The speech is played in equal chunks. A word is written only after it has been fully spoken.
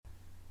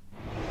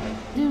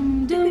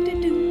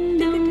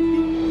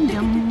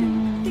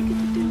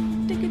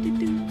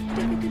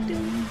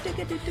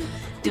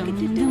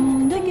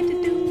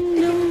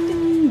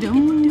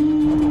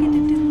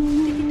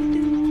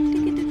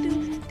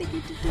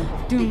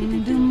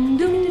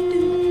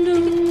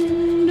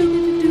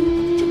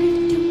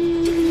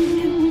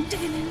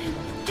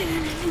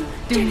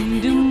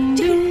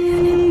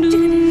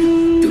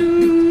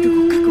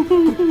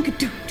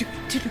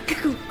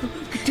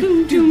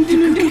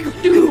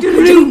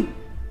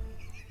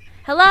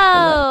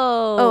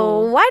Hello.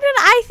 Oh, why did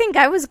I think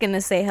I was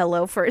gonna say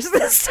hello first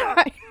this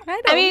time?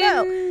 I don't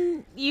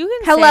know. You can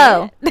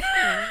Hello. say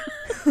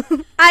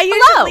it. I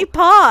usually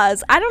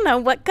pause. I don't know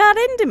what got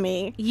into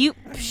me. You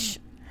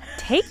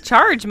take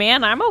charge,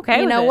 man. I'm okay.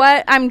 You with know it.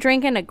 what? I'm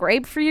drinking a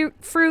grapefruit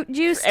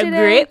juice A today.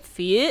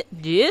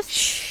 grapefruit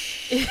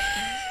juice.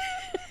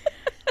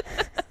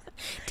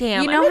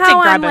 Damn, You I know meant how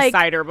to grab I'm a like-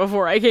 cider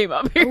before I came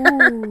up here.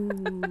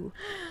 Ooh.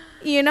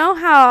 You know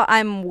how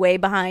I'm way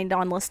behind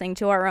on listening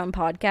to our own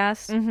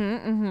podcast?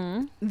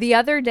 Mm-hmm. The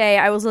other day,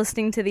 I was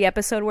listening to the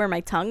episode where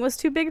my tongue was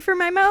too big for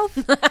my mouth.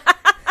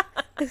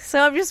 So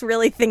I'm just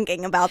really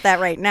thinking about that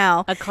right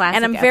now. A classic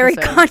And I'm very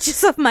episode.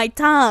 conscious of my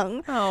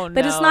tongue. Oh, no.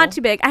 But it's not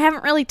too big. I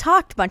haven't really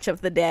talked much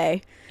of the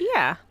day.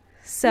 Yeah.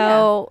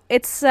 So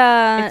it's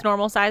It's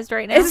normal sized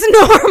right now? it's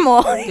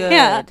normal. Good.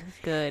 Yeah.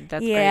 Good.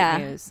 That's Yeah.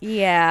 great news.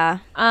 Yeah.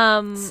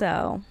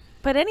 So,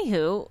 but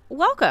anywho,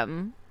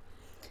 welcome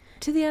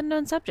to The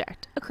Unknown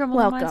Subject, a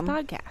Criminal Minds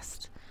Welcome.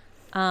 podcast.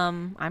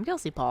 I'm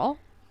Kelsey Paul,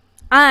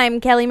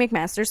 I'm Kelly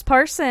McMasters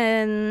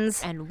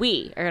Parsons. and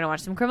we are going to watch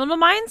some Criminal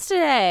Minds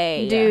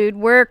today. Dude,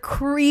 we're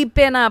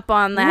creeping up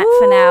on that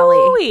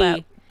Woo-wee. finale.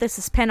 But this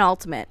is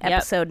penultimate, Yep.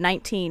 episode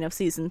 19 of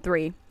season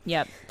 3.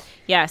 Yep.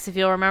 Yes, if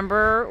you'll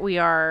remember, we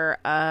got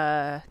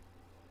a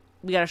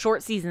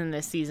short season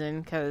this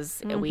season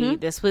because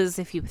this was,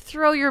 if you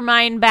throw your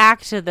mind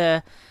back to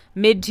the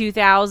mid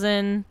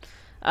 2000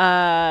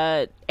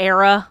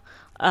 era,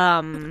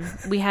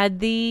 we had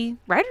the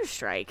writer's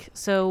strike.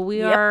 So we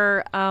Yep.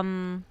 are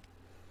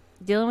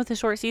dealing with a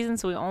short season,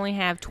 so we only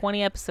have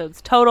 20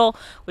 episodes total,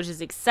 which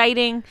is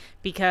exciting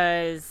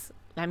because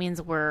that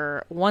means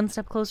we're one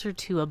step closer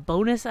to a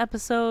bonus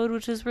episode,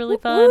 which is really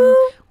fun. Woo.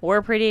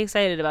 We're pretty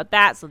excited about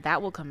that, so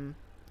that will come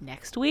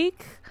next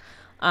week.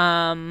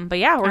 But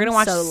yeah, we're gonna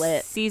watch so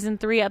lit. season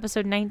 3,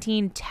 episode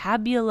 19,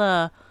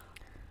 Tabula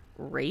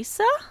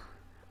Rasa.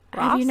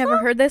 Have you never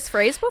heard this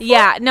phrase before?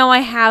 Yeah, no, I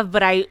have,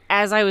 but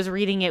as I was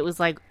reading it, was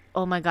like,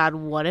 oh my god,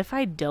 what if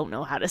I don't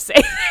know how to say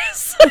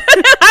this?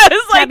 I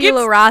was like,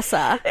 Tabula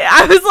rasa.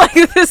 I was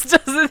like,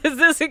 this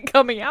isn't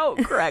coming out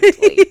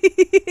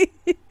correctly.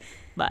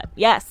 But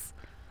yes,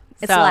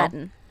 It's So,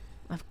 Latin.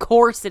 Of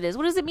course it is.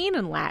 What does it mean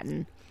in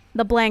Latin?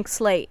 The blank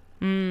slate.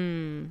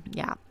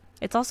 Yeah,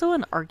 it's also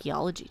an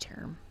archaeology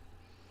term.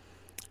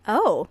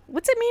 Oh,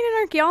 what's it mean in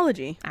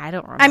archaeology? I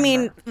don't remember. I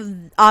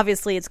mean,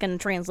 obviously it's going to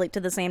translate to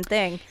the same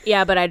thing.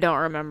 yeah, but I don't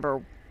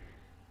remember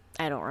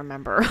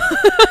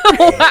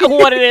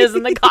what it is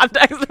in the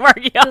context of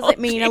archaeology. Does it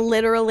mean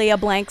literally a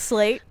blank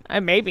slate?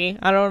 Maybe.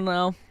 I don't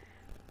know.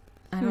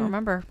 I don't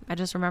remember. I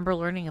just remember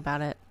learning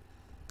about it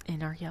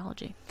in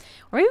archaeology.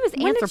 Or maybe it was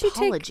When did you take-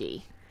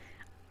 anthropology.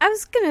 I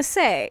was going to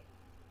say,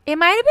 It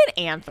might have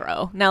been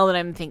anthro, now that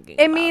I'm thinking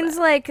it about means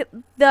like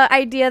the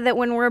idea that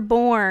when we're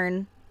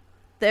born,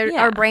 Yeah.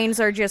 our brains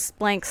are just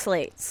blank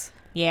slates.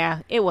 Yeah,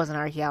 it wasn't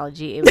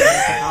archaeology. It was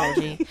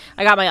anthropology.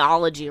 I got my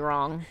ology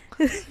wrong.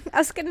 I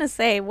was going to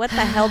say, what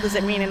the hell does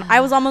it mean? And I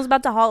was almost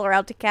about to holler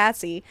out to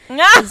Cassie.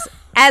 That's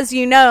As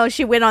you know,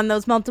 she went on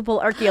those multiple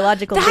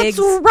archaeological digs.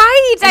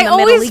 right. in I the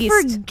always Middle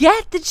East.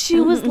 forget that she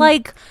was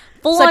like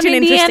full Such on an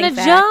Indiana interesting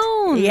fact.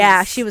 Jones.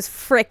 Yeah, she was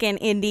frickin'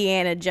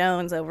 Indiana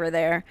Jones over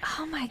there.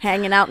 Oh my god.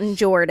 Hanging out in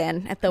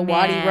Jordan at the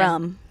Wadi Man.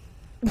 Rum.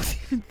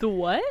 The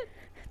what?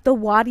 The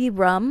Wadi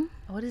Rum?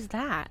 What is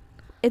that?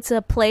 It's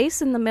a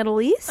place in the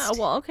Middle East. Oh,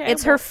 well, okay.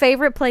 It's her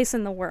favorite place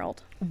in the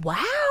world.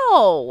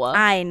 Wow.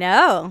 I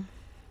know.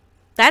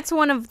 That's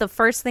one of the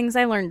first things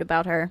I learned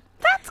about her.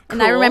 That's cool.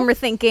 And I remember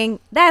thinking,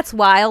 that's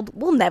wild.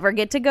 We'll never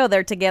get to go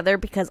there together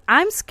because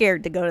I'm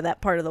scared to go to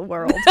that part of the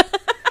world.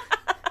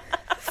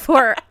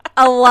 For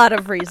a lot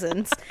of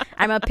reasons.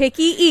 I'm a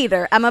picky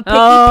eater. I'm a picky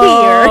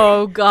peer.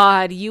 Oh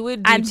god, you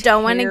would be I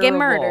don't want to get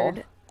terrible.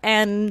 murdered.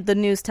 And the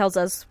news tells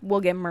us we'll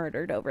get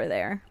murdered over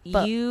there.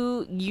 But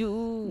You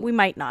we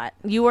might not.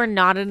 you are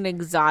not an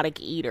exotic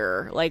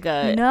eater, like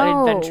an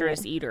No.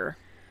 adventurous eater.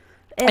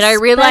 And I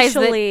realize that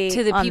Especially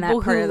to the on people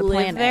that part who of the live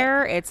planet.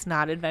 there, it's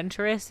not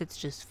adventurous, it's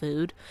just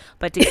food.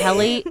 But to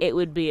Kelly, it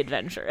would be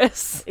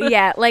adventurous.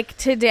 Yeah, like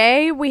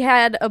today we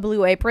had a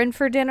Blue Apron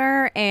for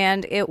dinner,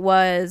 and it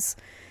was,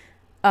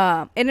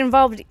 it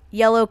involved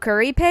yellow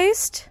curry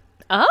paste,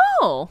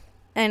 Oh.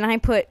 and I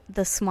put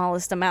the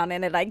smallest amount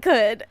in it I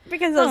could,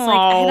 because I was like,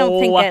 I don't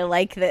think Oh. I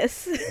like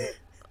this.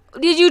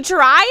 Did you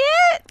try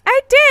it?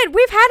 I did.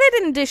 We've had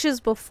it in dishes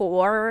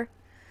before,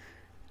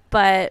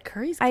 but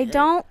Curry's I good.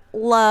 don't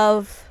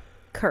love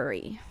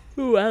curry.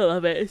 Ooh, I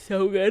love it. It's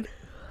so good.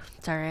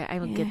 Sorry, I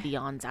will get the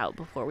yawns out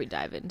before we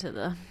dive into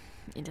the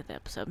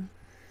episode.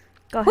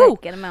 Go Whew.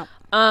 ahead, get them out.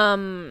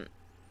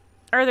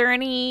 are there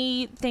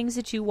any things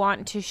that you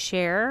want to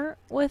share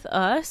with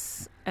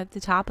us at the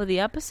top of the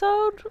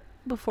episode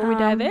before we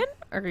dive in?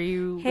 Or are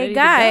you Hey ready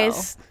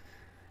guys,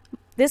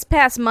 this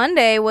past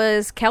Monday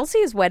was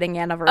Kelsey's wedding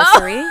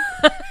anniversary.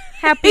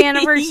 Happy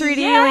anniversary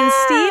to you and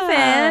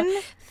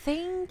Steven.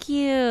 Thank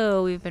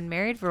you. We've been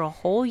married for a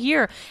whole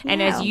year.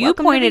 And Yeah, as you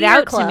welcome to pointed the year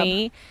out club.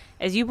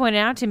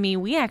 to me,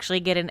 we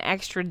actually get an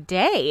extra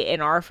day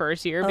in our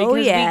first year because Oh,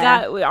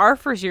 yeah. our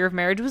first year of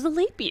marriage was a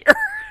leap year.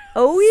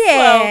 Oh,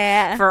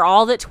 yeah. So, for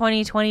all that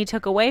 2020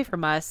 took away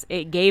from us,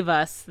 it gave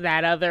us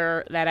that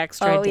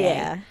extra day.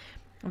 Yeah.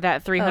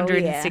 That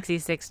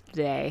 366th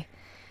day.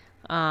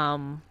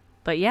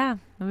 But yeah,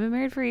 we've been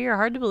married for a year.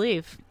 Hard to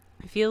believe.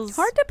 It feels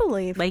Hard to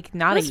believe. like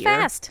not It was a year.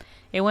 fast.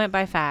 It went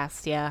by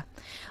fast, yeah.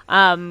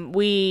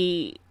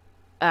 We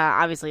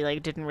obviously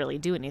didn't really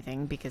do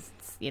anything because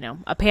it's,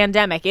 a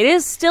pandemic. It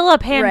is still a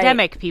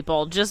pandemic,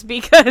 people, just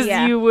because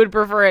you would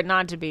prefer it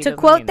not to be. To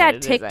quote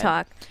that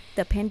TikTok,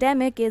 the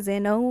pandemic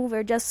isn't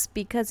over just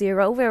because you're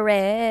over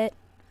it.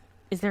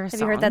 Is there a Have song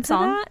you heard that to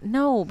song? that?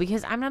 No,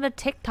 because I'm not a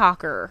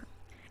TikToker.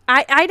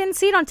 I didn't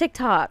see it on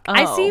TikTok.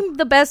 I Oh. see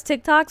the best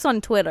TikToks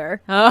on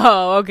Twitter.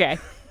 Oh, okay.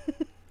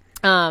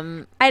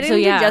 I didn't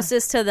do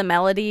justice to the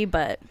melody,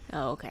 but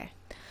Oh, okay.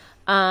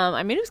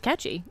 I mean, it was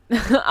catchy.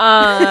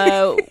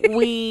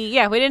 We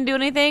didn't do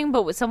anything,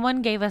 but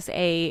someone gave us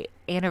a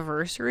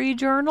anniversary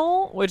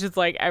journal, which is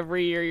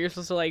every year you're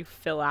supposed to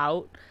fill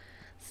out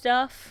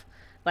stuff.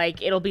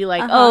 It'll be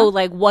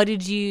what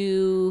did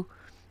you,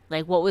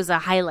 what was a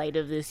highlight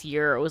of this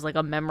year? It was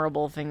a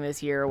memorable thing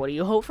this year. What do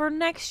you hope for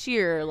next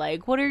year?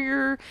 What are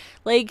your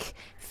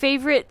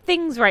favorite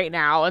things right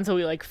now? And so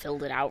we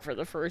filled it out for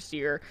the first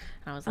year.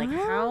 And I was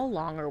how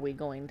long are we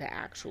going to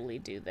actually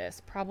do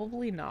this?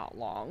 Probably not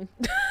long.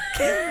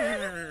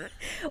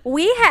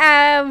 we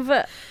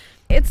have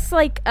it's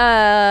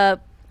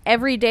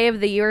every day of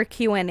the year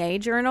Q&A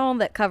journal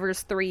that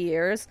covers 3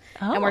 years.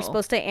 And we're Oh.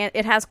 supposed to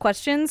it has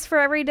questions for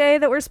every day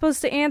that we're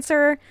supposed to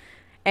answer,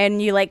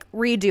 and you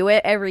redo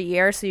it every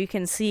year so you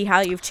can see how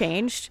you've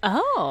changed.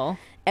 Oh.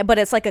 But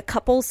it's a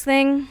couples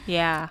thing.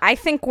 Yeah. I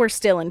think we're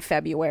still in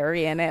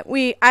February in it.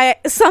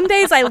 Some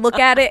days I look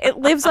at it, it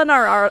lives on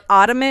our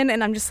ottoman,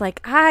 and I'm just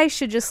I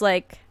should just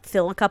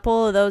fill a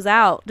couple of those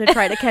out to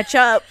try to catch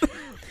up.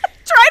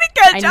 Try to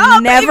catch I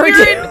up. never if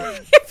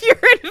do. If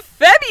you're in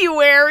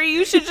February,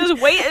 you should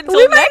just wait until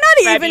We might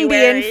next not even be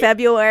February. in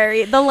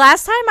February. The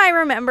last time I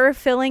remember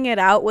filling it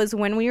out was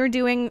when we were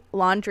doing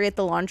laundry at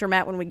the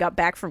laundromat when we got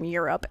back from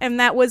Europe, and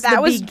that was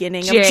the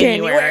beginning of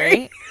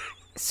January.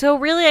 So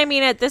really, I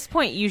mean, at this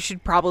point, you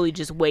should probably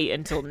just wait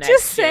until next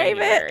Just save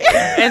January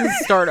it. and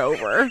start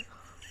over.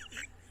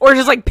 Or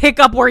just pick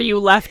up where you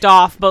left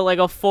off, but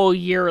a full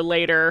year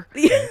later.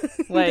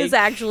 This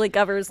actually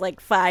covers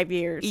 5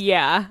 years.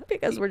 Yeah.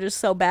 Because we're just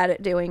so bad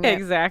at doing it.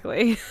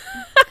 Exactly.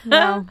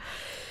 No.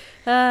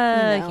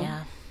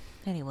 Yeah.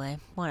 Anyway,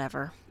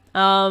 whatever.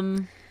 Shall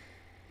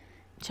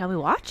we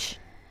watch?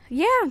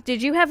 Yeah.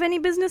 Did you have any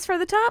business for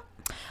the top?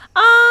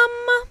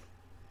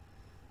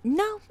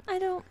 No, I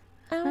don't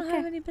Okay.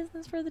 have any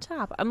business for the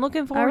top. I'm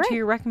looking forward right. to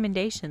your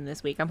recommendation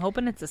this week. I'm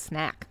hoping it's a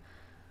snack.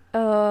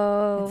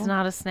 Oh. It's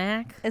not a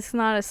snack? It's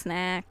not a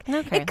snack.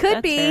 Okay. It could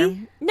that's be. fair.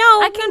 No,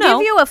 I can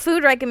give you a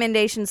food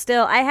recommendation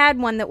still. I had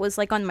one that was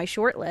on my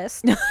short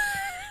list.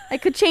 I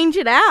could change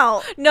it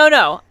out.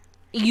 No.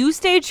 You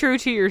stay true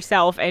to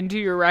yourself and to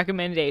your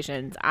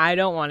recommendations. I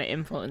don't want to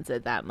influence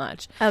it that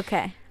much.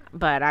 Okay.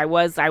 But I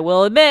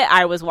will admit,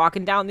 I was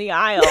walking down the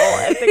aisle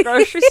at the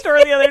grocery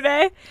store the other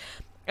day,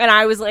 and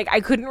I was I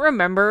couldn't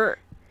remember.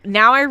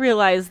 Now I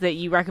realize that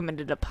you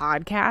recommended a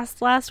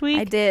podcast last week.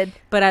 I did.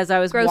 But as I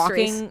was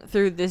Groceries. walking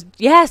through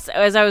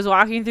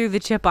the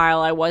chip aisle,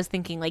 I was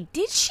thinking,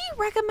 did she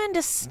recommend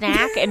a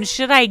snack? And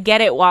should I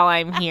get it while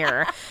I'm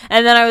here?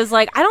 And then I was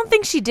I don't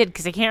think she did,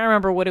 because I can't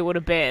remember what it would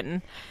have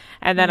been.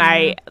 And then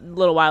a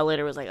little while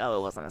later, was oh,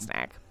 it wasn't a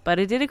snack. But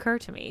it did occur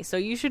to me. So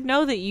you should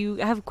know that you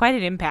have quite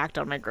an impact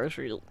on my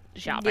grocery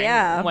shopping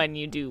when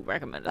you do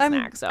recommend a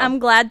snack. So I'm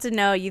glad to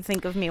know you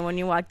think of me when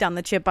you walk down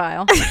the chip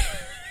aisle.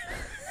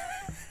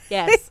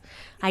 yes,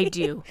 I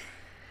do.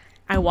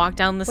 I walk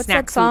down the What's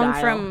snack that song food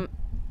aisle.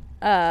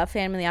 from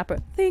Phantom of the Opera?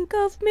 Think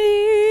of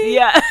me.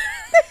 Yeah.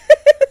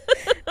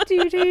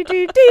 Do, do,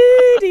 do,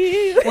 do,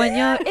 do. When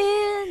you're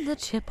in the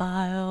chip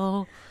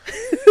aisle.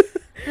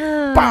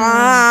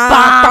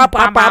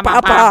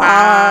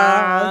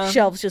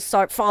 Shelves just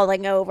start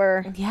falling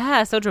over.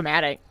 Yeah, so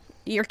dramatic.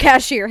 Your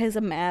cashier has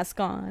a mask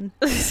on.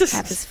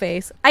 Half his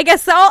face. I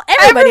guess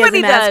everybody has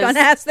a mask does. on.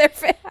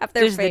 Half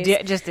their There's face.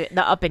 just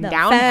the up and The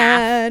down half.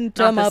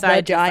 Phantom not of the the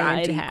side to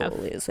giant side half.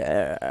 eagle is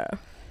here.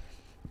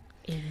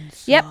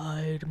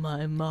 Inside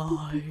my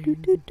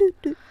mind.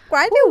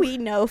 Why do we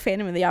know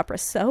Phantom of the Opera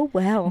so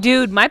well?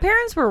 Dude, my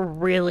parents were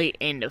really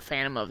into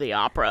Phantom of the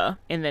Opera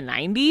in the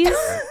 90s.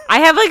 I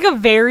have a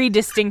very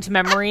distinct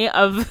memory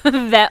of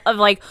that, of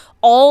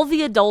all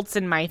the adults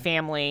in my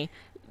family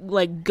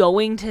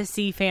going to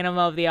see Phantom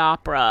of the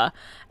Opera.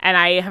 And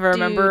I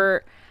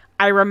remember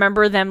I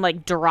remember them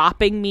like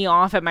dropping me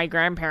off at my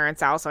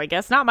grandparents' house. So I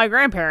guess not my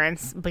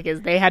grandparents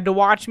because they had to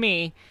watch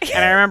me.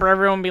 And I remember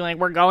everyone being like,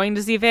 we're going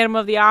to see Phantom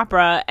of the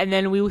Opera. And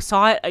then we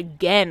saw it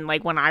again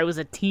like when I was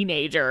a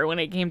teenager when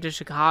it came to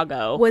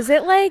Chicago. Was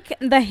it like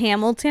the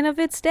Hamilton of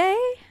its day?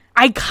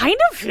 I kind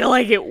of feel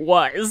like it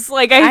was.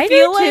 Like I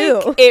feel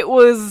do like it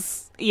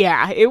was,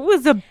 yeah, it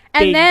was a big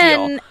And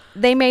then deal.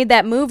 they made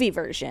that movie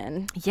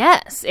version.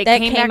 Yes, it that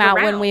came came back out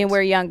around. when we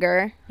were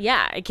younger.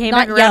 Yeah, it came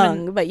Not back around.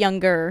 young, but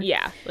younger.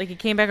 Yeah, like it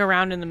came back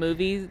around in the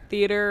movie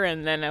theater,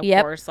 and then of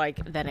course,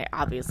 like then it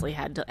obviously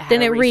had to.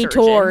 Then it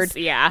retoured.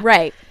 Yeah,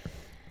 right.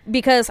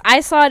 Because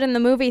I saw it in the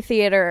movie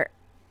theater.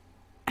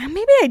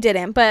 Maybe I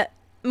didn't, but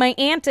my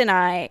aunt and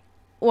I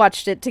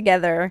watched it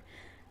together,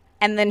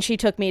 and then she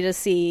took me to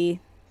see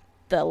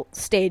the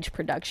stage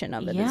production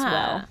of it as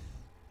well.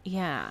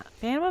 Yeah,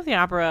 Phantom of the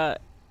Opera,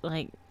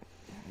 like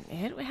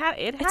it had.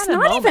 It's a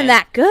not moment. even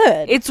that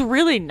good. It's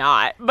really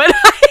not, but.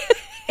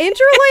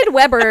 Andrew Lloyd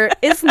Webber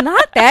is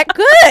not that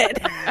good.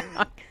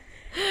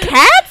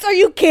 Cats? Are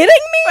you kidding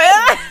me?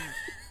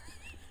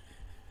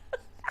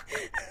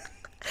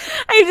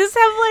 I just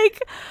have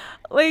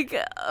like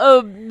a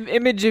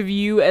image of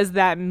you as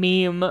that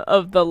meme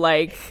of the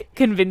like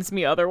convince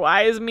me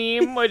otherwise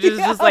meme, which is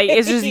just like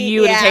it's just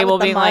you at a table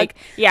being like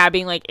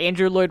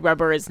Andrew Lloyd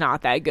Webber is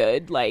not that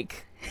good,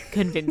 like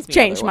convince me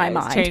change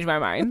otherwise. Change my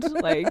mind.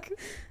 Like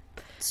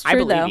it's true, I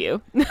believe though.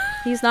 you.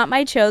 He's not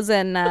my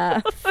chosen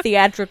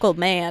theatrical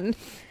man.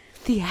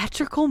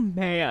 Theatrical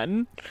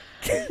man.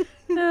 I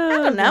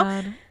don't know.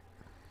 God.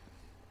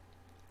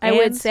 I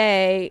would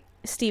say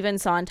Stephen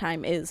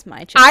Sondheim is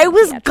my chosen I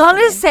was theatrical gonna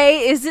man.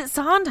 say, is it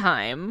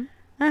Sondheim?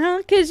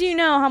 Because you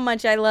know how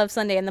much I love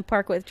Sunday in the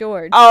Park with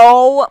George.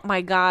 Oh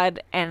my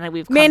God! And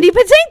we've Mandy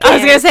Patinkin. I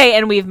was gonna say,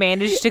 and we've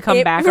managed to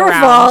come back around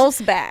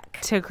revolves back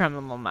to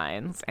Criminal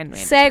Minds and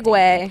Mandy segue.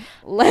 Patinkin.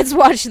 Let's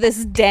watch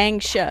this dang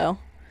show.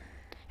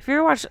 Have you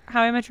ever watched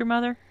How I Met Your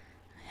Mother?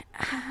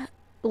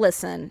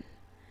 Listen,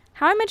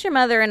 How I Met Your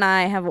Mother and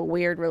I have a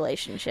weird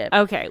relationship.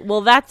 Okay,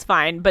 well that's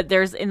fine. But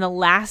there's in the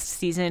last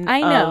season. I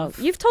know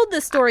you've told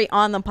this story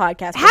on the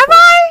podcast. Have before.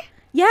 I?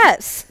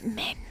 Yes.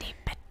 Mandy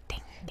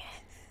Patinkin.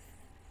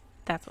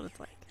 That's what it's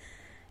like.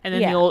 And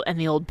then Yeah.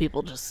 the old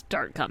people just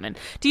start coming.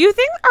 Do you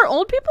think are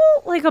old people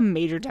like a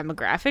major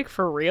demographic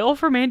for real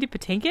for Mandy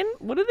Patinkin?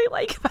 What do they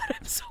like about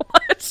him so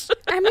much?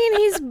 I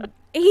mean,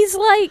 he's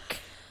like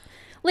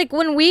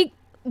when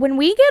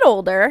we get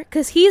older,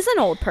 because he's an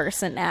old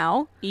person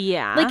now.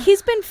 Yeah. Like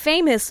he's been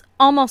famous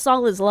almost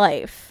all his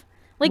life.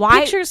 Like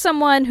picture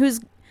someone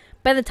who's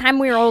by the time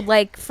we were old,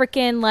 like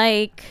freaking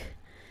like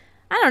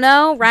I don't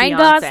know, Ryan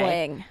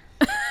Gosling,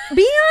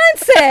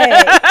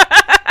 Beyonce.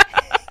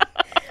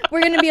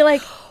 We're gonna be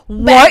like,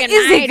 what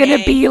is it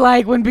gonna be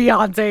like when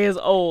Beyonce is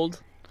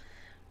old?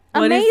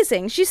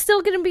 Amazing. She's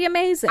still gonna be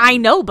amazing. I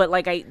know, but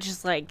like I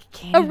just like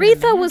can't.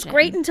 Aretha was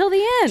great until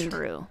the end.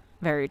 True,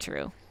 very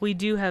true. We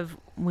do have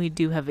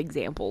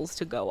examples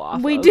to go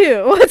off. We of.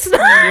 do. It's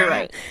not. You're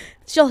right.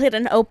 She'll hit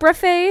an Oprah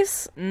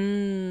face.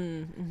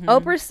 Mm-hmm.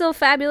 Oprah's still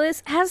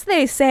fabulous, as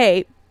they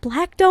say.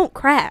 Black don't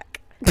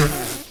crack.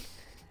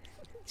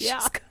 Yeah.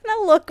 She's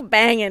gonna look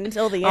banging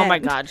until the end. Oh my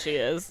God, she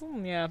is.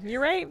 Yeah,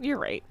 you're right. You're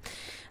right.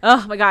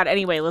 Oh my God.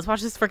 Anyway, let's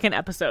watch this freaking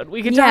episode.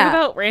 We can talk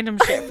about random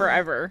shit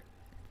forever.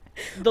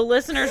 The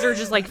listeners are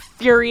just like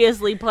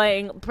furiously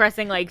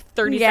pressing like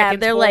 30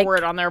 seconds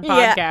forward on their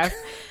podcast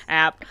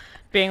app,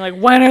 being like,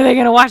 when are they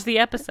going to watch the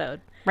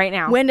episode? Right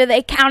now. When do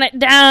they count it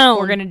down?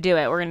 We're going to do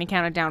it. We're going to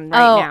count it down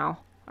right now.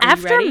 Are you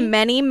after ready?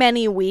 many,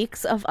 many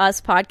weeks of us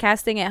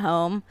podcasting at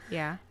home,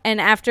 Yeah. and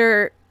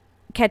after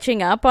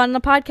catching up on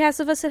the podcast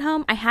of us at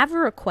home, I have a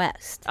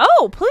request.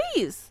 Oh,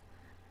 please.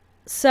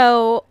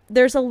 So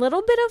there's a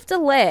little bit of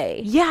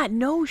delay. Yeah,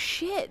 no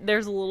shit.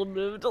 There's a little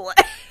bit of delay.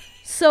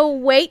 So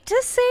wait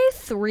to say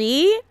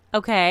 3.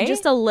 Okay.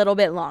 Just a little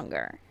bit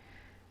longer.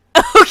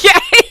 Okay.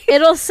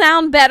 It'll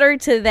sound better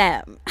to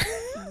them.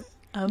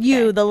 Okay.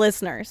 You, the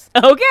listeners.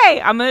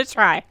 Okay, I'm going to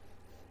try.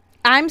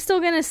 I'm still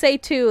going to say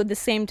 2 at the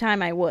same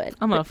time I would.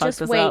 I'm going to fuck just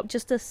this wait up.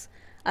 just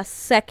a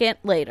second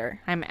later.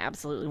 I'm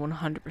absolutely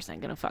 100%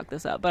 going to fuck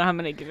this up, but I'm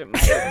going to give it my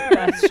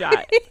best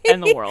shot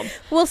in the world.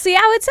 We'll see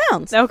how it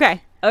sounds.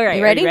 Okay. All right.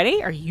 You ready? Are you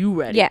ready? Are you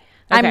ready? Yeah,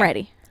 Okay. I'm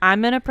ready.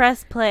 I'm going to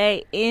press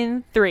play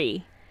in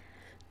 3,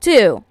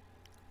 2.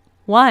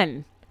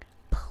 1.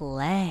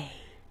 Play.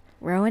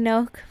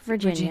 Roanoke,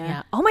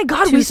 Virginia. Oh my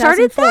God, we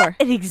started 2004.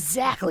 that at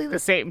exactly the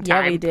same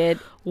time. Yeah, we did.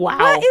 Wow.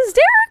 What is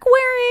Derek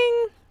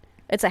wearing?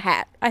 It's a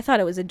hat. I thought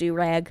it was a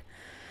do-rag.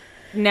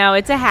 No,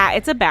 it's a hat.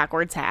 It's a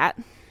backwards hat.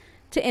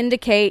 To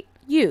indicate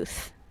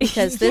youth.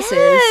 Because this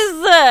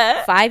is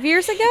Yes! 5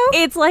 years ago?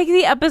 It's like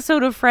the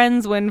episode of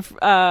Friends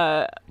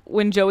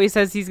when Joey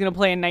says he's going to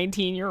play a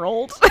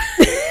 19-year-old.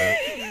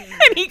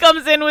 And he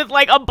comes in with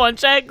like a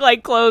bunch of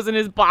like clothes and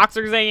his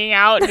boxers hanging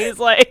out, and he's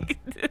like,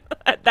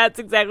 that's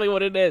exactly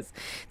what it is.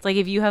 It's like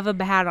if you have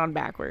a hat on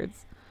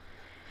backwards.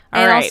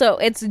 All and right. also,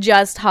 it's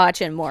just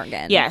Hotch and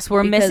Morgan. Yes,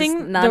 we're because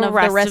missing none the of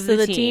rest the rest of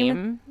the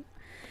team.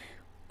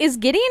 Is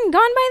Gideon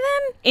gone by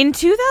then? In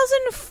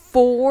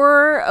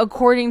 2004,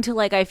 according to,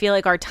 like, I feel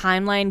like our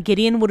timeline,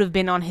 Gideon would have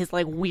been on his,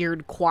 like,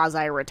 weird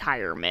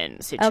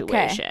quasi-retirement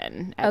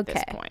situation at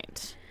this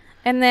point.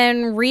 And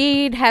then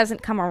Reed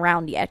hasn't come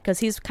around yet, because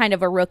he's kind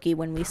of a rookie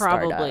when we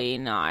start up. Probably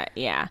not,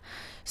 yeah.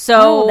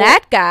 So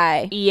that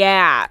guy.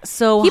 Yeah,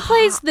 so... He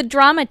plays the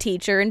drama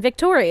teacher in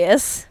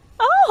Victorious.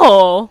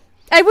 Oh!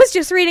 I was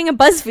just reading a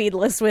BuzzFeed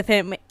list with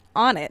him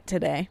on it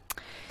today.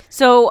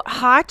 So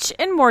Hotch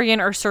and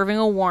Morgan are serving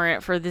a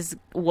warrant for this,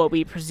 what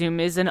we presume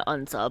is an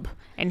unsub,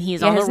 and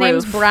he's on the roof. His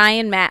name's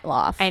Brian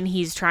Matloff, and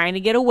he's trying to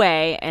get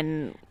away.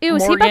 And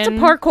is he about to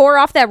parkour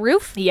off that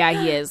roof? Yeah,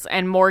 he is.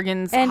 And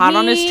Morgan's hot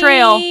on his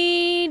trail.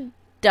 He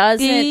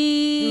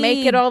doesn't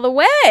make it all the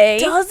way.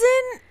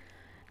 Doesn't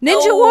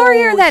Ninja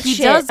Warrior that he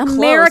shit. Does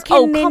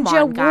American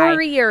Ninja on,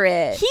 Warrior.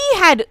 It.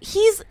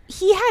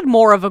 He had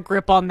more of a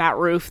grip on that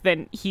roof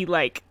than he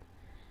like.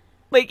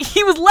 Like,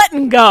 he was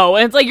letting go,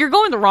 and it's like, you're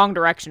going the wrong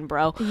direction,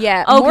 bro.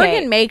 Yeah, okay.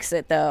 Morgan makes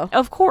it, though.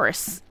 Of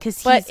course.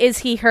 But is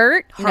he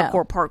hurt?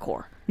 Hardcore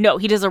parkour. No,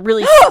 he does a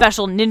really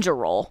special ninja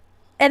roll.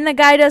 And the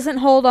guy doesn't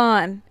hold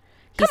on.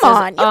 Come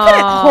on, you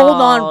couldn't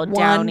hold on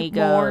one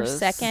more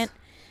second.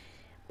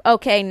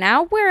 Okay,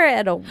 now we're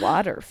at a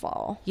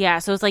waterfall. Yeah,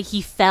 so it's like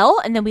he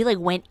fell, and then we, like,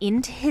 went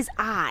into his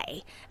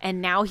eye,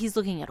 and now he's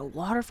looking at a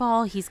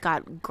waterfall. He's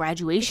got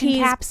graduation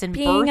caps and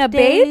birthdays. A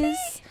baby?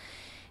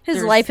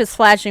 His life is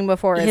flashing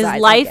before his eyes.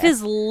 His life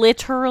is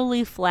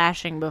literally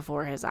flashing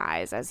before his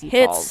eyes as he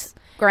hits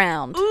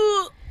ground.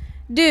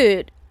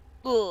 Dude,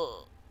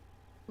 gross.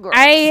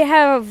 I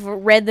have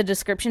read the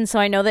description, so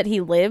I know that he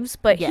lives,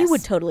 but he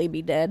would totally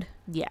be dead.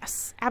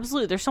 Yes,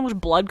 absolutely. There's so much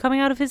blood coming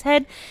out of his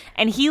head,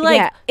 and he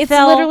it's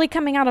literally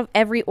coming out of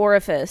every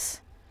orifice.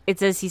 It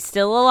says he's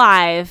still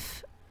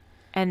alive,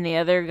 and the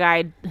other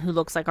guy who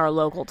looks like our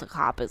local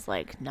cop is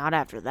like, not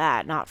after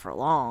that, not for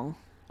long.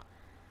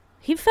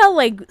 He fell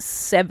like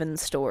 7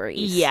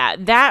 stories. Yeah,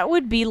 that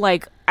would be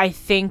like, I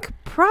think,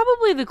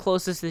 probably the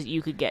closest that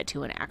you could get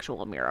to an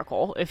actual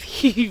miracle if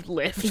he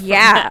lived.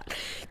 Yeah.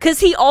 Because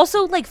he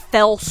also like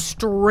fell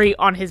straight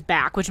on his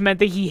back, which meant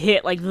that he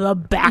hit like the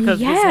back of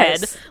his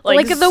head.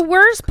 Like the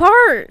worst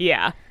part.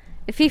 Yeah.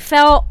 If he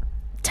fell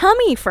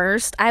tummy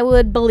first, I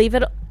would believe it.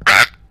 Did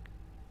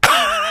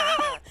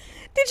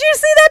you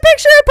see that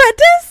picture of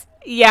Prentice?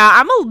 Yeah,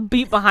 I'm a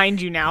beat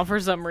behind you now for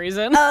some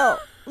reason. Oh,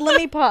 let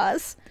me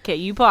pause. Okay,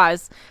 you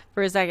pause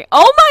for a second.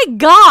 Oh my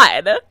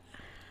god!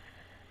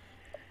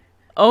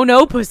 Oh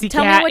no,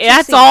 pussycat.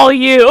 That's all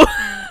you.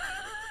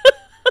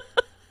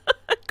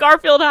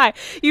 Garfield High.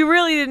 You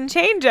really didn't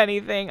change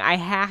anything. I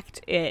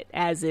hacked it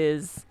as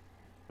is.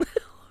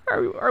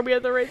 Are we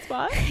at the right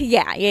spot?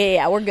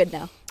 Yeah. We're good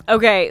now.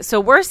 Okay,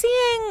 so we're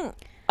seeing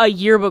a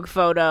yearbook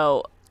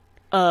photo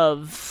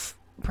of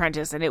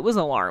Prentice, and it was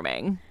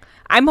alarming.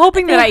 I'm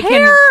hoping that I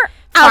can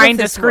find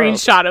a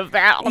screenshot of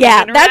that.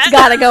 Yeah, that's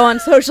gotta go on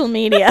social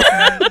media.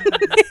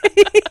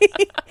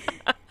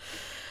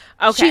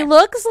 Okay. She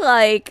looks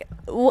like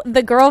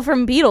the girl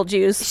from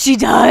Beetlejuice. She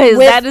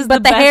does.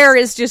 But the hair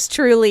is just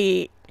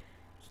truly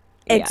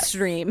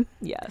extreme.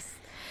 Yes.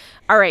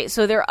 All right,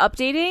 so they're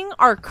updating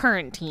our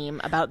current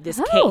team about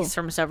this case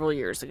from several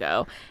years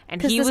ago,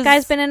 and this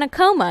guy's been in a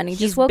coma, and he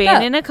just woke up. He's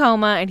been in a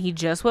coma, and he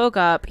just woke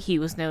up. He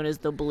was known as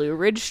the Blue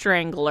Ridge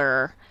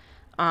Strangler.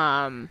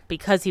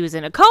 Because he was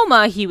in a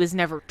coma, he was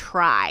never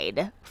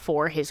tried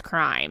for his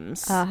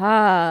crimes. So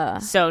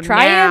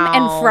try him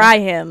and fry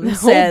him.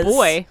 Oh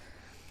boy,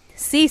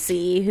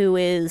 Cece, who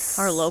is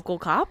our local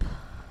cop,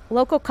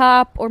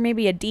 or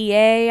maybe a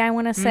DA. I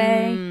want to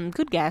say.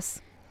 Good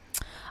guess.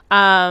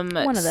 One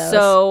of those.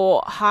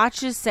 So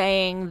Hotch is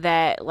saying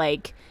that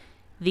like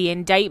the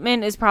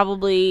indictment is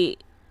probably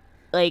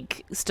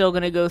like still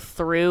gonna go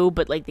through,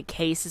 but like the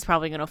case is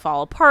probably gonna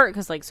fall apart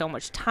because like so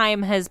much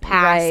time has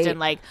passed,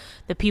 and like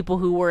the people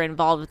who were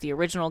involved with the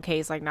original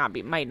case like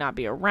might not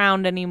be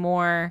around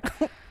anymore.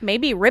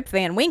 Maybe Rip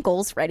Van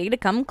Winkle's ready to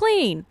come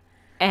clean.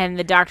 And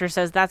the doctor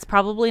says that's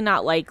probably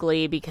not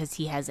likely because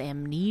he has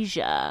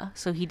amnesia,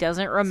 so he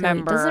doesn't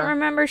remember. So he doesn't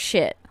remember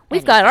shit.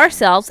 We've got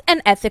ourselves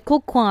an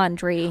ethical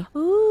quandary.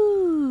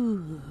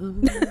 Ooh.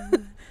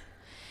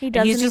 He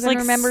doesn't just, even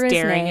remember his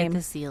name. Staring at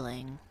the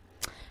ceiling.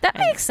 That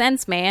makes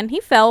sense, man. He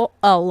fell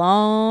a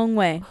long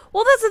way.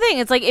 Well, that's the thing.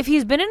 It's like if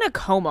he's been in a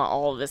coma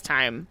all of this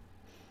time,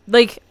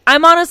 like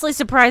I'm honestly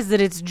surprised that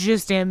it's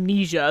just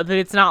amnesia, that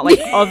it's not like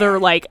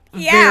other like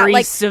very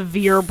like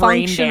severe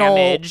brain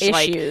damage,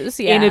 issues,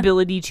 like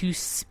inability to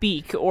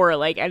speak or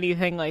like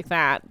anything like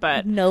that.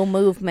 But no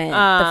movement.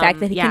 The fact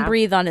that he can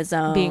breathe on his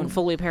own, being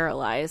fully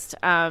paralyzed.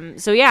 So I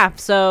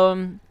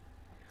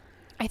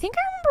think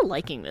I remember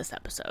liking this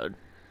episode.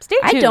 Stay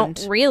tuned. I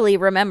don't really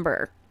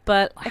remember.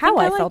 But how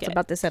I felt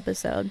about this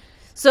episode.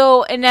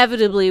 So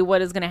inevitably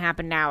what is going to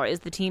happen now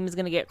is the team is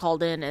going to get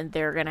called in, and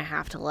they're going to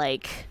have to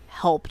like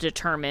help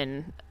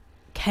determine,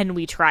 can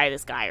we try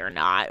this guy or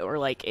not, or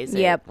like is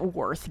it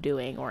worth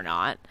doing or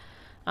not.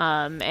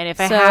 And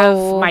if I have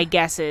my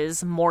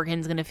guesses,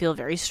 Morgan's going to feel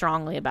very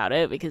strongly about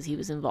it because he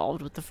was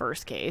involved with the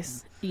first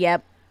case.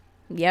 Yep,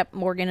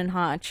 Morgan and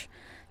Hotch.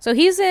 So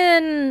he's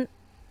in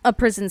a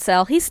prison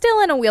cell. He's still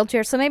in a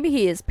wheelchair, so maybe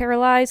he is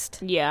paralyzed.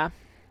 Yeah.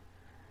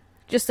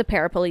 Just a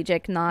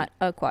paraplegic, not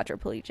a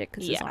quadriplegic,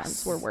 because his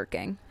arms were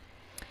working.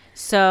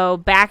 So,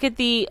 back at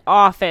the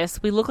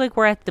office, we look like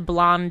we're at the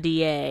blonde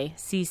DA,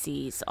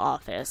 Cece's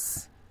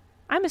office.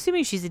 I'm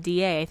assuming she's a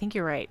DA. I think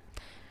you're right.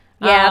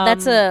 Yeah,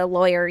 that's a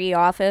lawyer-y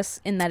office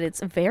in that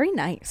it's very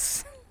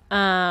nice.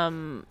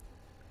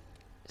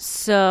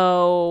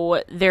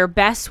 So, their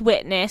best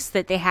witness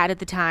that they had at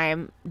the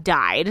time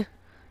died.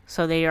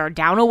 So, they are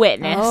down a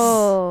witness.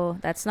 Oh,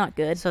 that's not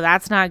good. So,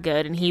 that's not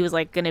good. And he was,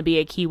 like, going to be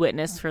a key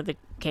witness for the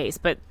case.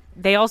 But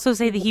they also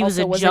say that he was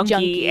a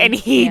junkie and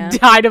he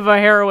died of a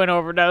heroin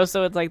overdose.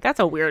 So, it's like, that's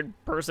a weird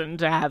person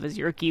to have as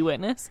your key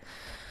witness.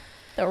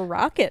 The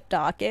rocket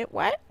docket?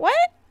 What? What?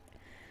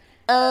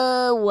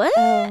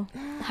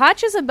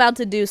 Hotch is about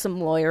to do some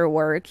lawyer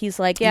work. He's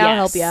like, yeah, I'll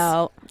help you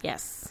out.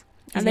 Yes.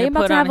 Are they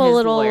about to have a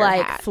little,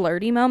 like,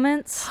 flirty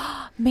moments?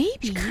 Maybe.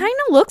 She kind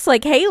of looks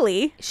like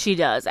Haley. She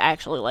does,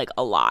 actually, like,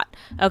 a lot.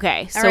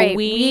 Okay, so right,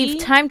 we've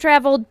time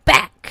traveled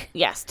back.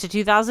 Yes, to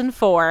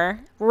 2004.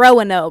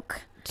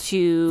 Roanoke.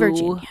 To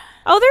Virginia.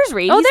 Oh, there's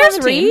Reed. Oh, He's there's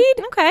 17.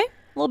 Reed. Okay.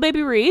 Little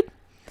baby Reed.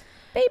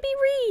 Baby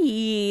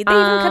Reed. They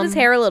even cut his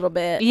hair a little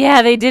bit.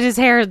 Yeah, they did his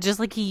hair just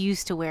like he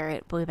used to wear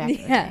it way back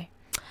in the day.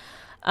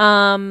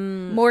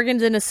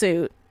 Morgan's in a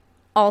suit.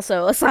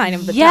 Also a sign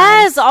of the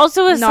times.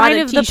 Also a Not sign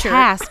a of t-shirt. the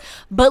past.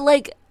 But,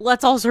 like,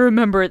 let's also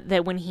remember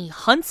that when he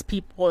hunts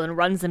people and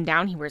runs them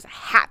down, he wears a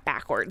hat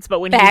backwards. But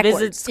when he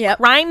visits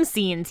crime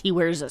scenes, he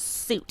wears a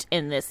suit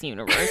in this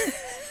universe.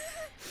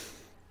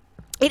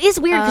 It is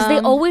weird because they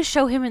always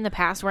show him in the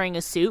past wearing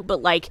a suit,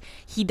 but, like,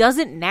 he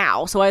doesn't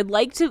now. So I'd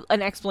like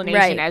an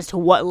explanation as to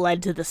what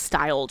led to the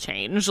style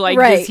change. Like,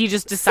 does he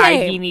just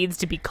decide he needs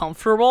to be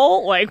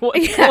comfortable? Like,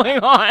 what's going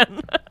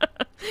on?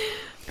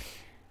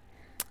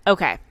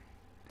 Okay.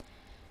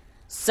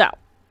 So.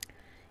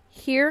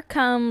 Here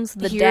comes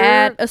the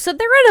dad. Oh, so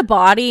they're at a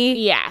body.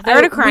 Yeah, they're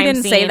at a crime scene. We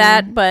didn't say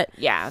that, but...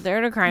 Yeah, they're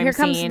at a crime scene. Here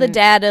comes the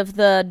dad of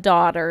the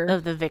daughter.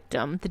 Of the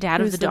victim. The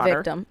dad of the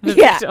daughter. Victim. The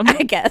victim.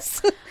 I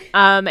guess.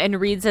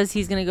 And Reed says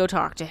he's going to go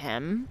talk to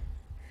him.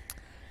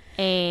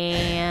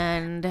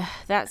 And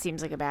that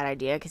seems like a bad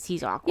idea because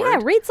he's awkward. Yeah,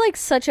 Reed's like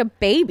such a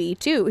baby,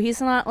 too.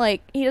 He's not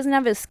like... He doesn't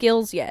have his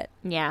skills yet.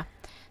 Yeah.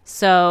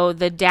 So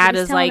the dad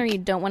is like, her you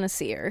don't want to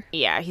see her.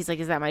 Yeah, he's like,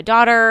 is that my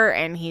daughter?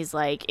 And he's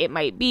like, it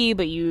might be,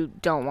 but you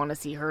don't want to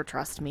see her.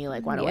 Trust me.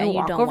 Like, why don't we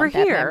walk over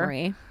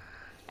here?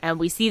 And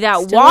we see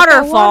that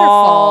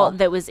waterfall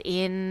that was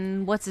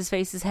in what's his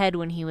face's head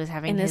when he was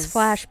having his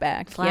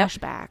flashback.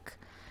 Flashback.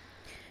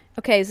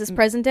 Okay, is this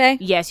present day?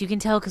 Yes, you can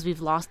tell because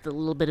we've lost a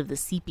little bit of the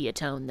sepia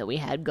tone that we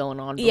had going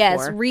on before.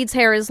 Yes, Reed's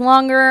hair is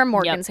longer.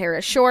 Morgan's hair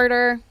is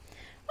shorter.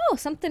 Oh,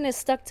 something is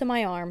stuck to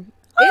my arm.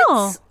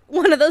 It's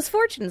one of those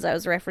fortunes I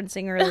was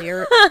referencing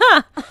earlier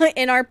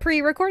in our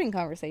pre-recording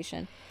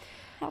conversation.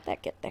 How'd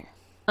that get there?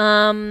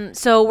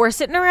 So we're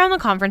sitting around the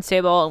conference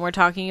table and we're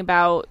talking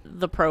about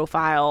the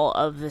profile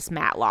of this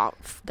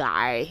Matloff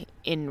guy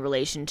in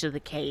relation to the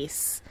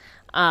case.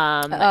 He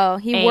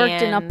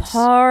worked in a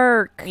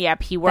park.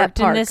 Yep, he worked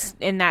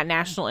in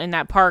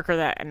that park or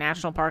that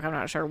national park. I'm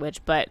not sure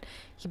which, but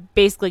he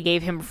basically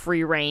gave him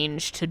free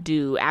range to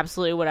do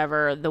absolutely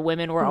whatever. The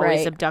women were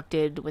always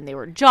abducted when they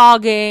were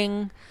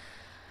jogging.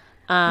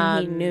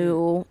 He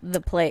knew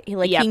the place.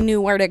 He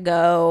knew where to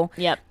go.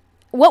 Yep.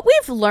 What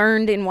we've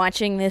learned in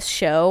watching this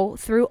show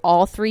through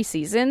all 3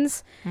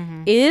 seasons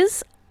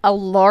is a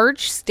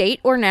large state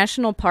or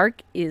national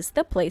park is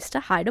the place to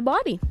hide a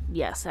body.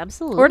 Yes,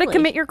 absolutely. Or to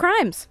commit your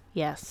crimes.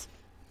 Yes.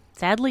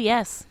 Sadly,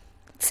 yes.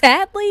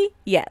 Sadly,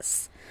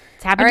 yes.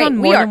 It's happened on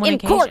more than one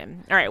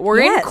occasion. All right,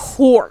 we're in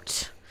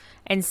court.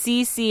 And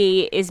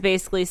Cece is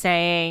basically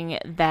saying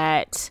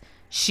that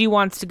she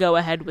wants to go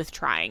ahead with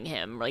trying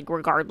him, like,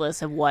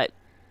 regardless of what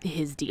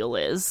his deal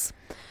is.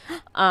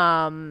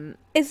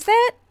 Is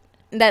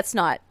that's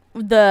not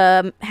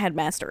the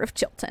headmaster of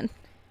Chilton.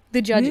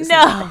 The judge is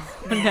no.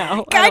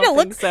 Kind of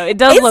looks so. It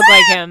does look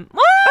like him.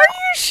 What? Are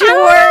you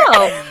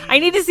sure? I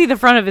need to see the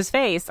front of his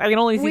face. I can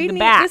only see the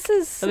back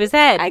of his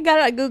head. I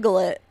gotta Google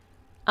it.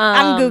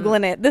 I'm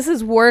Googling it. This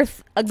is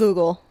worth a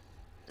Google.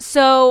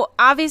 So,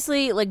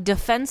 obviously, like,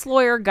 defense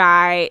lawyer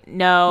guy,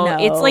 no.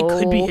 It's, like,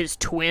 could be his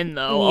twin,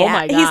 though. Yeah, oh,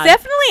 my God. He's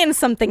definitely in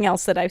something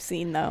else that I've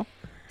seen, though.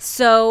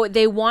 So,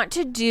 they want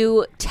to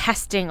do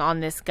testing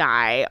on this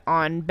guy,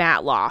 on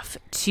Matloff,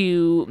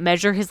 to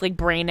measure his, like,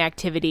 brain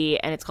activity,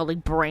 and it's called,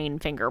 like, brain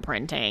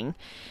fingerprinting.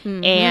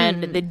 Mm-hmm.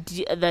 And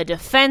the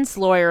defense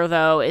lawyer,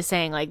 though, is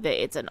saying, like,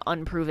 that it's an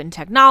unproven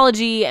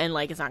technology, and,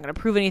 like, it's not going to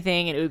prove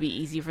anything, and it would be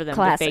easy for them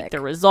to fake the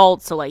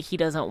results, so, like, he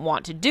doesn't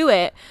want to do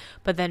it.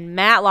 But then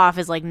Matloff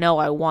is like, no,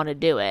 I want to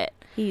do it.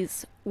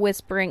 He's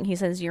whispering, he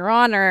says, Your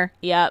Honor.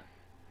 Yep.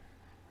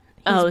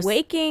 He's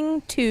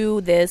waking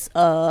to this,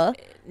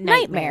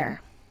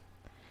 nightmare.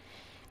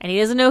 And he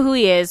doesn't know who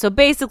he is. So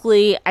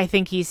basically, I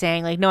think he's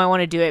saying, like, no, I want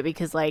to do it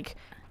because, like,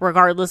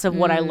 regardless of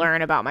what I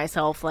learn about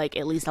myself, like,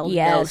 at least I'll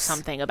know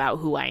something about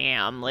who I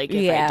am. Like,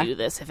 if I do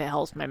this, if it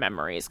helps my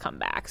memories come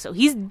back. So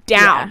he's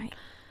down. Yeah.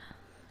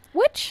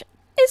 Which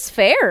is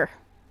fair.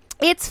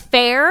 It's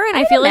fair, and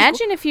I I feel like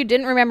imagine if you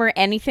didn't remember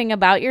anything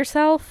about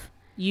yourself,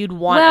 you'd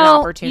want an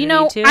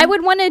opportunity to. I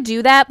would want to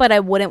do that, but I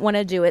wouldn't want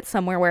to do it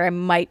somewhere where I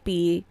might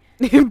be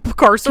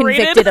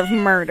incarcerated, convicted of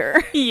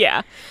murder.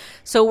 Yeah.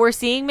 So we're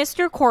seeing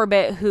Mr.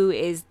 Corbett, who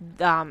is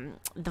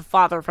the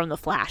father from the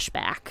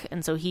flashback,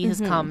 and so he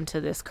has come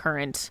to this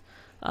current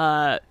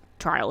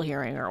trial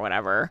hearing or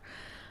whatever.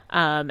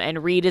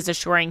 And Reed is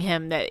assuring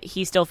him that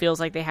he still feels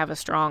like they have a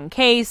strong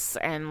case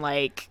and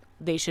like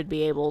they should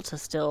be able to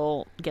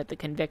still get the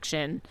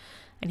conviction.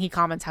 And he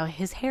comments how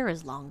his hair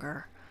is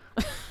longer.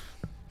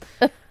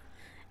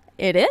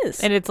 It is.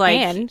 And it's like,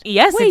 and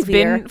yes, wavier. It's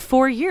been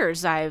 4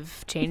 years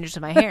I've changed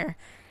my hair.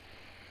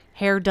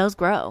 Hair does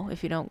grow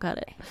if you don't cut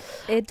it.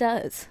 It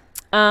does.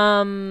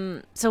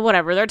 So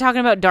whatever. They're talking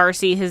about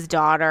Darcy, his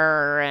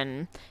daughter,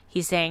 and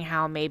he's saying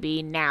how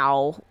maybe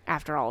now,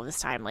 after all this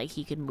time, like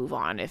he could move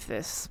on if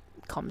this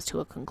comes to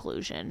a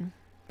conclusion.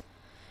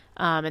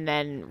 And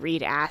then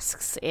Reed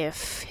asks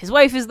if his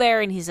wife is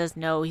there, and he says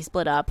no, he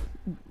split up.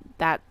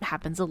 That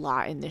happens a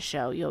lot in this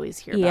show. You always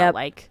hear about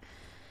like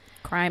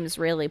crimes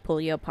really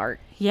pull you apart.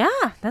 Yeah,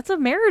 that's a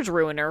marriage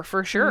ruiner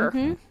for sure.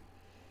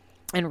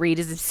 And Reed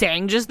is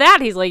saying just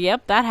that. He's like,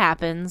 yep, that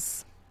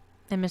happens.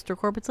 And Mr.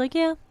 Corbett's like,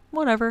 yeah,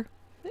 whatever.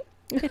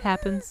 It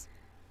happens.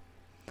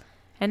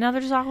 And now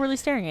they're just awkwardly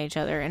staring at each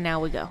other. And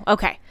now we go,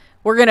 okay,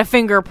 we're gonna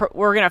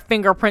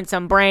fingerprint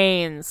some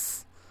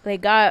brains. They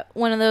got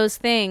one of those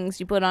things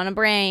you put on a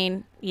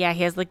brain. Yeah,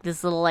 he has like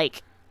this little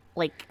like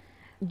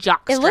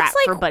jock It strap looks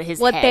like but his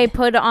what head. they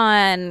put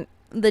on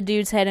the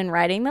dude's head in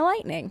Riding the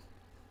Lightning.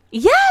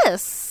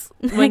 Yes,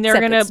 when they're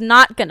Except it's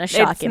not gonna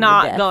shock it's him.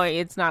 not to death. going.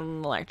 It's not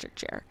an electric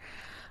chair.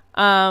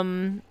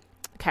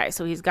 Okay,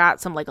 so he's got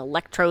some like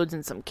electrodes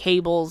and some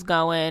cables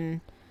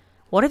going.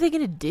 What are they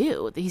gonna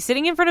do? He's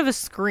sitting in front of a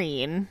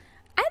screen.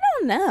 I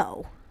don't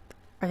know.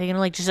 Are they gonna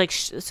like just like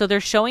so they're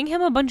showing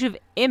him a bunch of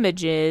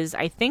images,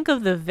 I think,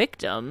 of the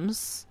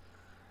victims,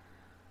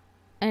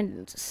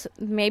 And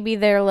maybe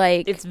they're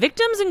like, it's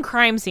victims and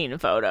crime scene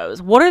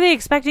photos. What are they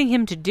expecting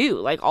him to do?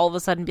 Like all of a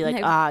sudden be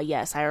like,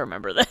 yes, I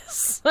remember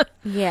this.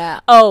 yeah.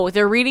 Oh,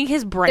 they're reading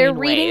his brain They're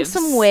reading waves.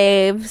 some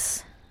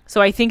waves.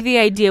 So I think the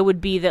idea would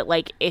be that,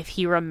 like, if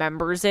he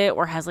remembers it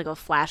or has, like, a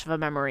flash of a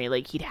memory,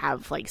 like, he'd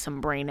have, like,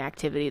 some brain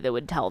activity that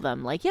would tell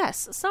them, like,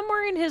 yes,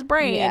 somewhere in his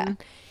brain,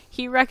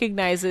 he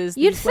recognizes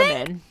these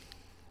women.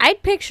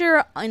 I'd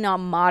picture in a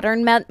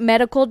modern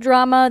medical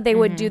drama, they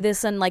would do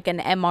this in, like, an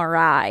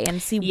MRI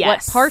and see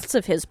what parts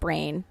of his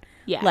brain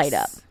light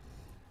up.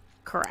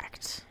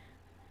 Correct.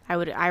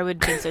 I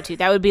would think so too.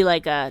 That would be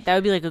like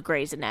a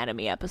Grey's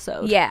Anatomy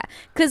episode. Yeah,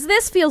 because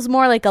this feels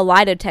more like a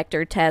lie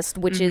detector test,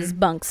 which is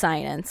bunk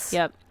science.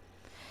 Yep.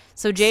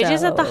 So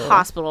JJ's at the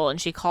hospital, and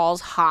she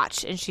calls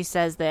Hotch, and she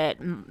says that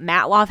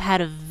Matloff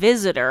had a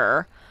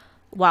visitor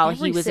while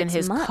he was in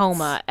his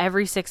coma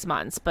every 6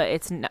 months, but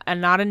it's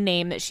not a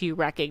name that she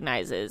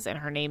recognizes, and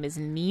her name is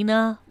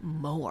Nina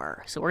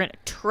Moore. So we're going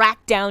to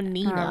track down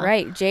Nina. All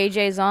right,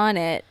 JJ's on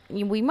it.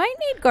 We might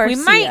need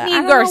Garcia. I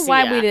don't know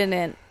why we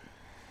didn't.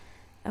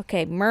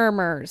 Okay,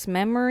 murmurs,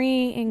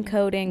 memory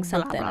encoding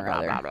something blah, or blah,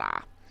 other. blah,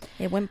 blah.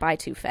 It went by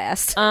too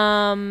fast.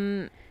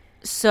 So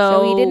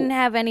he didn't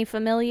have any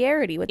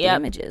familiarity with the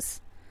images.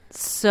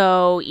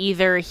 So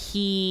either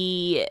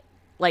he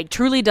like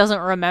truly doesn't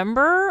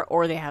remember,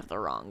 or they have the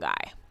wrong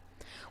guy.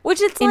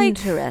 Which it's like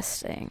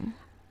interesting.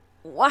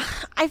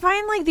 I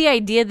find like the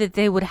idea that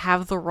they would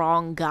have the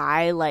wrong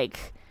guy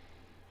like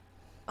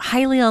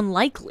highly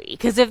unlikely,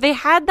 because if they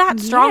had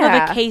that strong of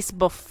a case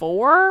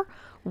before,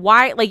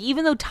 why, like,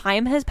 even though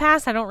time has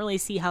passed, I don't really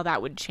see how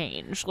that would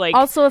change. Like,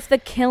 also, if the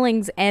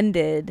killings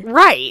ended,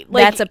 right,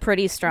 like, that's a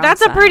pretty strong a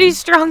pretty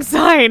strong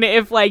sign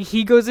if, like,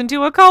 he goes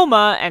into a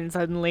coma and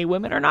suddenly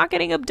women are not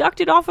getting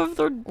abducted off of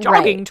their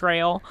jogging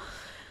trail.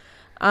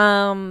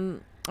 All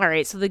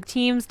right, so the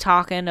team's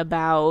talking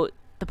about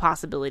the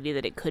possibility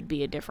that it could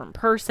be a different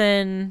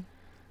person.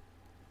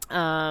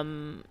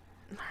 So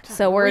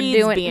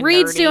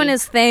Reed's doing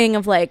his thing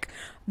of, like,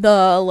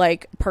 the,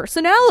 like,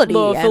 personality, the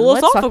and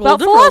let's talk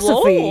about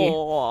philosophy.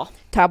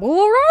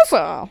 Tabula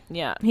rasa.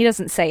 Yeah. He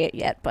doesn't say it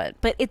yet, but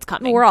it's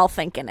coming. We're all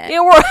thinking it.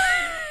 Yeah, we're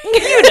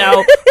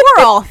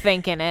all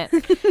thinking it.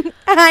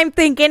 I'm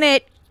thinking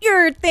it.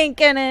 You're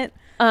thinking it.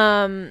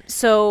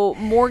 So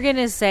Morgan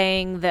is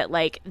saying that,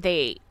 like,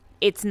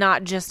 it's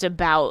not just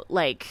about,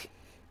 like,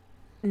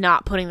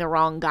 not putting the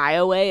wrong guy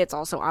away. It's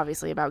also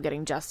obviously about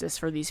getting justice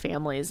for these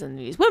families and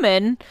these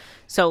women.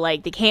 So,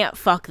 like, they can't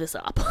fuck this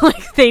up.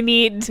 Like, they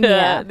need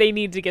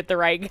to get the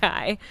right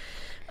guy.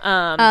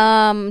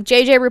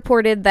 JJ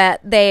reported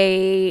that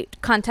they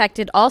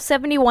contacted all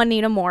 71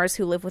 Nina Moores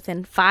who live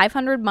within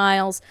 500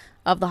 miles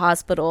of the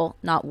hospital.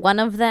 Not one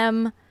of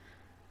them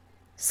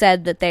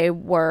said that they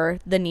were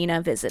the Nina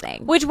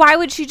visiting. Which, why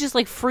would she just,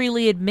 like,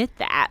 freely admit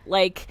that?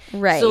 Like,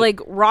 right. So, like,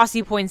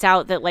 Rossi points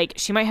out that, like,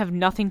 she might have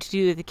nothing to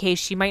do with the case.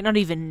 She might not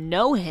even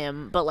know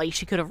him, but, like,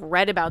 she could have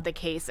read about the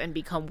case and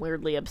become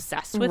weirdly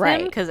obsessed with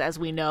him. Because, as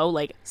we know,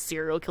 like,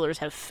 serial killers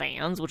have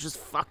fans, which is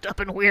fucked up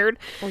and weird.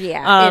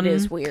 Yeah, it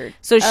is weird.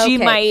 So she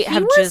might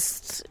have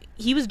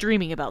he was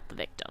dreaming about the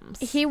victims.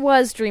 He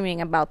was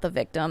dreaming about the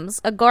victims.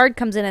 A guard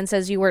comes in and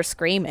says you were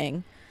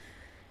screaming.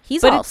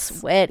 He's But all it's-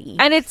 sweaty.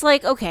 And it's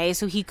like, okay,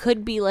 so he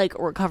could be like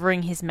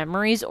recovering his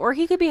memories, or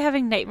he could be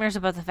having nightmares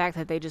about the fact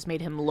that they just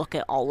made him look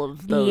at all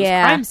of those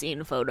crime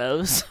scene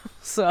photos.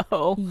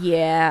 So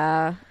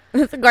Yeah.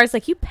 The guard's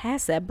like, you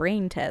passed that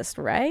brain test,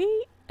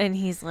 right? and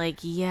he's like,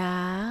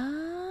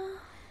 yeah.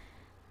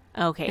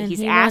 Okay, And he's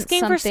he wants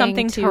asking for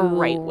something to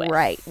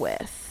write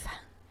with.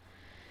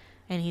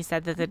 And he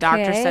said that the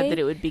doctor said Okay. that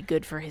it would be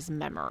good for his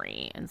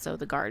memory. And so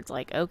the guard's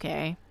like,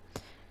 okay.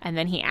 And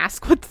then he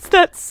asks what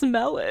that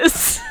smell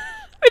is.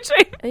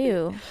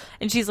 Ew.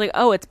 And she's like,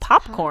 oh, it's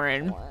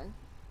popcorn.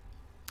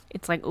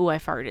 It's like, ooh, I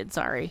farted.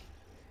 Sorry.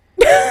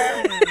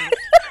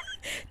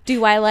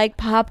 Do I like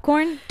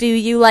popcorn? Do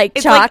you like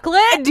It's like,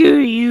 chocolate? do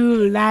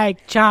you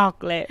like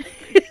chocolate?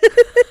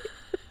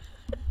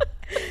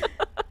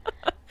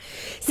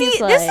 See, He's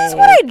this is like-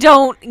 what I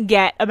don't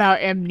get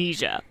about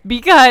amnesia.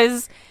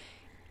 Because,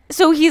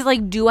 so he's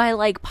like, do I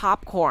like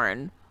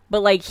popcorn?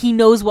 But, like, he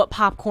knows what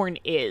popcorn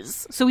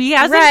is. So he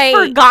hasn't Right.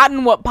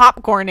 forgotten what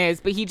popcorn is,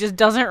 but he just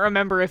doesn't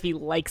remember if he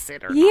likes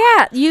it or not.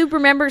 Yeah, you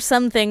remember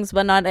some things,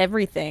 but not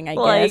everything, I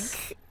guess.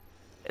 Like,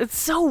 it's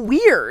so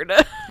weird.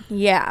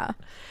 Yeah.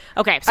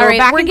 Okay, so All we're right,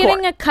 back we're in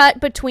getting court. a cut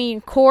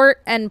between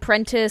Court and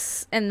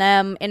Prentice and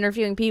them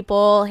interviewing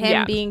people, him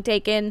Yeah. being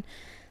taken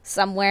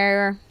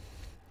somewhere.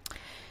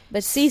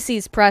 But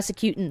Cece's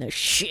prosecuting the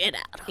shit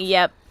out of him.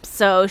 Yep.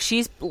 So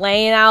she's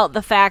laying out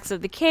the facts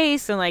of the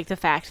case and like the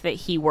fact that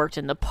he worked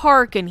in the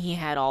park and he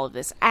had all of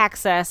this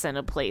access and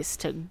a place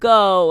to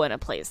go and a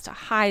place to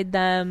hide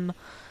them.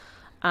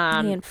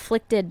 He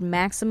inflicted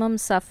maximum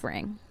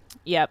suffering.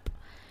 Yep.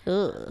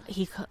 Ugh.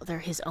 They're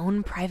his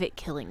own private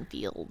killing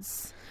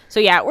fields. So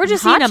yeah, we're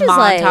just seeing a Hotch is,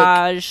 like,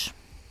 montage.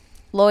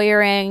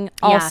 Lawyering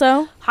Yeah.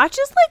 also Hotch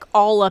is like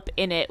all up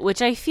in it,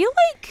 which I feel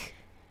like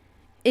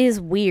is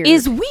weird.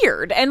 is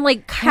weird and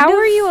like kind How of,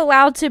 are you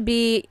allowed to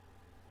be,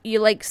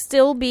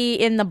 still be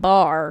in the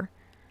bar?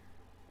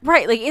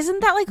 right? Like,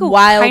 isn't that like a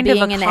While kind of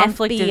being a an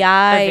conflict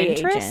FBI of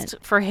interest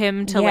agent. for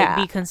him to Yeah. like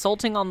be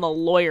consulting on the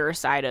lawyer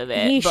side of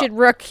it? He But- should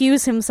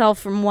recuse himself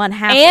from one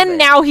half of and it.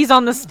 now he's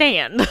on the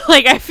stand.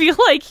 Like, I feel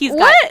like he's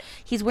What?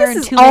 he's wearing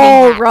This is too many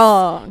all hats.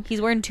 wrong. He's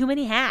wearing too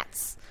many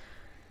hats.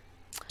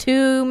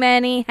 Too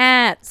many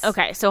hats.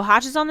 Okay, so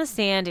Hotch is on the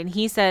stand and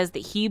he says that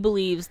he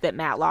believes that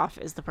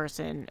Matloff is the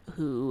person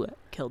who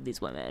killed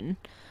these women.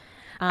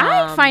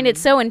 I find it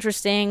so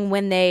interesting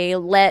when they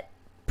let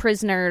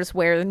prisoners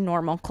wear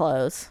normal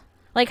clothes.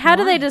 Like, how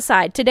do Why? they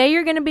decide? Today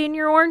you're going to be in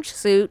your orange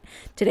suit.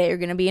 Today you're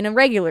going to be in a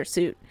regular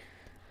suit.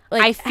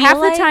 Like, I feel half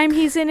like- the time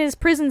he's in his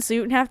prison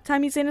suit and half the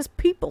time he's in his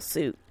people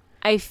suit.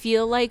 I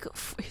feel like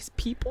his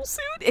people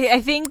suit. I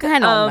think I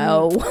don't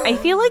know. I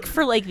feel like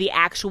for like the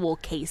actual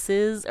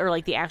cases or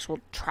like the actual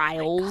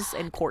trials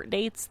and court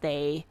dates,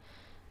 they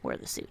wear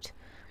the suit.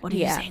 What are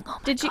you saying? Oh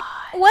my Did you?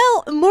 God.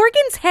 Well,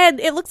 Morgan's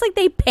head, it looks like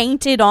they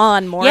painted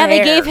on more Yeah, they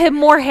hair. gave him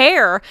more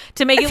hair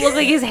to make it look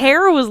like his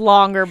hair was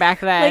longer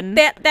back then.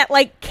 like that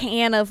like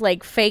can of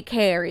like fake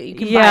hair you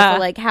can buy Yeah. for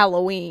like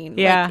Halloween.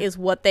 Yeah. Like, is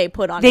what they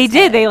put on. They his did.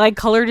 head. They like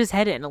colored his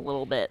head in a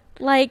little bit.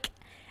 Like,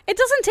 it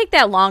doesn't take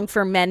that long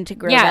for men to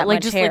grow Yeah, that like,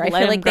 much just, hair. like, I let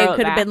feel 'em like they grow it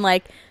could have back. been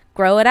like,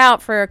 grow it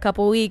out for a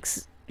couple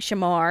weeks,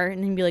 Shamar,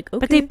 and then be like, okay.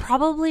 But they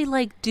probably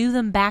like do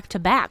them back to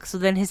back, so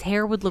then his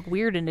hair would look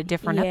weird in a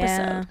different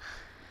episode.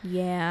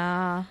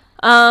 Yeah.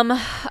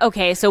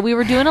 Okay, so we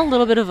were doing a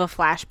little bit of a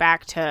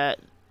flashback to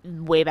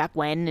way back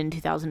when in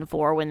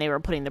 2004 when they were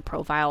putting the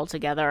profile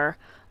together.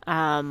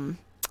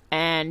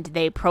 And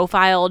they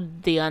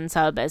profiled the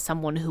unsub as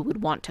someone who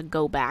would want to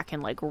go back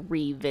and like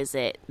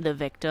revisit the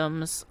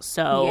victims.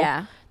 So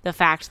Yeah. the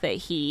fact that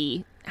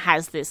he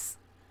has this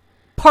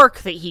park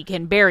that he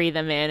can bury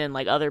them in and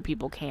like other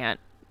people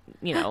can't,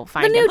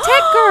 find The new him.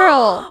 tech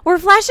girl. We're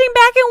flashing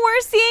back and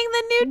we're seeing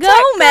the new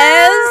tech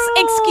Gomez. girl.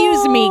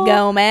 Excuse me,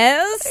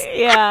 Gomez.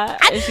 Yeah,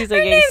 and she's like,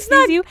 Her name's "Excuse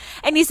not- you,"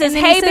 and he says,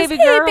 And then "Hey, he says,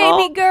 baby girl." Hey,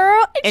 baby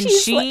girl. And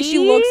she she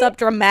looks up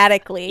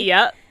dramatically.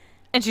 Yep.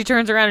 And she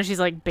turns around and she's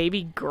like,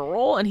 "Baby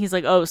girl," and he's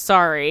like, "Oh,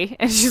 sorry."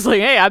 And she's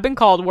like, "Hey, I've been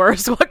called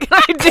worse. What can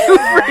I do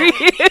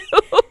for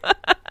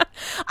you?"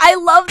 I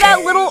love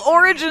that little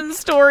origin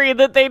story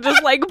that they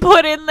just like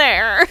put in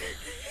there.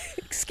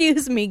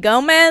 Excuse me,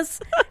 Gomez.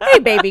 Hey,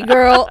 baby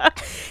girl.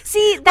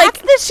 See, that's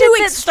the shit two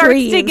that starts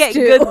to extremes, get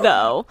too. good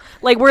though.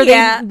 Like where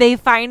Yeah. they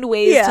find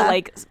ways to Yeah.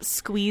 like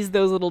squeeze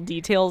those little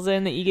details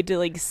in that you get to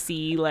like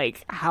see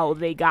like how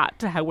they got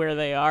to where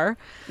they are.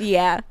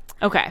 Yeah.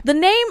 Okay. The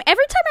name,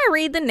 every time I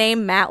read the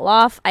name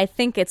Matloff, I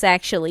think it's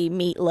actually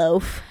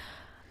Meatloaf.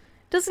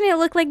 Doesn't it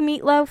look like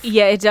Meatloaf?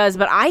 Yeah, it does,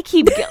 but I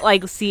keep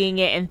like seeing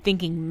it and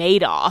thinking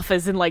Madoff,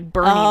 as in like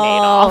Bernie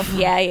Madoff.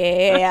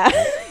 Yeah.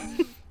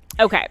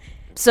 Okay,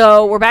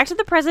 so we're back to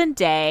the present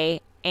day,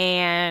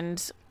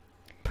 and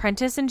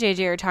Prentice and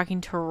JJ are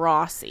talking to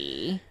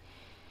Rossi.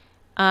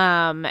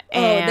 And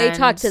they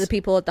talked to the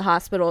people at the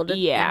hospital to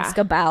Yeah. ask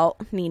about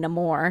Nina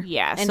Moore.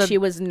 Yeah, And so- she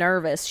was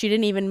nervous. She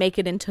didn't even make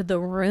it into the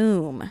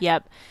room.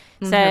 Yep.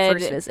 Said her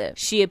first visit.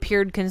 She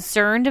appeared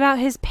concerned about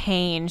his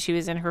pain. She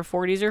was in her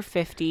 40s or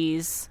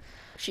 50s.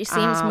 She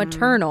seems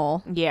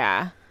maternal.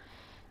 Yeah.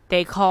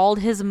 They called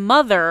his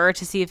mother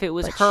to see if it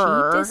was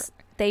her.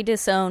 They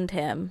disowned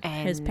him,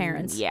 his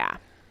parents. Yeah.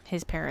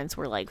 His parents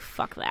were like,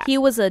 fuck that. He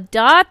was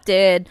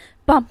adopted.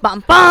 Bum,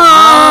 bum, bum.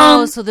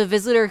 Oh, so the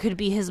visitor could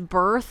be his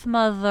birth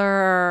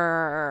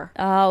mother.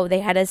 Oh,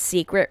 they had a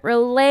secret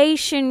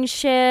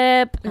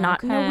relationship.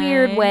 Not in a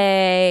weird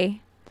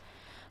way.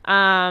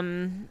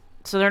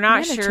 So they're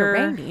not sure.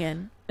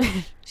 Mediterranean.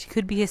 She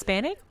could be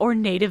Hispanic or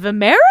Native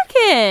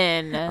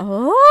American.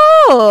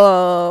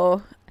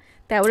 Oh.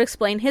 That would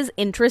explain his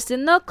interest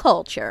in the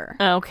culture.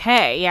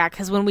 Okay, yeah,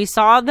 because when we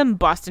saw them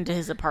bust into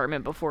his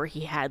apartment before,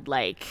 he had,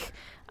 like,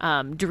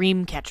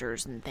 dream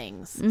catchers and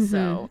things.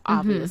 So,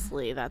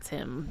 obviously, that's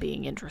him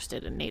being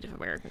interested in Native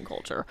American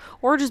culture.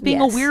 Or just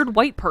being a weird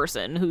white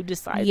person who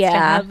decides to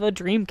have a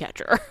dream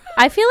catcher.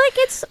 I feel like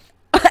it's,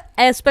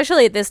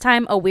 especially at this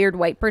time, a weird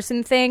white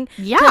person thing.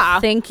 Yeah.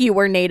 To think you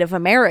were Native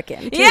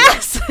American. Too.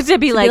 Yes! to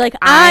be like,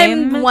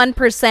 I'm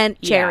 1%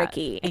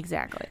 Cherokee. Yeah,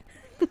 exactly.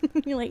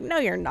 You're like, no,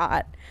 you're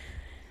not.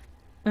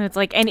 And it's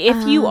like, and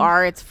if you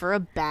are, it's for a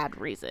bad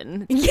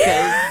reason.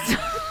 Yes,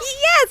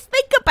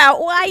 think about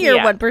why you're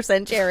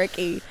 1%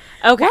 Cherokee.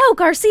 Okay. Wow,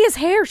 Garcia's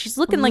hair. She's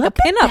looking like a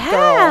pinup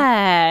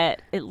girl.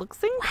 It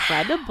looks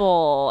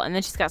incredible. Wow. And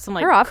then she's got some,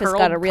 like, her office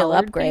got a real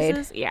upgrade.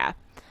 Pieces. Yeah.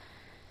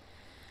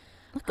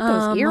 Look at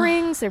those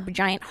earrings. They're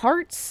giant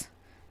hearts.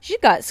 She's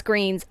got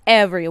screens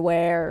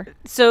everywhere.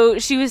 So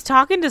she was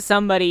talking to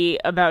somebody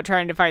about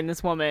trying to find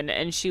this woman,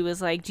 and she was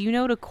like, do you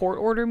know what a court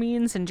order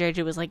means? And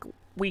JJ was like,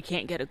 we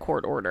can't get a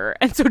court order.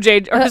 And so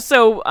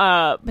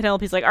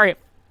Penelope's like, all right,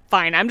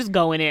 fine, I'm just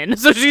going in.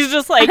 So she's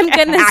just like, I'm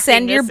going to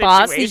send your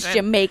boss these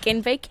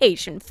Jamaican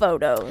vacation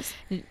photos.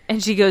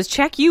 And she goes,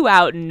 check you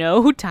out.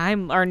 No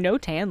tan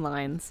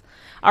lines.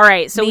 All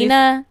right. So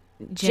Nina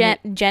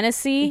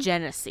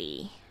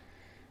Genesee.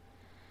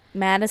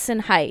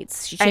 Madison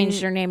Heights. She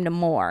changed her name to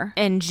Moore.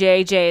 And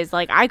JJ is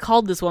like, I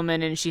called this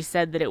woman and she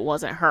said that it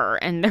wasn't her.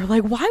 And they're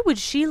like, why would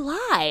she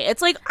lie?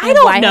 It's like, I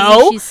don't know.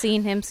 Hasn't she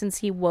seen him since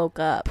he woke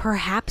up?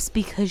 Perhaps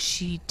because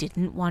she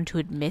didn't want to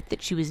admit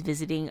that she was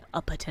visiting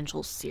a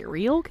potential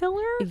serial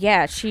killer?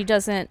 Yeah, she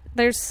doesn't.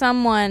 There's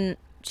someone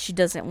she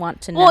doesn't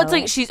want to know. Well, it's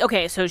like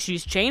so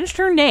she's changed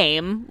her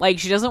name. Like,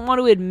 she doesn't want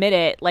to admit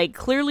it. Like,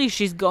 clearly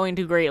she's going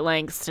to great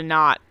lengths to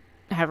not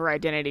have her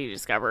identity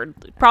discovered.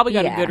 Probably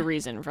got a good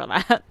reason for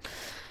that.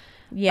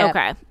 Yeah.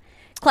 Okay.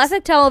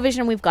 Classic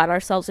television, we've got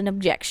ourselves an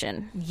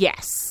objection.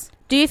 Yes.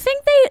 Do you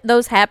think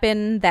those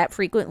happen that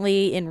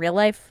frequently in real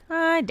life?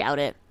 I doubt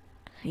it.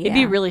 Yeah. It'd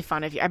be really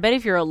fun I bet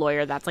if you're a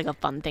lawyer, that's like a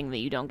fun thing that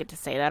you don't get to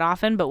say that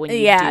often, but when you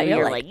do,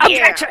 you're like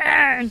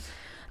objection!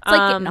 It's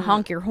like getting to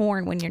honk your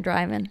horn when you're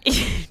driving.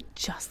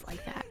 Just like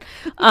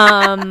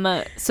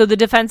that. So the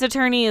defense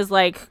attorney is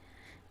like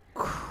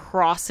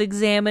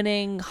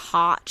cross-examining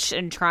Hotch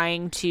and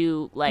trying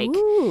to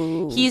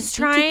he's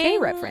trying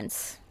BTK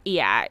reference.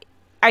 Yeah,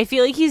 I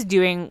feel like he's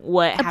doing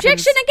what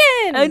objection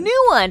happens, again, a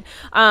new one.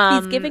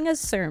 He's giving a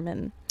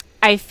sermon.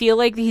 I feel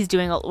like he's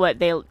doing what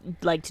they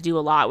like to do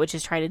a lot, which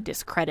is try to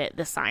discredit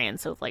the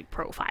science of like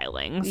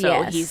profiling.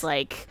 So he's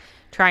like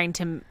trying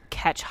to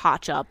catch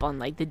Hotch up on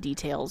like the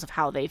details of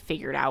how they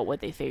figured out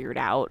what they figured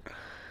out.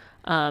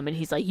 And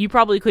he's like, you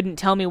probably couldn't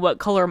tell me what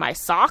color my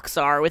socks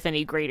are with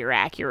any greater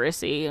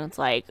accuracy. And it's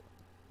like,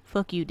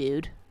 fuck you,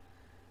 dude.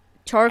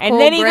 Charcoal and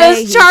then he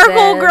gray, goes,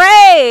 charcoal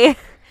gray.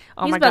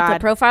 Oh he's my about God. to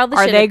profile the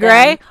Are shit they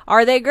gray? them.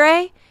 Are they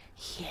gray?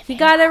 Yeah, he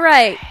got it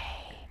right.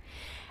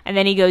 And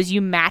then he goes,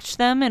 you match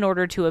them in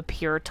order to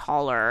appear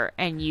taller,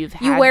 and you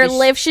wear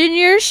lifts in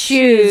your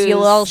shoes, you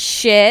little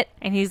shit.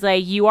 And he's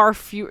like, you're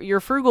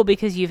frugal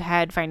because you've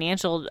had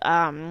financial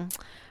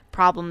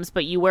problems,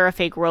 but you wear a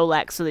fake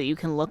Rolex so that you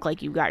can look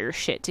like you got your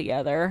shit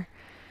together.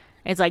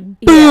 It's like,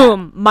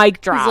 boom,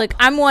 mic drop. He's like,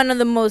 I'm one of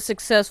the most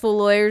successful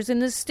lawyers in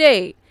the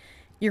state.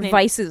 Your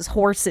vice is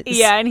horses.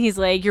 Yeah, and he's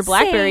like, your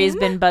BlackBerry has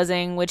been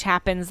buzzing, which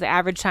happens the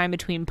average time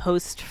between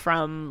post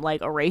from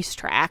like a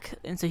racetrack.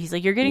 And so he's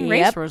like, you're getting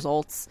race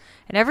results,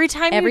 and every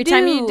time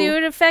you do,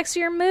 it affects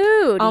your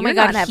mood. Oh my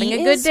God, not having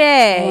a good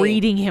day.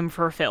 Reading him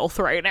for filth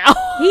right now.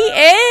 He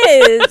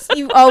is.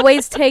 You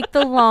always take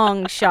the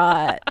long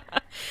shot.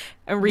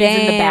 And reads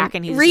in the back,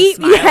 and he's just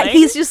smiling. Yeah,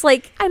 he's just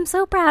like, I'm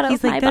so proud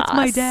of my boss. That's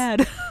my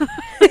dad.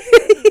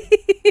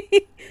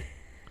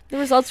 The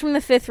results from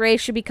the fifth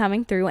race should be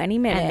coming through any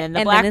minute. And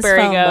then the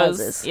BlackBerry goes.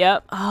 Buzzes.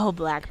 Yep. Oh,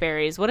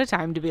 BlackBerries. What a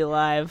time to be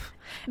alive.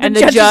 And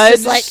the judge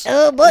is like,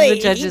 oh boy. The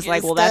judge is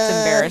like, well, that's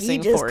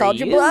embarrassing just for called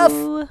you. Your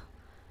bluff.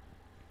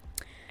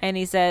 And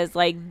he says,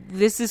 like,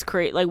 this is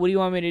great. Like, what do you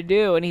want me to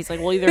do? And he's like,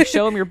 well, either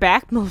show him your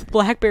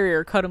BlackBerry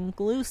or cut him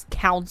loose,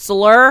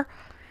 counselor.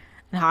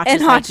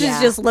 And Hotch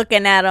is just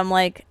looking at him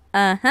like,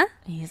 uh-huh.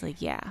 And he's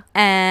like, yeah.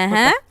 Uh-huh.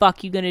 What the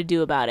fuck you gonna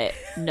do about it?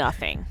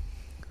 Nothing.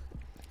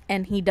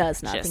 And he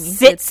does nothing. Just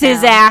sits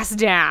his ass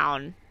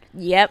down.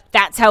 Yep.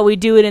 That's how we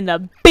do it in the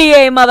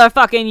BA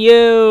motherfucking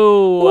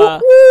U.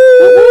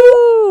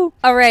 Woo-woo.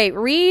 All right,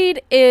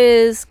 Reed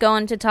is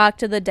going to talk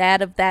to the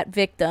dad of that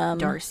victim.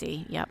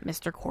 Darcy. Yep,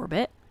 Mr.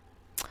 Corbett.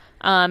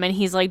 And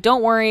he's like,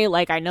 don't worry,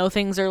 like, I know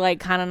things are, like,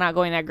 kind of not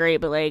going that great,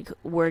 but, like,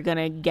 we're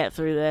gonna get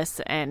through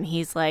this. And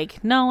he's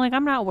like, no, like,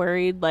 I'm not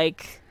worried,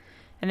 like,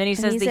 and then he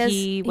says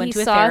he went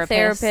to a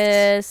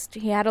therapist.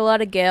 He had a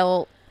lot of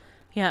guilt.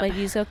 Yeah. But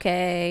he's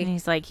okay. And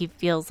he's like, he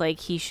feels like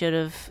he should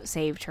have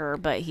saved her,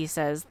 but he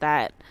says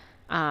that,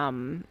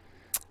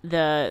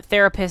 the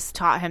therapist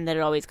taught him that it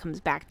always comes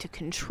back to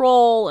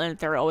control, and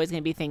there are always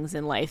going to be things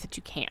in life that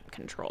you can't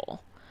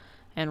control.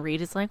 And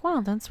Reed is like, wow,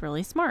 that's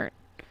really smart.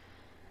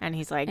 And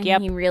he's like, yep.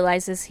 And he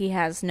realizes he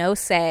has no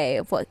say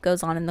of what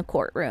goes on in the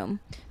courtroom.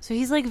 So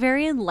he's, like,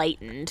 very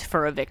enlightened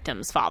for a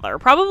victim's father.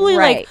 Probably,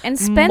 right. like, and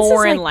Spence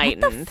more is like,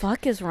 enlightened. What the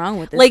fuck is wrong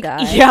with this like,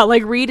 guy? Yeah,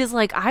 like, Reed is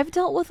like, I've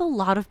dealt with a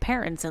lot of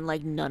parents, and,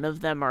 like, none of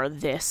them are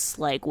this,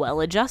 like,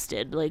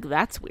 well-adjusted. Like,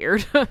 that's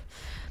weird.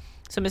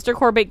 So Mr.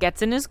 Corbett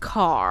gets in his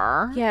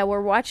car. Yeah,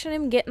 we're watching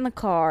him get in the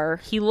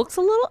car. He looks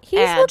a little He's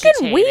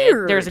agitated. looking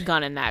weird. There's a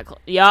gun in that.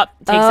 Yep.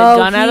 Takes a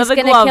gun out of the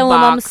glove box. He's gonna kill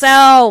him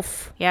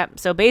himself. Yep.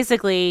 So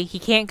basically, he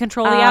can't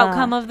control the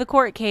outcome of the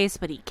court case,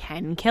 but he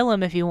can kill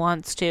him if he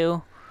wants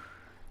to.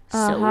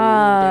 So there's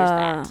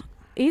that.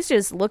 He's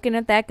just looking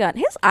at that gun.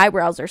 His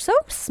eyebrows are so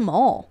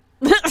small.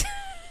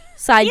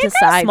 Side to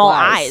side. Small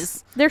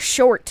eyes. They're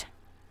short.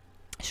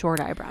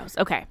 Short eyebrows.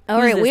 Okay. All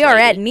right, we are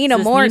at Nina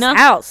Moore's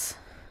house.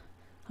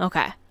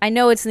 Okay. I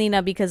know it's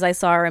Nina because I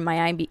saw her in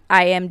my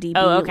IMDb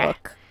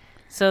look.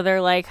 So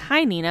they're like,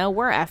 hi, Nina,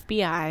 we're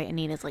FBI. And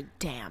Nina's like,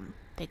 damn,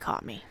 they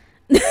caught me.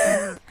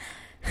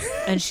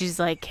 And she's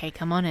like, hey,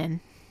 come on in.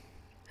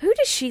 Who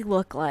does she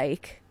look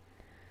like?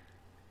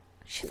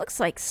 She looks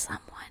like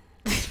someone.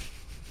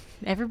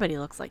 Everybody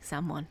looks like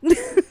someone.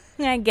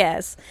 I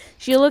guess.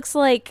 She looks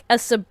like a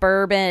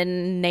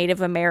suburban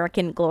Native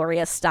American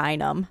Gloria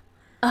Steinem.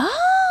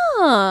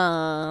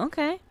 Oh,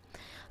 okay.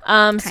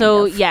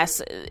 So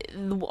yes,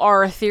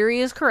 our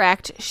theory is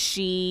correct.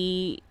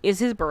 She is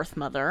his birth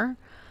mother.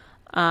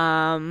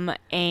 And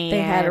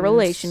they had a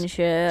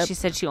relationship. She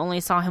said she only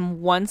saw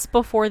him once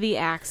before the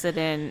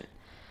accident.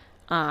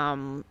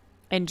 And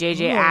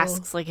JJ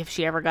asks, like, if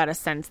she ever got a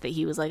sense that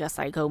he was, like, a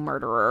psycho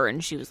murderer,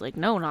 and she was like,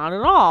 no, not at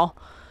all.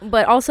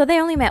 But also,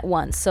 they only met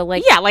once, so,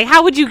 like... Yeah, like,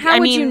 how would you... How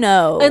would you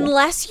know?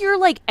 Unless you're,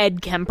 like,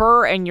 Ed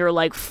Kemper, and your,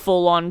 like,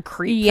 full-on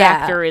creep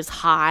factor is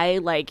high,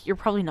 like, you're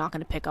probably not going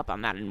to pick up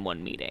on that in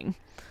one meeting.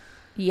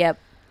 Yep.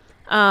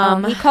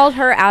 He called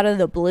her out of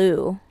the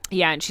blue.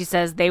 Yeah, and she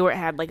says they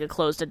had, like, a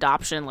closed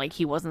adoption, like,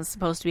 he wasn't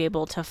supposed to be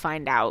able to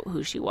find out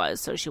who she was,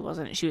 so she was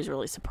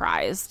really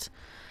surprised.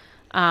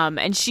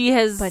 And she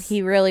has... But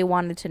he really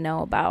wanted to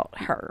know about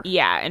her.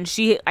 Yeah, and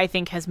she, I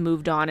think, has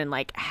moved on and,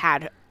 like,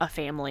 had a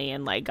family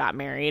and, like, got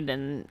married,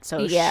 and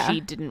so she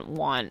didn't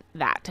want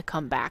that to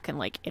come back and,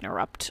 like,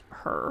 interrupt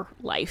her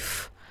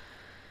life.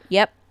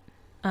 Yep.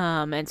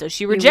 And so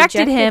she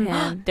rejected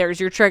him. There's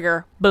your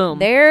trigger. Boom.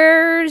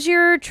 There's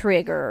your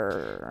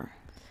trigger.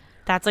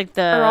 That's, like,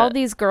 the... Are all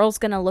these girls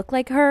gonna look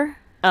like her?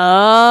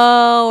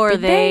 Oh, or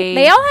they...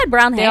 They all had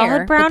brown hair. They all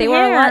had brown but they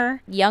hair. were a lot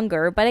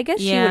younger, but I guess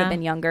she would have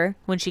been younger.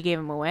 When she gave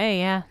him away,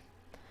 yeah.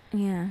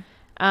 Yeah.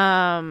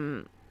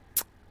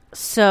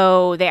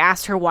 So they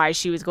asked her why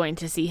she was going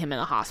to see him in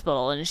the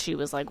hospital, and she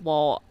was like,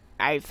 well,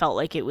 I felt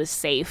like it was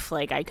safe.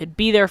 Like, I could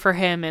be there for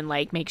him and,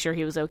 like, make sure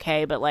he was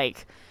okay, but,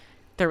 like,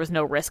 there was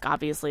no risk,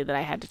 obviously, that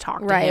I had to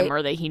talk to him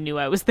or that he knew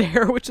I was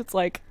there, which is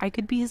like, I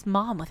could be his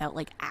mom without,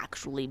 like,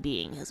 actually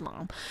being his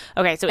mom.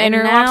 Okay, so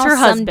interlocks her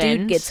husband. Some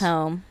dude gets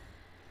home.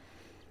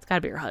 It's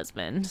gotta be her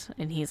husband.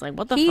 And he's like,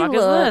 what the fuck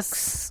is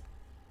this?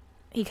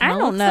 He I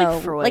don't know.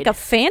 Like Freud. Like a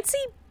fancy...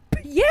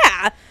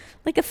 Yeah.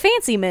 Like a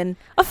fancy man.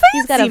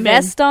 He's got a man.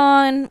 vest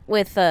on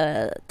with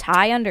a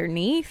tie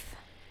underneath.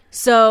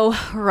 So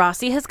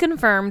Rossi has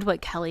confirmed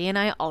what Kelly and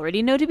I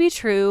already know to be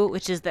true,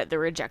 which is that the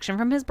rejection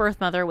from his birth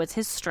mother was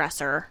his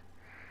stressor.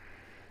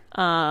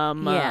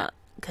 Yeah.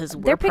 Because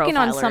they're picking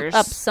profilers.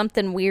 up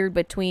something weird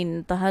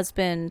between the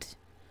husband...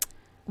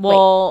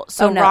 Well,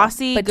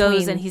 Rossi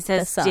goes and he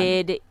says,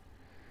 did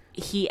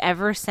he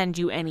ever send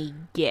you any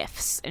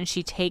gifts? And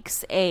she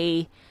takes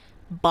a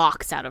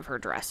box out of her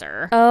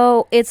dresser.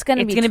 Oh, it's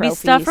gonna be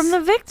stuff from the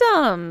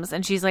victims.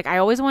 And she's like, I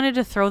always wanted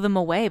to throw them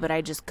away, but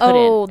I just couldn't.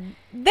 Oh,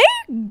 they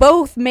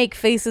both make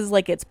faces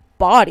like it's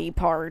body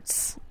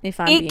parts. If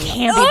I'm being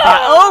can't be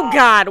oh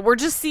god, we're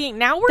just seeing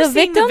now. We're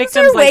seeing the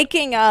victims are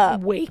waking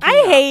up.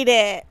 I hate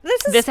it.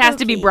 This has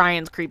to be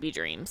Brian's creepy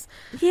dreams.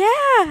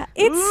 Yeah,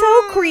 it's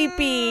so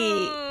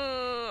creepy.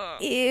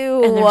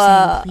 Ew. And they're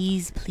saying,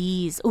 please,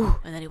 please. Ooh,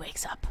 and then he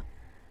wakes up.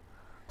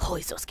 Oh,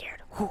 he's so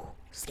scared. Ooh,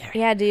 scary.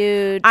 Yeah,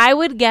 dude. I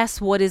would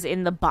guess what is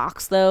in the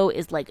box, though,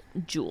 is, like,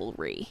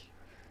 jewelry.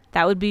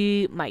 That would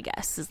be my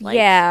guess, is, like,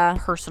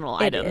 personal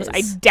items.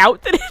 I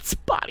doubt that it's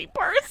body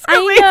parts.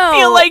 I know.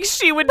 Feel like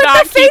she would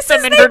not keep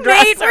them in her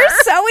dresser. Were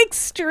so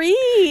extreme.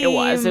 It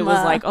was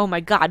like, oh,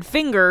 my God,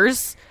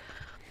 fingers.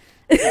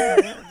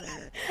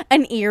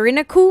 An ear in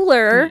a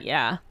cooler.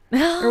 Yeah.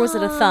 Or was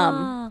it a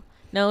thumb?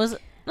 No, it was...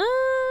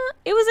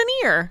 It was an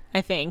ear,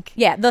 I think.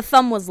 Yeah, the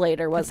thumb was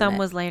later, wasn't it? The thumb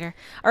was later.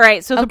 All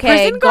right, so the Okay,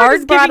 prison guard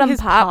is brought giving him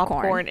his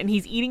popcorn. popcorn, and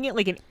he's eating it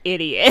like an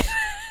idiot.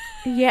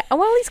 Yeah,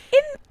 well, he's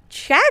in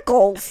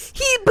shackles.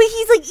 But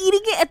he's like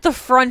eating it at the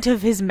front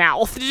of his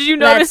mouth. Did you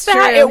notice That's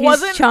that? true. It He's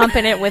wasn't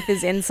chomping it with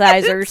his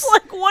incisors. It's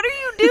like, what are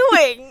you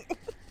doing?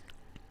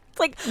 It's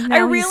like, Now I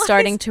he's realize,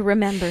 starting to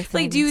remember things.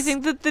 like, do you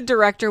think that the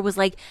director was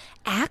like,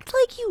 act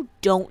like you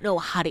don't know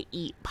how to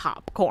eat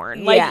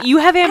popcorn? Like, Yeah. you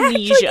have Act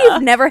amnesia. like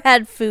you've never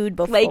had food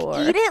before. Like,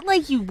 eat it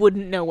like you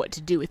wouldn't know what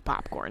to do with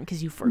popcorn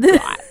because you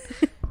forgot.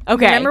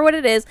 Okay. Remember what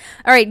it is.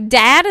 All right,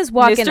 Dad is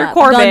walking Mr. up.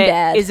 Corbett Gun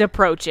Dad. is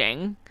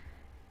approaching.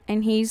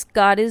 And he's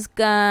got his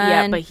gun.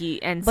 Yeah,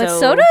 but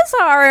so does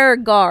our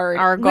guard.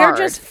 Our We're guard.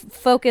 just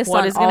focused What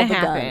on is all going the to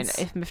happen guns.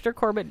 if Mr.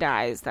 Corbett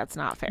dies? That's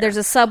not fair. There's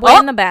a subway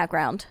in the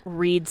background.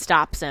 Reed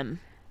stops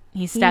him.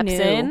 He steps knew.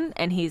 in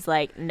and he's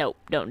like, "Nope,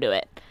 don't do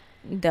it."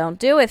 Don't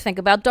do it. Think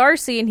about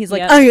Darcy. And he's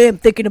like, Yep. I am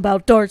thinking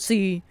about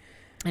Darcy.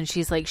 And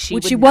she's like,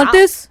 Would she would want not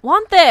this?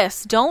 Want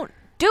this? Don't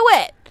do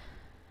it."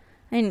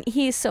 And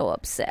he's so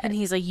upset. And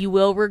he's like, "You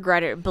will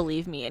regret it,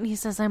 believe me." And he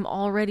says, "I'm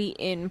already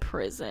in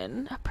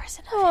prison, a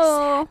prison of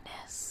Oh.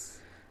 sadness."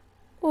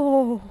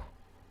 Oh.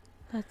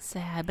 That's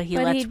sad. But he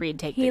lets Reed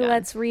take the He gun.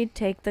 lets Reed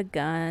take the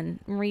gun.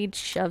 Reed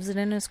shoves it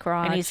in his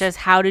crotch. And he says,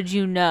 "How did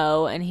you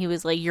know?" And he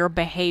was like, "Your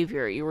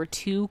behavior. You were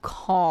too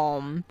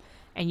calm,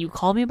 and you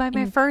called me by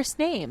my first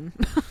name."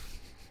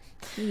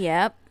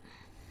 Yep.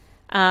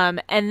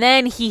 And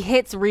then he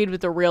hits Reed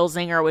with the real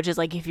zinger, which is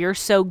like, if you're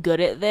so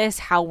good at this,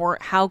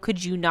 how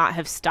could you not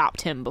have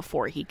stopped him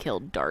before he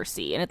killed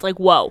Darcy? And it's like,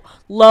 whoa,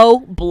 low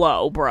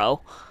blow,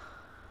 bro.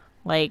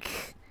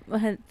 Like,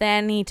 But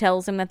then he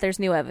tells him that there's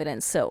new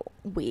evidence. So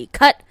we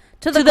cut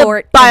to the to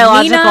court. the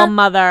biological Nina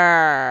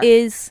mother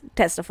is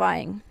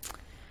testifying.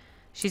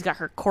 She's got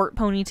her court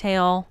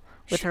ponytail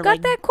with She her got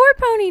like that court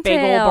ponytail.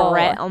 big old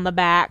barrette on the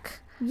back.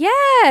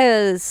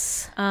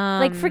 Yes.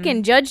 Like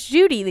freaking Judge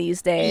Judy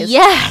these days.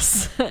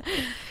 Yes.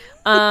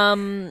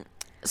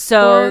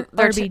 So Or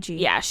they're RBG.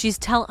 yeah, she's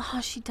telling.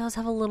 Oh, she does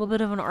have a little bit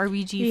of an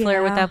RBG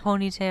flair with Yeah. that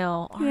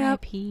ponytail. Yep.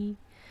 R.I.P.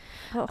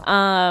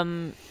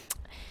 Oh.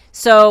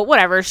 So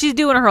whatever, she's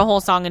doing her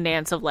whole song and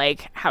dance of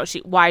like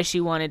why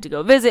she wanted to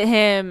go visit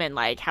him and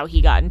like how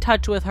he got in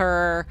touch with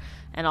her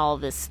and all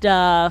this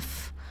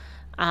stuff.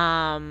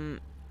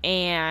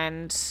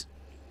 And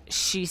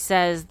she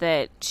says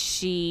that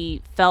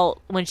she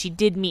felt when she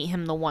did meet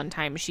him the one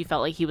time, she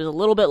felt like he was a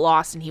little bit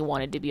lost and he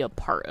wanted to be a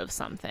part of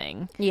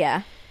something.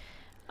 Yeah.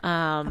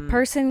 A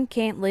person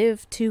can't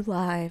live two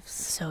lives.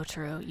 So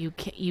true. You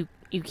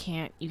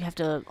can't. You have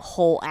to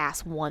whole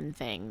ass one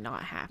thing,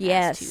 not half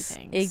ass two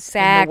things.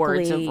 Exactly. In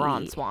the words of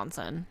Ron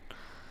Swanson.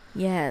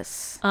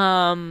 Yes.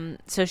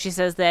 So she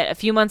says that a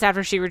few months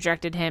after she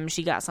rejected him,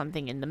 she got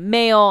something in the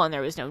mail, and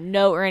there was no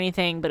note or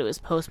anything, but it was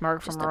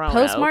postmarked from Roanoke.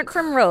 Postmark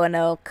from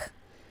Roanoke.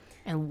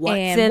 And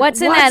what's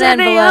in that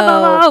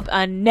envelope?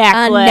 A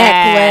necklace. A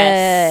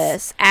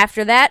necklace.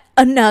 After that,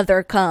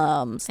 another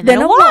comes. And then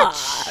then a a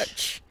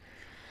watch.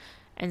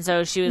 And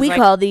so she was We like,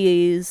 call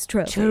these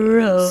trophies.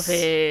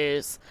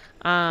 trophies.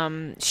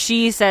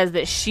 She says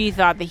that she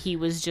thought that he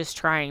was just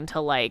trying to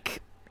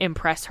like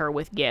impress her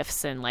with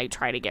gifts and like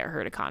try to get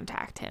her to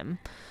contact him.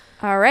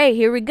 All right,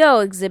 here we go.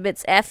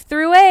 Exhibits F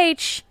through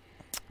H.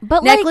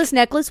 But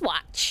Necklace,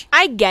 watch.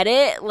 I get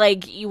it.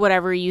 Like,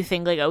 whatever you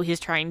think, like, oh, he's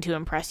trying to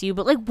impress you.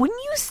 But, like, wouldn't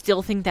you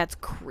still think that's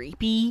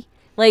creepy?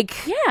 Like,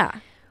 Yeah.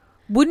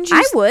 wouldn't you?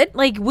 I would.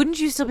 Like,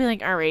 wouldn't you still be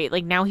like, all right,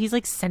 like, now he's,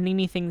 like, sending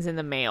me things in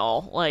the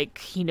mail. Like,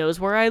 he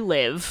knows where I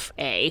live,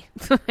 and,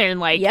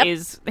 like, Yep.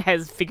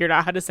 has figured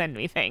out how to send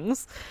me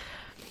things.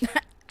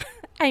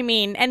 I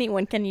mean,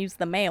 anyone can use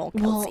the mail,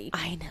 Kelsey.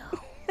 I know.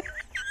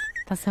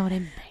 That's not what I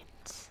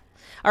meant.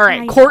 All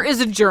right, I court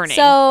is adjourning.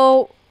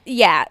 So,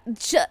 yeah.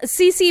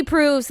 Cece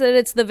proves that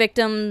it's the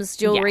victim's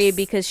jewelry Yes.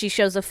 because she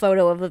shows a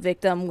photo of a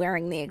victim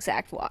wearing the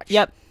exact watch.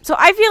 Yep. So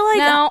I feel like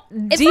Now,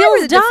 if I deal's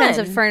were the done.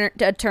 defensive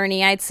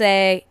attorney, I'd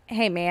say,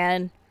 hey,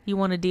 man, You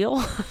want a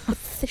deal?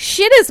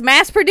 shit is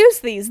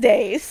mass-produced these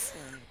days.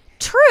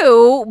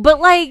 True, but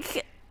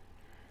like,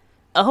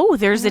 oh,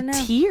 there's a don't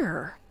know.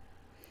 tier.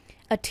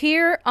 A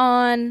tear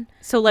on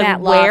So like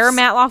Matloff's where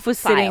Matloff was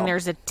sitting, file.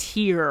 there's a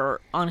tear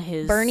on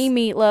his. Bernie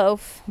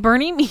Meatloaf.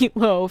 Bernie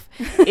Meatloaf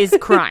is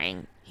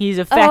crying. He's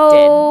affected.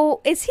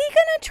 Oh, is he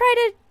gonna try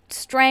to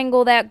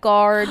strangle that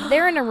guard?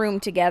 They're in a room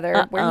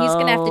together where he's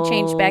gonna have to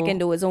change back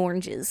into his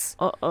oranges.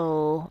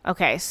 Uh-oh.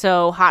 Okay,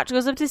 so Hotch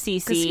goes up to Because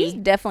he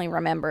Cece, definitely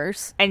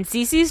remembers. and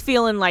Cece's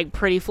feeling like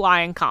pretty fly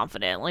and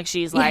confident. Like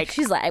she's like,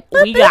 she's like,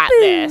 we "Boop, got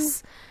boop, boop."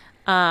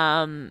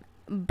 this.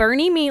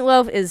 Bernie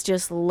Meatloaf is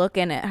just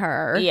looking at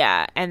her.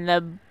 Yeah, and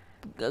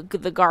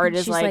the guard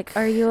is She's like,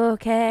 "Are you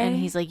okay?" and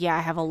he's like, yeah, I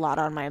have a lot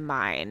on my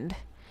mind.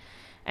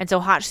 And so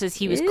Hotch says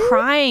he was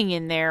crying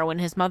in there when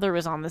his mother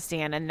was on the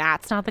stand, and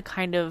that's not the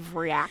kind of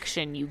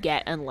reaction you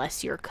get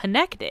unless you're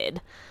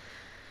connected.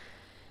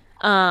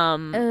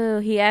 Oh,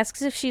 he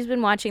asks if she's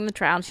been watching the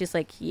trial, and she's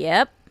like,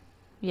 "Yep."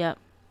 Yep.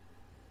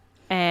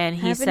 And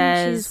he Having to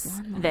says choose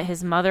one that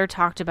his mother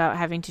talked about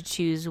having to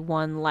choose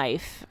one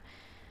life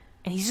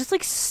And he's just,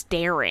 like,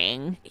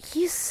 staring.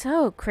 He's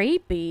so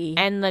creepy.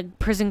 And the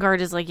prison guard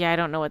is like, yeah, I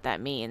don't know what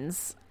that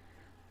means.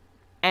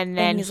 And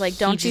then he's like,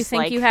 don't you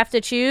think like, you have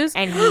to choose?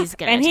 And he's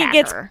going to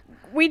attack her.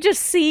 We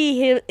just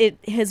see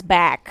his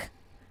back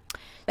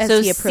as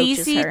he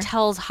approaches Cece her.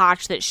 tells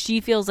Hotch that she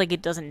feels like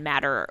it doesn't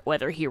matter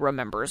whether he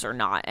remembers or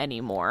not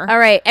anymore. All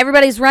right,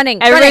 everybody's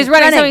running. Everybody's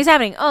running. Something's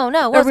happening. Oh,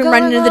 no, what's going on? Are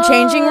we running into the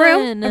changing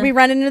room? Are we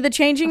running into the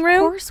changing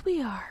room? Of course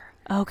we are.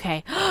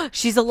 Okay.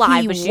 She's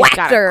alive, but she's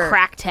got her. a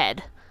cracked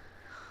head.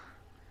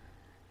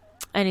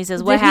 And he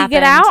says, what happened? happened? Did he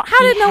get out? How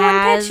did no one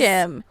catch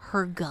him?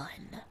 Her gun.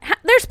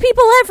 There's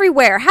people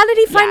everywhere. How did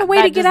he find a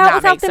way to get out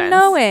without them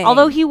knowing?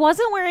 Although he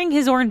wasn't wearing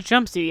his orange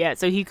jumpsuit yet,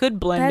 so he could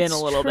blend in a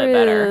little bit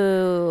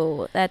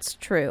better. That's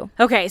true.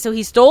 Okay, so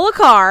he stole a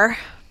car.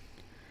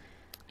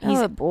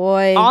 He's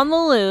boy. On the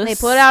loose. They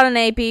put out an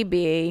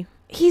APB.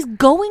 He's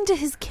going to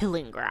his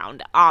killing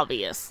ground,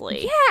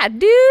 obviously. Yeah,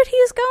 dude,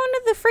 he's going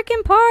to the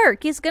freaking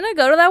park. He's going to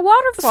go to that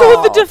waterfall.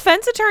 So the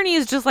defense attorney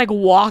is just, like,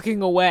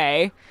 walking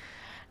away.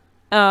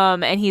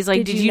 And he's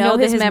like, did you know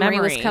that his memory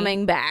was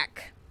coming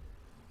back?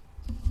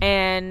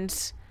 And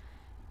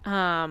he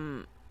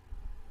doesn't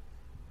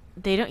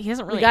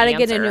really We got to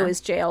get answer. into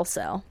his jail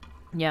cell.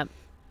 Yep.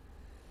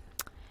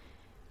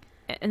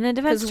 And the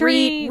defense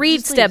attorney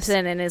Reed steps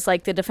in and is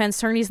like, the defense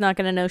attorney's not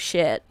going to know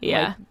shit.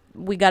 Yeah. Like,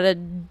 we got to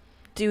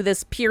do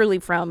this purely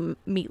from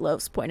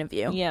Meatloaf's point of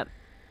view. Yep.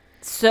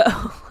 So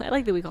I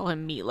like that we call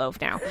him Meatloaf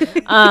now.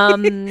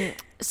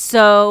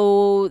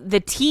 So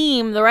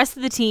the rest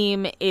of the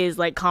team is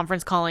like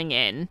conference calling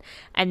in,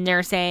 and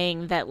they're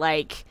saying that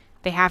like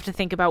they have to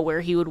think about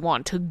where he would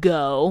want to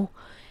go,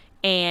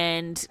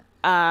 and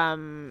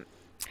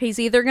he's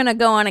either going to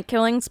go on a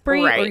killing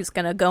spree right. or he's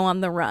going to go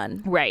on the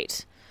run.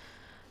 Right.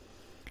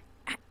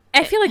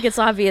 I feel like it's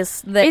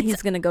obvious that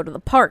he's going to go to the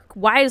park.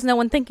 Why is no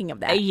one thinking of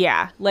that?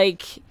 Yeah,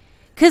 like,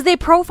 because they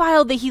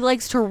profiled that he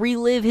likes to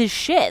relive his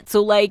shit.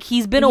 So, like,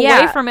 he's been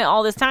away from it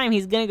all this time.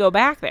 He's going to go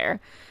back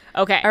there.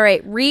 Okay. All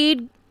right.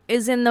 Reed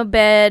is in the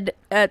bed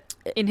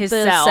in his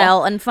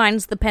cell and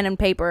finds the pen and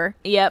paper.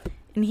 Yep.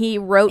 And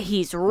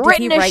he's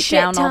written a shit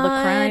down ton, all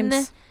the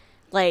crimes.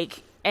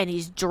 Like, and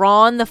he's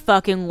drawn the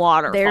fucking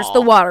waterfall. There's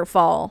the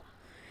waterfall.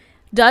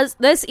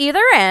 This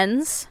either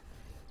ends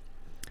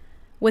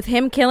with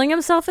him killing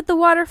himself at the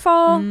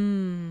waterfall,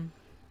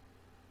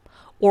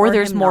 or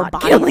there's more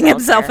bodies killing out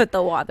himself there. at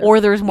the water.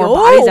 Or there's more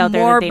bodies out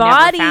there that they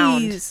bodies.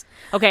 never found.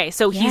 Okay,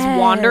 so he's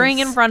wandering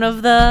in front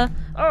of the...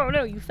 Oh,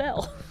 no, you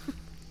fell.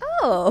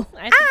 Oh.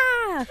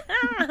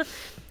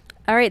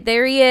 All right,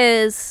 there he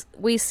is.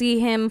 We see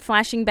him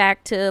flashing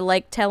back to,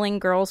 like, telling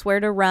girls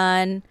where to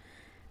run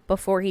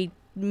before he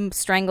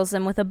strangles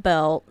them with a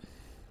belt.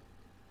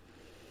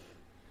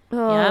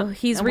 Oh, Yep.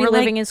 he's And we're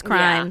reliving like, his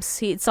crimes.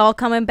 It's all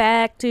coming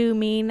back to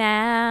me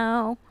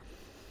now.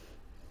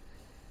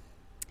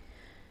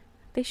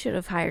 They should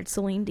have hired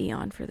Celine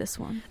Dion for this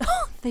one.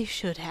 They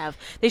should have.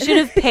 They should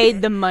have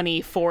paid the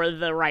money for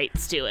the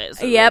rights to it.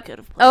 So Yep. They could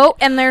have played Oh,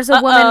 and there's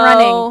a woman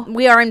running.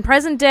 We are in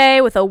present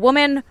day with a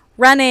woman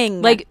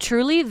running. Like,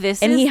 truly,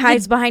 this and is... he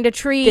hides behind a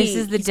tree. This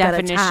is the He's got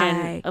a definition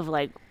tie. of,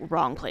 like,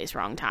 wrong place,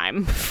 wrong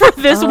time for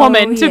this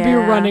woman to be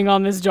yeah. running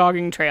on this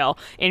jogging trail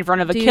in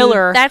front of a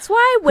killer. That's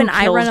why when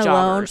I kills run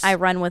alone, joggers. I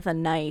run with a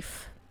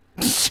knife.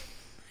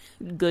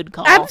 Good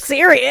call. I'm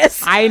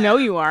serious. I know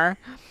you are.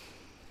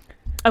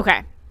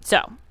 Okay,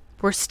 so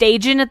we're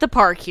staging at the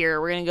park here.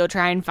 We're gonna go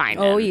try and find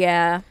him. Oh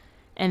yeah.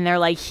 And they're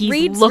like, he's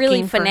Reed's looking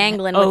really for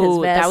finagling with his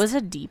vest. That was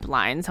a deep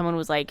line. Someone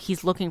was like,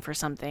 he's looking for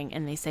something,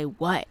 and they say,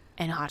 what?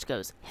 And Hotch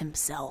goes,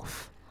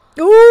 himself.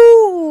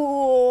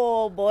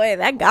 Ooh, boy,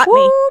 that got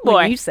me boy.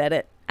 when you said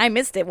it. I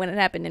missed it when it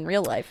happened in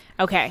real life.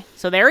 Okay,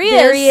 so there he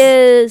is. There he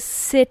is,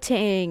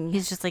 sitting.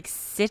 He's just like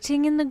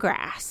sitting in the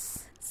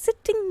grass.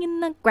 Sitting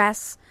in the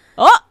grass.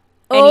 Oh!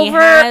 And Over he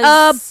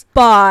has a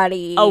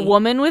body. a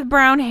woman with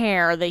brown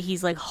hair that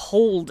he's like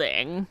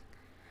holding.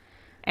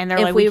 And they're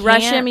if like, we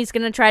rush can't- him, he's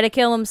going to try to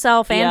kill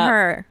himself and Yep,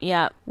 her.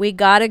 Yep. We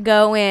got to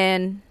go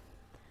in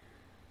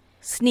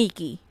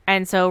sneaky.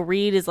 And so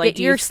Reed is like,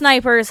 Get your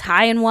snipers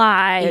high and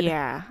wide.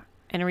 Yeah.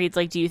 And Reed's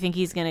like, do you think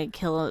he's going to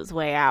kill his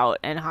way out?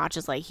 And Hotch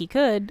is like, he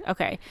could.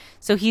 Okay.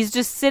 So he's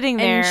just sitting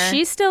there. And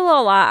she's still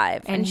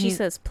alive. And And she he-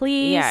 says,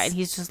 please. Yeah, and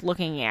he's just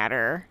looking at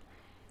her.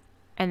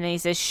 And then he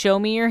says, show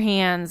me your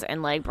hands.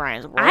 And like,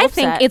 Brian's real I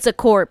think upset. it's a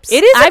corpse.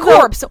 It is a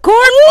corpse. Corpse.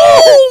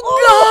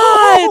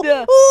 Oh,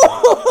 God.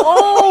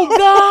 Oh,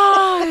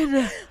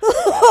 God.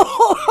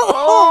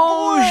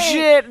 Oh,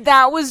 shit.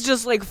 That was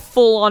just like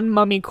full on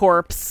mummy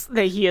corpse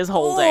that he is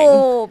holding.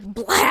 Oh,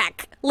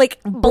 black. Like,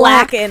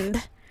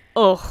 blackened.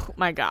 Oh,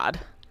 my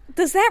God.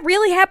 Does that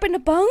really happen to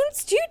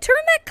bones? Do you turn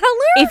that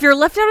color? If you're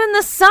left out in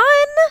the sun,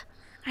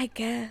 I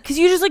guess. because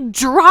you just like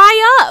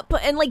dry up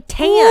and like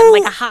tan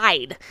like a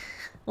hide.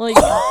 Like,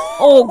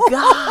 oh,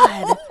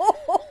 God.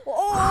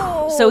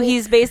 So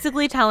he's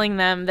basically telling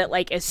them that,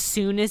 like, as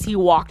soon as he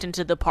walked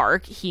into the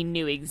park, he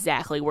knew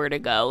exactly where to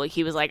go. Like,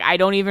 he was like, I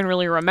don't even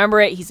really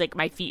remember it. He's like,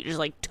 my feet just,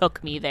 like,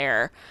 took me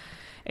there.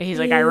 And he's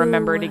like, I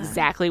remembered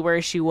exactly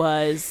where she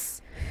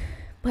was.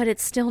 But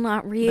it's still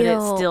not real.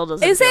 But it still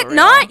doesn't Is feel it real.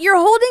 not? You're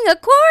holding a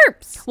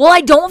corpse. Well,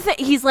 I don't think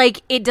he's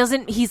like it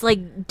doesn't. He's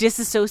like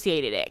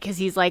disassociated it because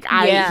he's like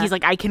he's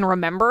like I can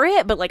remember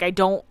it, but like I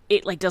don't.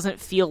 It like doesn't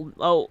feel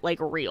like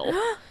real.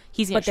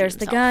 He's gonna But there's shoot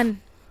the himself.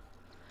 gun.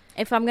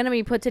 If I'm gonna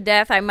be put to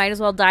death, I might as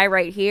well die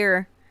right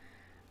here.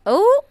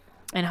 Oh,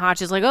 And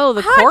Hotch is like, oh,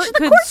 the Hotch, court the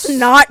could court's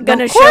not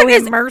gonna the show court him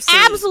is mercy.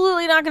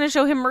 Absolutely not going to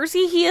show him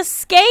mercy. He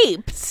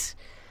escaped.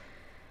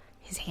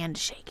 His hand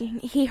is shaking.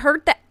 he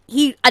heard that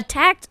he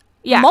attacked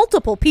Yeah.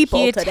 multiple people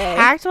He today.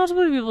 attacked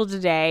multiple people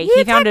today. He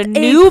He found a attacked a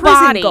new prison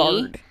body.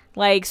 guard.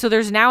 Like, so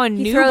there's now a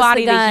new throws the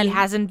body that he gun.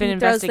 hasn't been He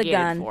throws the investigated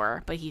gun.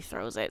 for, but he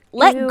throws it.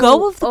 Let Ew.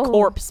 go of the Oh.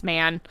 corpse,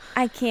 man.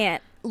 I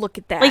can't look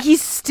at that. Like,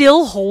 he's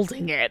still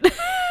holding it.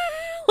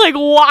 Like,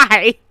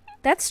 why?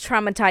 That's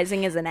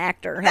traumatizing as an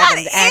actor,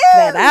 having to act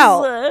that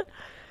out.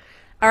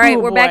 All right, Oh,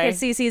 we're back boy. at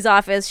Cece's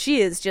office.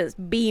 She is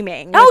just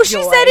beaming. Oh, with she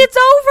joy. said it's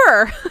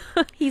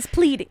over. He's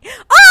pleading.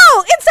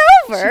 Oh, it's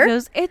over. She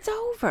goes, it's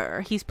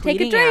over. He's Take a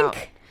pleading drink. out.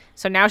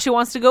 So now she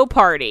wants to go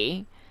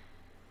party.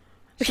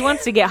 She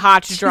wants to get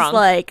Hotch drunk. She's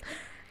like,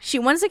 she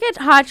wants to get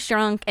Hotch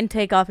drunk and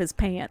take off his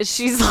pants.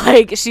 She's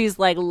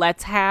like,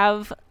 let's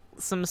have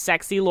some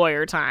sexy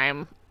lawyer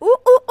time. Ooh,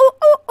 ooh, ooh,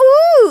 ooh,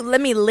 ooh. Let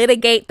me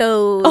litigate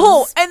those.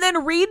 Oh, and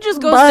then Reed just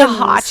goes buns. to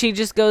Hotch. He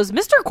just goes,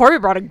 Mr.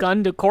 Corbett brought a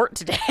gun to court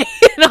today.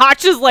 And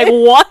Hotch is like,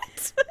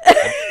 what?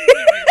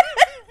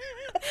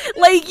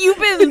 Like, you've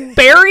been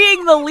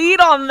burying the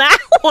lead on that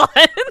one.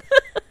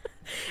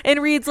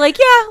 And Reed's like,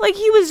 yeah, like,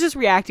 he was just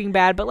reacting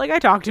bad, but, like, I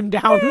talked him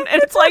down.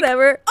 And it's like,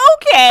 whatever.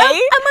 okay.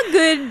 I'm a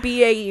good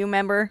BAU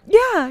member.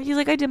 Yeah, he's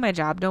like, I did my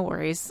job. No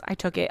worries. I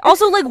took it.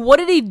 Also, like, what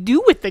did he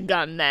do with the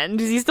gun then?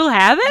 Does he still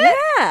have it?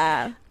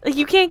 Yeah. Like,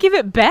 you can't give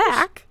it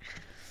back.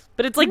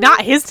 But it's, like,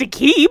 not his to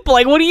keep.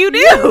 Like, what do you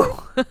do?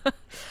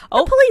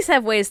 Oh, police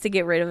have ways to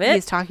get rid of it.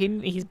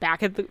 He's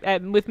back with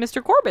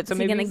Mr. Corbett. So Is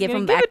he maybe going to he's give gonna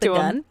him back it the to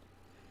him.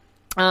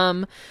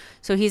 gun?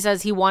 So he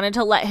says he wanted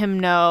to let him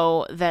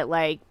know that,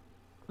 like,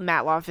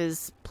 Matloff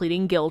is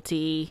pleading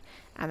guilty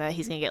and that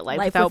he's going to get life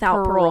without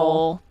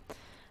parole.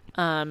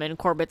 And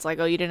Corbett's like,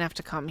 oh, you didn't have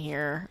to come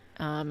here.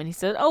 And he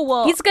said, oh,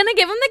 well. He's going to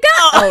give him the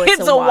gun. Oh,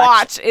 it's a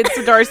watch.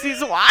 It's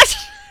Darcy's watch.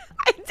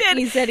 I did.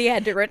 He said he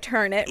had to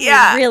return it.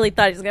 Yeah. We really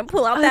thought he was going to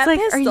pull out that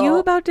pistol. Are you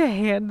about to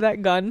hand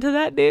that gun to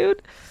that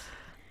dude?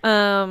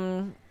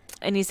 And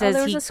he says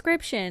there was a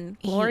description.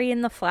 Glory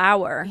in the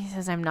flower. He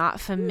says, I'm not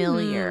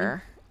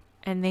familiar.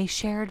 And they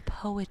shared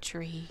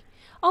poetry.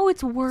 Oh,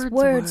 it's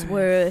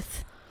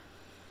Wordsworth.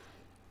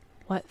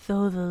 What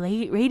though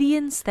the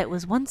radiance that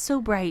was once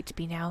so bright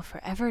be now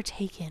forever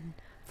taken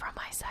from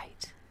my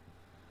sight?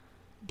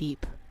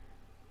 Deep.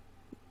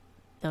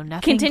 Though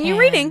nothing Continue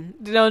reading.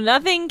 Though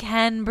nothing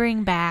can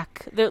bring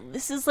back.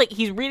 This is like,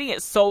 he's reading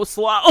it so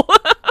slow.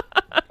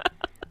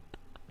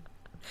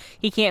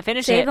 He can't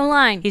finish Say it. the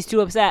line. He's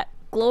too upset.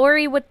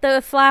 Glory with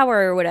the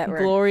flower or whatever.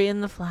 Glory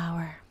in the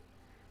flower.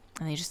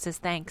 And he just says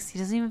thanks. He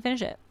doesn't even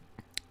finish it.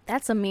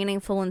 That's a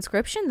meaningful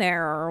inscription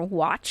there, or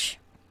watch.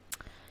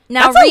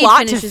 Now That's Reed a lot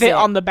to finishes fit it.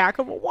 on the back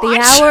of a watch.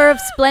 The hour of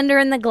splendor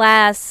in the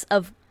glass,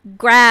 of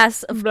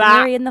grass, of Blah.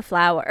 glory in the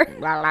flower.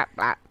 Blah, blah,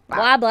 blah, blah.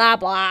 Blah, blah,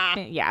 blah.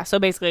 Yeah, so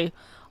basically,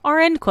 our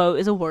end quote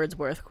is a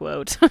Wordsworth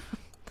quote.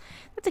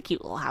 That's a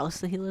cute little house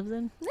that he lives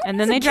in. And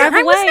then they drive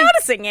I away. was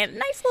noticing it.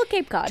 Nice little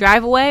Cape Cod.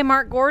 Drive away,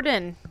 Mark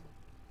Gordon.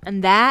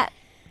 And that,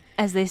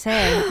 as they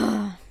say,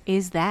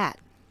 is that.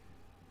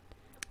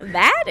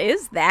 That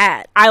is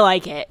that. I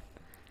like it.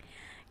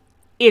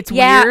 It's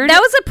Yeah, weird. that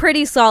was a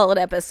pretty solid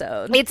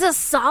episode. It's a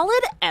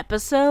solid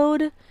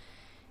episode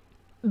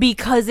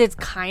because it's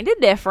kind of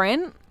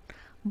different,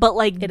 but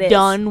like It is.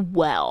 done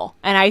well.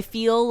 And I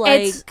feel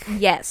like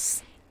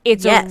yes.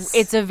 it's Yes.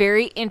 it's a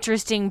very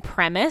interesting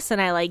premise,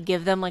 and I like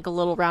give them like a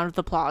little round of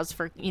applause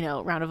for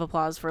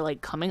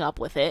like coming up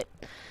with it.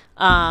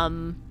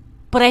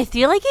 But I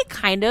feel like it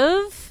kind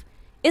of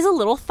is a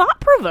little thought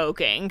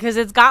provoking because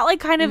it's got like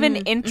kind of an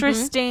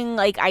interesting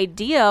like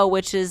idea,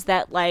 which is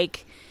that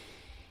like,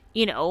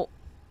 you know,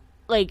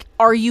 like,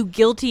 are you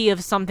guilty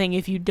of something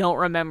if you don't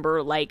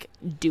remember like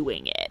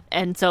doing it?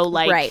 And so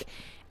like, Right.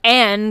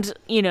 And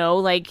you know,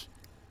 like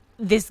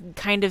this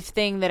kind of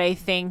thing that I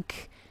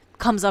think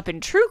comes up in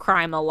true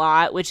crime a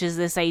lot, which is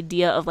this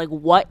idea of like,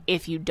 what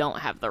if you don't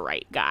have the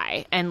right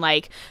guy? And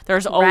like,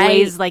 there's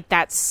always like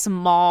that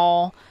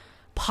small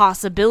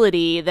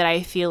possibility that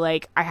I feel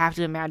like I have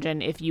to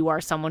imagine if you are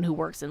someone who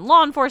works in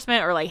law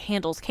enforcement or like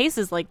handles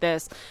cases like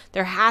this,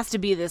 there has to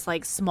be this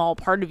like small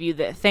part of you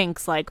that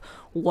thinks like,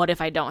 what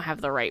if I don't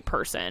have the right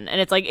person? And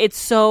it's like, it's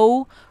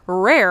so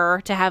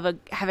rare to have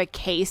a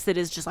case that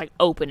is just like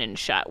open and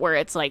shut, where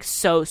it's like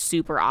so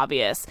super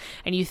obvious.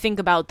 And you think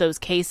about those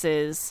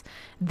cases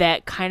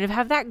that kind of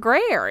have that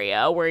gray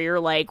area where you're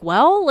like,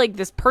 well, like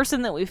this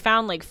person that we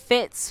found like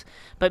fits,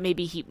 but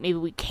maybe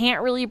we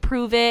can't really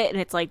prove it. And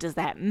it's like, does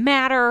that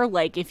matter?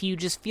 Like, if you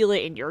just feel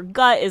it in your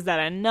gut, is that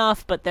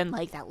enough? But then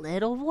like that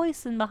little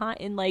voice in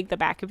like the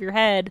back of your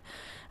head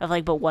of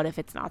like, but what if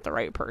it's not the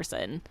right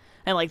person?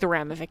 And like the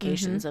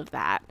ramifications of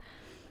that.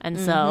 And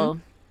so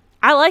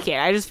I like it.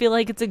 I just feel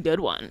like it's a good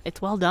one.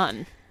 It's well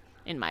done.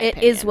 in my It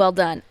opinion. is well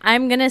done.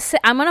 I'm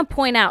gonna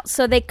point out.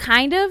 So they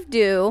kind of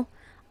do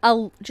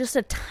just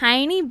a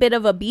tiny bit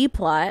of a B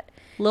plot,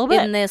 Little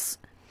bit. in this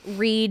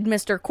Reed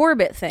Mr.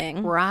 Corbett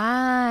thing.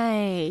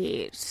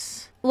 Right.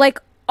 Like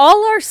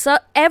all our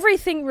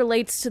everything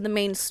relates to the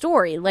main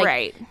story. Like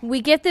Right.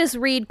 we get this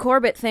Reed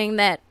Corbett thing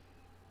that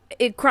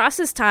it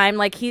crosses time.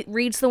 Like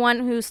Reed's the one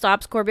who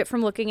stops Corbett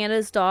from looking at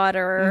his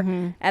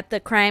daughter at the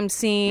crime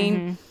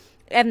scene.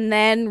 And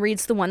then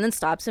Reed's the one that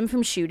stops him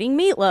from shooting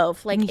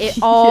Meatloaf. Like, it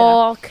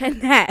all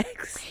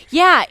connects.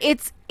 Yeah,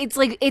 it's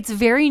like, it's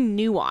very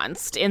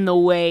nuanced in the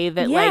way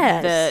that,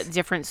 Yes. like, the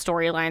different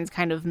storylines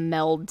kind of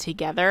meld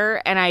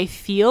together. And I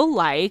feel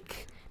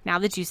like, now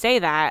that you say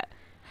that,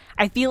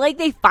 I feel like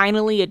they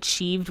finally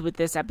achieved with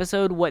this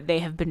episode what they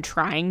have been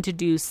trying to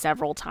do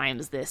several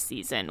times this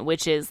season,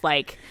 which is,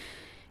 like,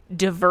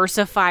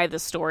 diversify the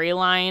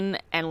storyline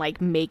and,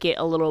 like, make it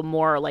a little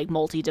more, like,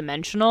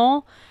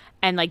 multidimensional.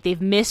 And, like, they've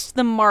missed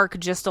the mark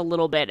just a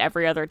little bit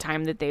every other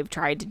time that they've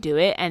tried to do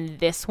it. And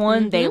this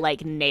one, they,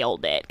 like,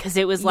 nailed it. Because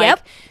it was, like,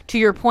 to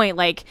your point,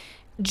 like,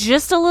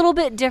 just a little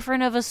bit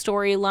different of a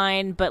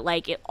storyline. But,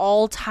 like, it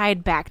all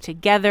tied back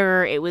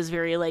together. It was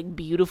very, like,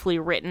 beautifully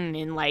written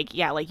in, like,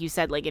 yeah, like you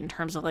said, like, in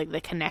terms of, like,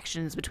 the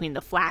connections between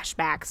the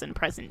flashbacks and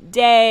present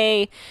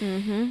day.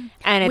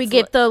 And We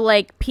get the,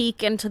 like,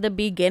 peek into the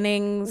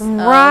beginnings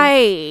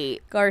right.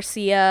 of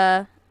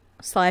Garcia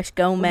 /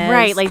 Gomez.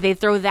 Right, like they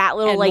throw that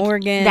little, like,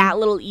 Morgan. that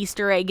little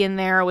Easter egg in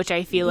there, which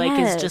I feel like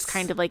is just Yes.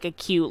 kind of like a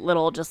cute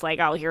little, just like,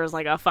 oh, here's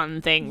like a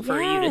fun thing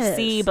for you to Yes.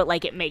 see, but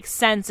like it makes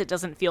sense. It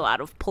doesn't feel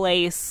out of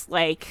place.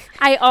 Like,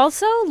 I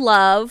also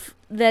love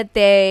that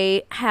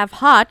they have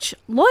Hotch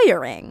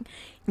lawyering.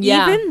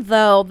 Yeah. Even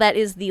though that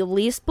is the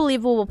least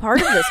believable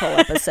part of this whole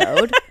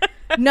episode.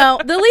 No,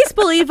 the least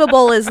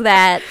believable is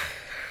that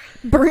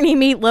Bernie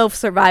Meatloaf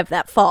survived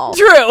that fall.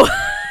 true.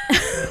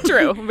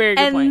 True. Very good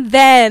And point.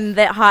 then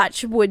that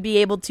Hotch would be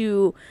able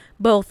to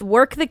both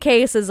work the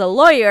case as a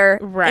lawyer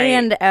Right.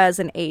 and as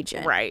an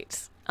agent. Right.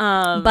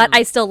 But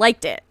I still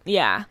liked it.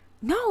 Yeah.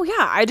 No,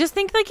 yeah. I just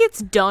think like it's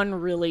done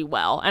really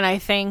well. And I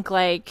think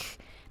like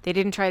they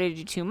didn't try to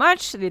do too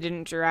much. They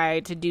didn't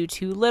try to do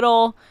too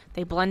little.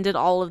 They blended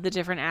all of the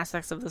different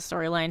aspects of the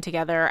storyline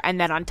together. And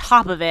then on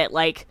top of it,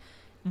 like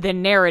the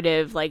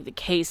narrative, like the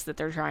case that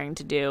they're trying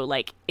to do,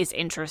 like is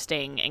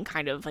interesting and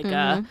kind of like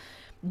a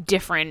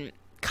different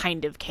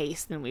kind of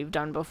case than we've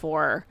done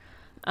before.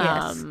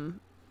 Yes.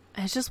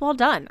 It's just well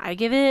done. I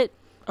give it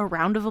a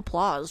round of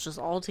applause just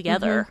all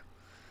together.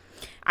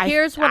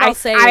 Here's what I'll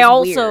say I is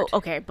also weird.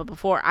 okay, but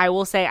before I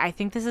will say I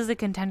think this is a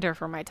contender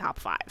for my top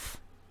 5.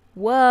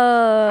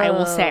 Whoa. I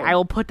will say I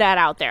will put that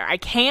out there. I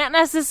can't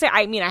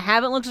necessarily. I mean, I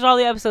haven't looked at all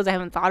the episodes. I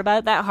haven't thought about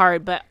it that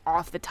hard. But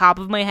off the top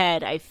of my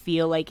head, I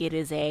feel like it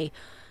is a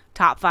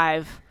top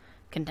 5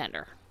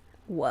 contender.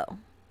 Whoa.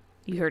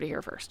 You heard it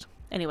here first.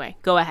 Anyway,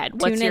 go ahead.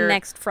 Tune in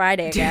next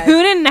Friday, guys.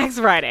 Tune in next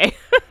Friday.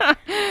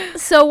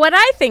 So what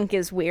I think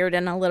is weird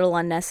and a little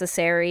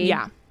unnecessary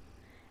Yeah.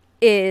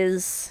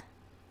 is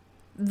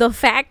the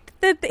fact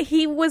that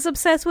he was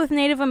obsessed with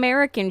Native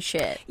American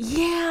shit.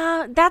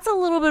 Yeah, that's a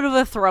little bit of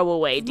a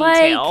throwaway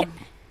detail. Like,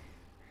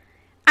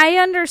 I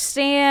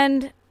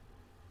understand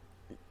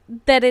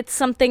that it's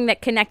something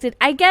that connected.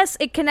 I guess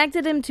it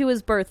connected him to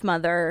his birth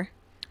mother,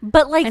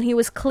 but like, and he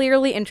was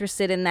clearly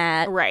interested in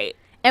that. right.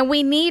 And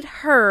we need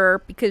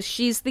her because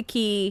she's the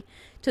key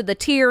to the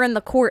tier in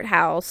the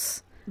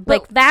courthouse.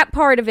 Like, that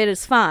part of it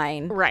is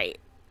fine. Right.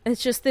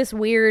 It's just this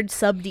weird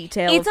sub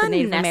detail It's of the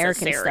Native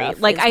American unnecessary.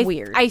 stuff. Like, It's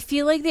weird. I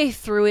feel like they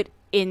threw it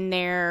in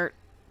there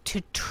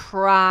to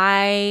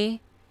try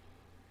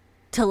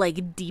to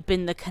like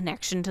deepen the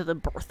connection to the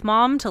birth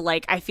mom. To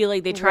like, I feel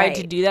like they tried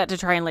to Right. do that to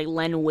try and like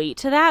lend weight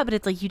to that, but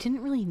it's like you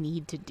didn't really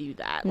need to do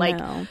that. Like,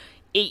 No.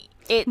 it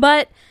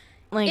But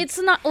like it's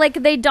not like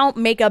they don't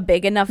make a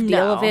big enough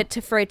deal of No. it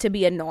for it to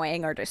be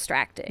annoying or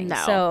distracting. No,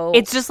 So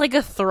it's just like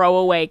a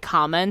throwaway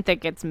comment that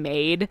gets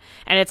made,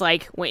 and it's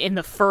like in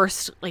the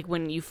first, like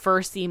when you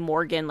first see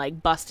Morgan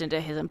like bust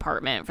into his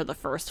apartment for the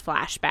first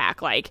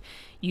flashback, like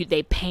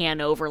they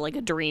pan over like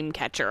a dream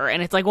catcher,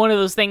 and it's like one of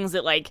those things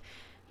that like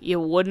you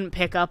wouldn't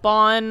pick up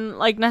on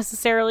like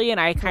necessarily,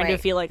 and I kind of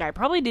Right. feel like I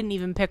probably didn't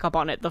even pick up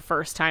on it the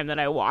first time that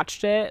I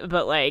watched it,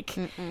 but like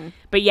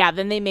but yeah,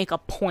 then they make a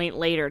point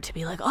later to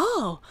be like,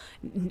 oh,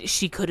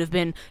 she could have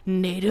been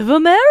Native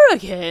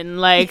American,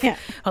 like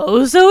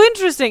oh, so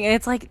interesting. And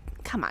it's like,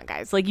 come on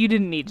guys, like you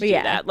didn't need to do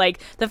that. Like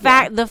the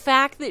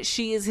fact that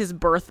she is his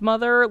birth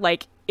mother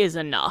like is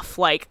enough.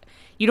 Like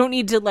you don't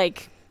need to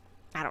like,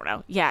 I don't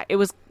know. Yeah,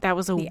 that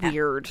was a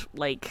weird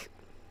like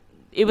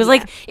it was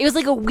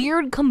like a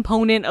weird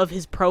component of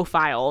his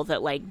profile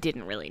that like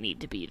didn't really need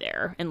to be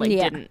there and like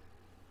didn't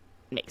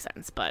make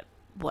sense, but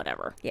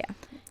whatever.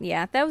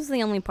 Yeah, that was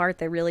the only part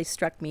that really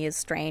struck me as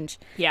strange.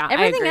 Yeah, I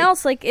Everything agree.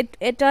 else, like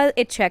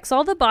it checks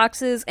all the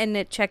boxes and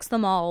it checks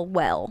them all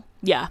well.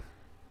 Yeah.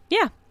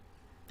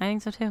 I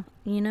think so too.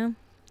 You know?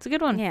 It's a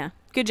good one. Yeah.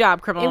 Good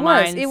job, Criminal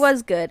Minds. It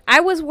was good. I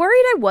was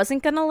worried I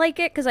wasn't gonna like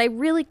it because I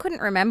really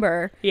couldn't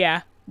remember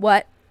Yeah.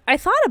 what I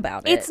thought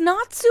about it. It's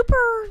not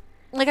super,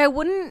 like I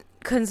wouldn't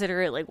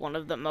consider it like one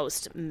of the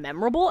most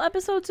memorable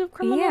episodes of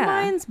Criminal Yeah.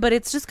 Minds, but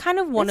it's just kind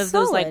of one It's of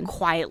those like solid.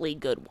 quietly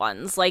good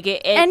ones. Like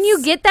And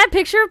you get that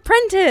picture of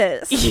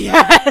Prentice.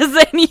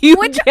 yes, and you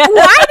Which, get-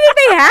 why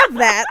did they have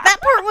that? That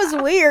part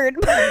was weird.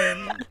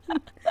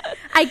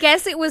 I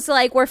guess it was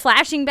like we're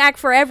flashing back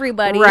for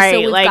everybody, so Right,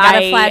 we've like got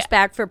to flash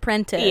back for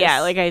Prentice.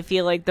 yeah, like I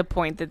feel like the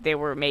point that they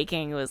were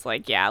making was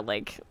like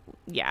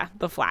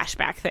the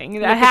flashback thing.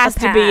 That Look at has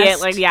the to be it.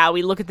 past. Like,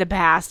 we look at the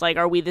past. Like,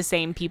 are we the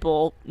same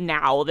people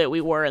now that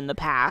we were in the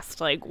past?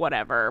 Like,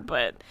 whatever.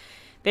 But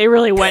they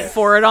really went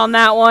for it on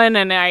that one,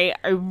 and I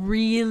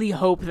really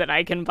hope that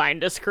I can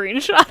find a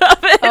screenshot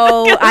of it.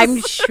 Oh,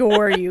 I'm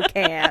sure you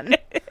can.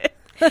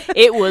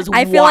 It was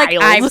I feel wild.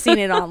 like I've seen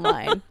it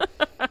online.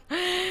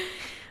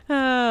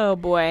 Oh,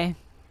 boy.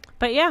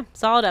 But yeah,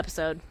 solid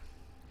episode.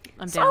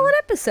 I'm down. Solid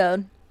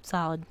episode.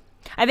 Solid.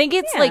 I think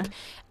it's Yeah. like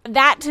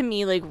that to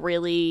me, like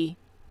really,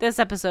 this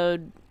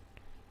episode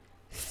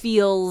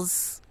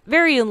feels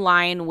very in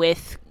line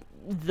with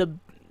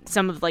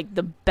some of like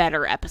the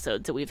better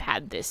episodes that we've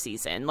had this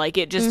season. Like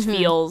it just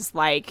feels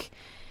like,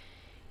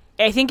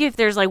 I think if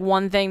there's like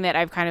one thing that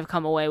I've kind of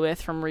come away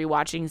with from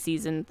rewatching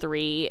season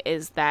 3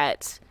 is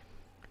that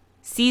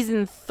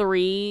season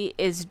 3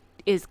 is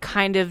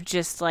kind of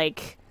just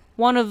like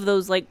one of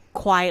those like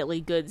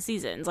quietly good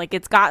seasons. Like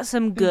it's got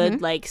some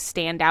good like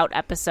standout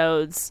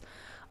episodes.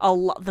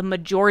 The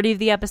majority of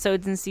the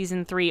episodes in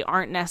season 3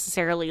 aren't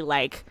necessarily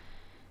like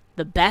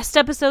the best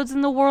episodes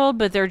in the world,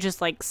 but they're just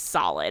like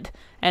solid.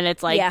 And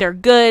it's like they're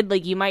good.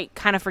 Like you might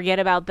kind of forget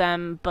about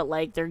them, but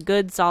like they're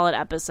good, solid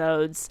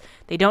episodes.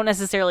 They don't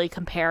necessarily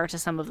compare to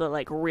some of the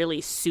like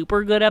really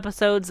super good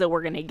episodes that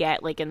we're gonna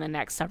get like in the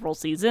next several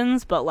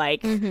seasons. But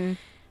like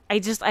I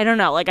don't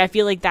know. Like, I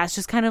feel like that's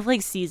just kind of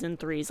like season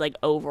 3's like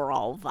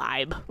overall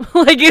vibe.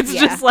 Like, it's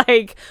just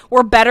like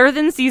we're better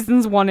than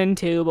seasons 1 and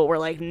 2, but we're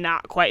like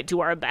not quite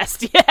to our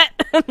best yet.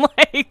 And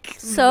like,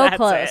 So that's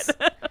close.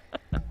 it.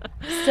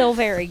 Still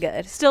very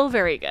good. Still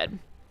very good.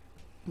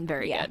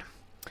 Very good.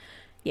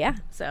 Yeah.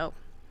 So,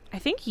 I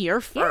think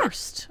you're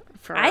first.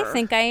 For I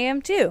think I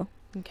am too.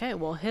 Okay,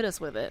 well, hit us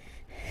with it.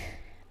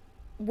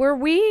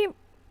 We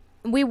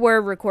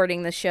were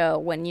recording the show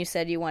when you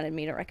said you wanted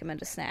me to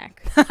recommend a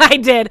snack. I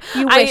did.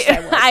 You wished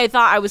I was.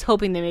 I was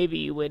hoping that maybe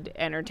you would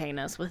entertain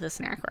us with a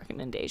snack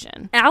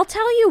recommendation. And I'll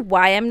tell you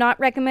why I'm not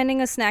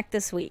recommending a snack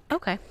this week.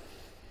 Okay.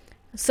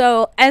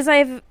 So, as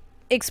I've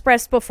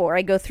expressed before,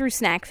 I go through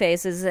snack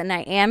phases, and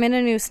I am in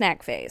a new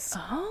snack phase.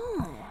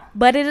 Oh.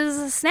 But it is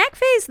a snack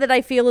phase that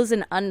I feel is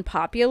an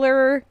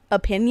unpopular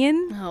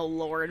opinion. Oh,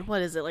 Lord.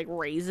 What is it, like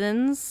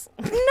raisins?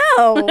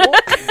 No.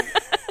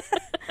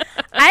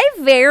 I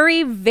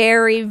very,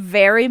 very,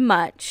 very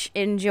much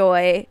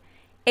enjoy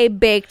a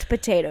baked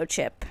potato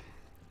chip.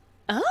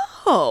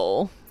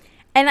 Oh.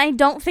 And I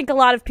don't think a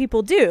lot of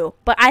people do,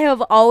 but I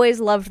have always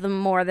loved them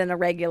more than a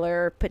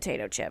regular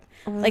potato chip.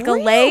 Like a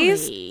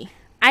Lay's,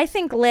 I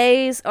think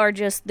Lay's are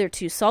just, they're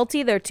too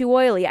salty, they're too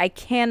oily. I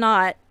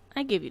cannot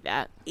I give you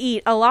that.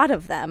 eat a lot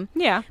of them.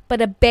 Yeah.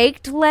 But a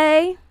baked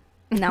Lay,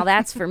 now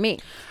that's for me.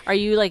 Are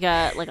you like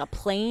a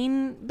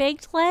plain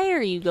baked Lay,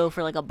 or you go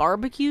for like a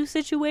barbecue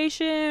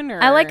situation?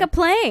 Or I like a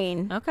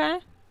plain. Okay.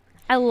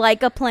 I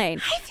like a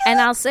plain. And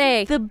I'll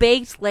say The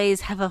baked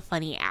Lays have a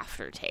funny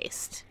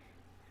aftertaste.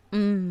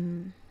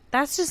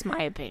 That's just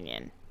my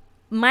opinion.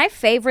 my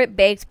favorite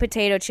baked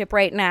potato chip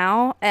right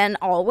now and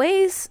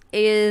always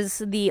is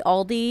the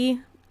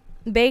Aldi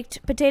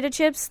baked potato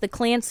chips, the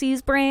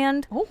Clancy's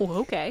brand. Oh,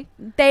 okay.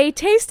 They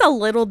taste a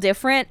little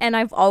different, and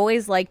I've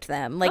always liked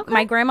them. Like, Okay.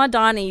 my grandma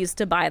Donna used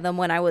to buy them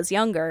when I was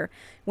younger,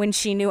 when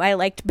she knew I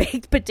liked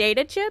baked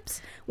potato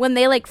chips. When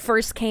they, like,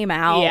 first came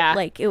out, Yeah.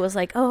 like, it was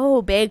like,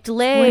 oh, baked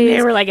Lay's. When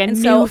they were like a and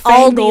so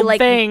newfangled Aldi, like,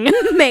 thing.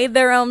 made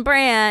their own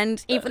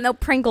brand, even though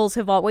Pringles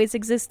have always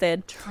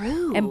existed.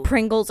 True. And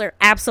Pringles are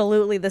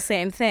absolutely the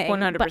same thing.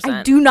 100%. But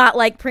I do not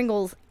like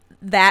Pringles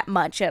that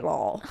much at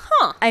all.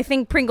 Huh. I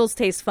think Pringles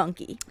taste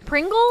funky.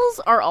 Pringles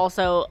are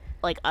also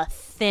like a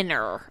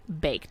thinner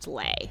baked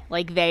Lay.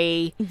 Like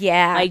they,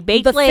 Yeah. Like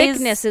baked the Lay's-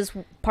 thickness is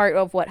part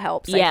of what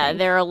helps. I yeah, think.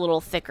 they're a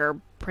little thicker.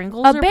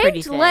 Pringles A are pretty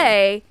baked thin.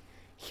 Lay.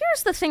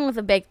 Here's the thing with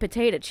a baked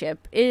potato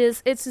chip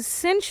is it's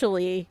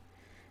essentially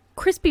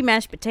crispy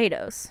mashed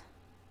potatoes.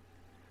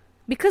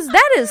 Because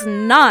that's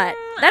not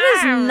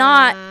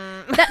I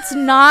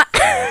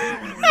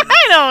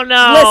don't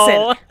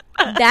know. listen.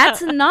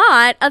 That's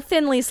not a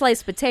thinly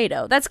sliced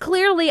potato. That's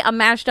clearly a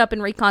mashed up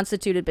and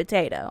reconstituted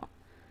potato.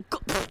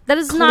 That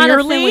is not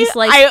a thinly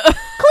sliced.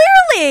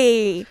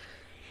 Clearly,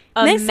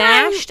 A Next time-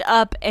 mashed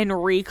up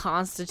and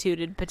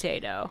reconstituted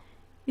potato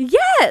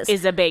yes.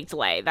 is a baked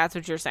Lay. That's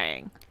what you're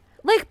saying.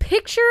 Like,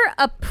 picture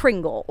a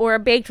Pringle or a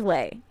baked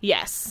Lay.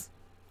 Yes.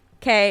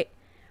 Okay,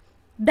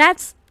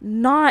 that's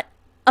not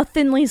a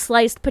thinly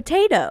sliced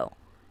potato.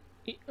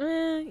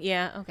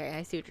 Yeah. Okay.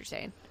 I see what you're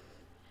saying.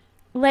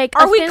 Like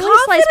Are a we thinly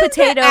confident sliced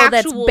potato that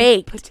that's actual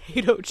baked.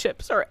 potato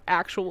chips are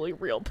actually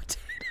real potatoes?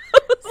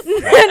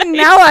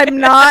 Now I'm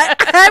not.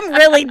 I'm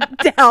really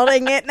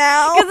doubting it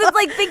now. Because it's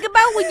like, think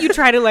about when you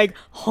try to like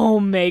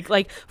home make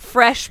like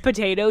fresh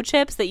potato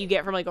chips that you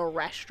get from like a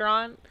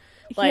restaurant.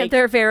 Like, yeah,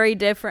 they're very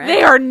different.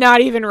 They are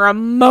not even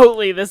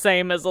remotely the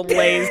same as a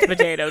Lay's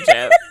potato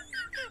chip.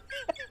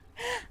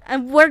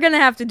 And we're going to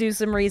have to do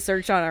some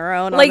research on our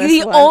own. Like, on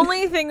this the one.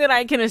 only thing that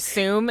I can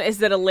assume is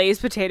that a Lay's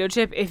potato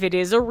chip, if it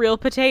is a real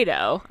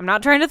potato, I'm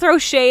not trying to throw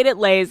shade at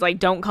Lay's, like,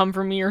 don't come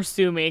for me or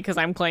sue me because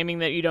I'm claiming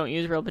that you don't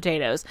use real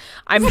potatoes.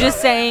 I'm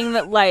just saying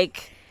that,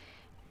 like,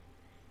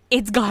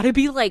 it's got to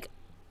be, like,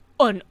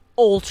 an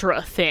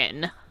ultra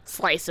thin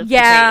slice of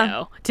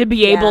potato to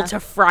be able to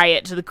fry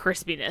it to the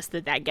crispiness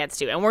that gets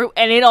to.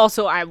 And it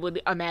also, I would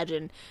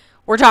imagine,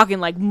 we're talking,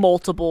 like,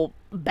 multiple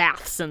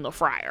baths in the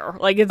fryer.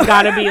 Like, it's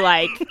got to be,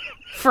 like,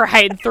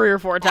 fried 3 or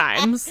 4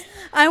 times.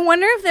 I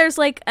wonder if there's,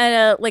 like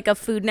a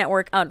Food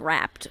Network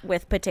Unwrapped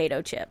with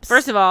potato chips.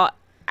 First of all,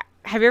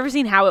 have you ever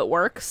seen How It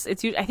Works? I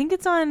think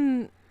it's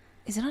on...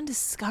 Is it on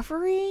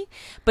Discovery?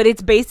 But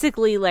it's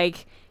basically,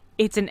 like,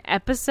 it's an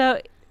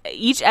episode...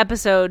 Each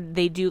episode,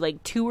 they do,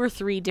 like, 2 or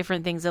 3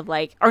 different things of,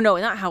 like... Or no,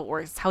 not how it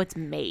works. How it's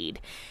made.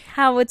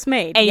 How it's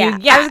made.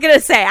 And I was going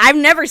to say, I've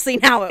never seen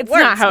How It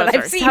Works, not how but it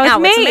I've works. seen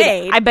how it's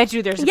made. I bet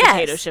you there's a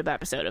potato chip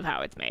episode of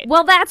How It's Made.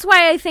 Well, that's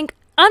why I think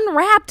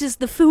Unwrapped is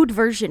the food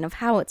version of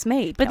How It's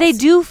Made. But they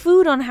do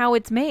food on How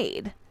It's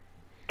Made.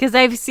 Because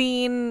I've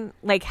seen,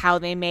 like, how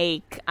they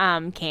make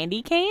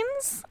candy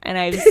canes. And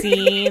I've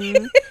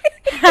seen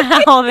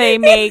how they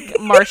make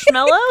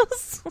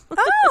marshmallows.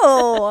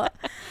 Oh.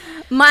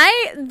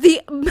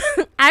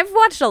 I've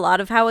watched a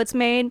lot of How It's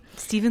Made.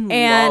 Steven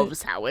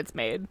loves How It's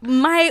Made.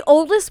 My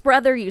oldest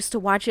brother used to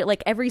watch it,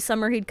 like, every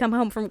summer he'd come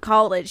home from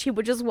college. He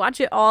would just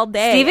watch it all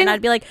day. Steven and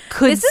I'd be like,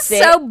 this is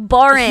so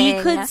boring.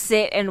 He could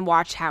sit and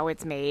watch How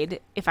It's Made,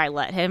 if I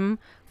let him,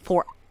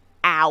 for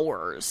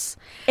hours.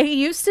 It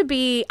used to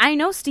be, I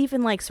know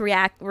Stephen likes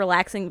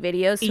relaxing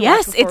videos to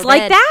yes, watch it's bed.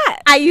 like that.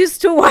 I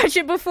used to watch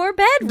it before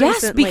bed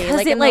recently, because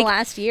like it, in like, the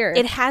last year.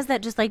 It has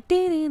that just like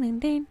yeah,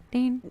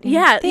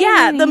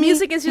 the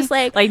music is just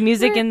like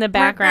music in the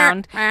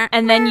background,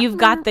 and then you've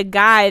got the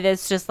guy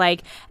that's just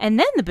like, and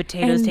then the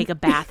potatoes take a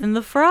bath in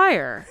the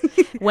fryer.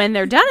 When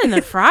they're done in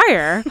the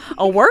fryer,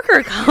 a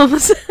worker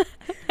comes.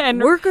 And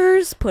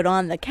workers put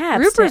on the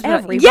caps to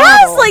every bottle.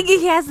 Yes, like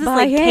he has this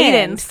like hand.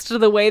 cadence to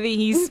the way that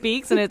he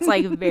speaks, and it's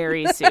like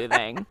very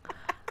soothing.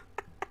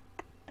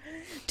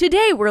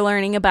 Today we're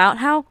learning about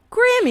how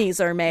Grammys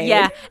are made.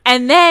 Yeah,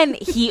 and then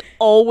he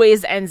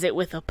always ends it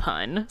with a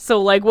pun.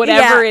 So like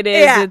whatever it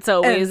is, it's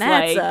always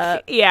like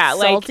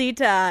salty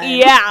time.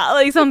 Yeah,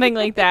 like something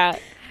like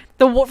that.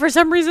 For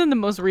some reason, the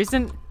most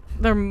recent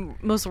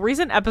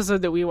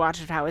episode that we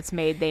watched of How It's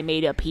Made, they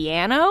made a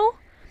piano,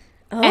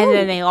 and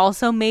then they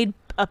also made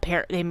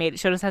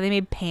showed us how they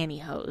made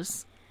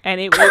pantyhose,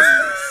 and it was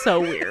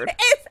so weird.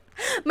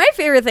 My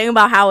favorite thing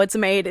about How It's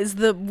Made is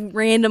the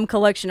random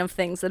collection of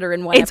things that are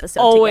in one episode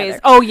always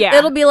together. Oh yeah,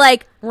 it'll be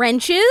like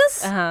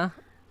wrenches,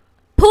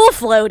 pool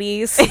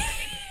floaties,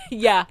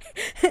 yeah,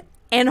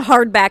 and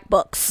hardback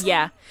books.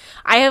 Yeah,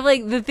 I have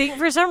like the thing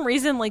for some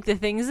reason, like the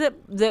things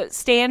that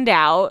stand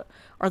out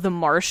are the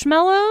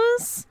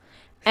marshmallows,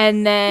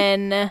 and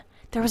then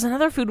there was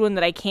another food one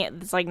that I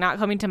can't, it's like not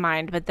coming to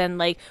mind, but then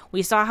like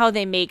we saw how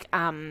they make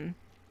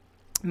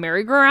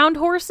merry-go-round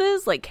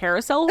horses, like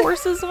carousel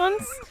horses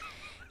once,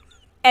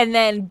 and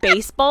then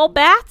baseball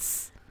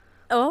bats.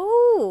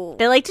 Oh.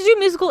 They like to do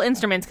musical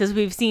instruments because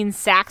we've seen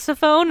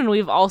saxophone and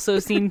we've also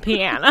seen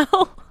piano.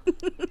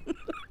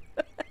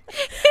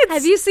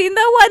 Have you seen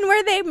the one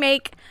where they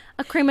make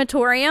a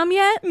crematorium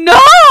yet?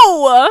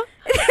 No!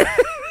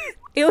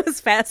 It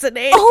was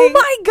fascinating. Oh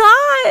my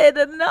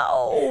god,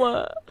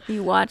 no.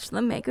 You watch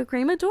them make a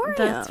crematorium.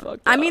 That's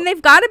fucked up. I mean,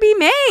 they've got to be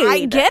made.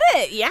 I get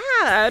it. Yeah,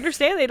 I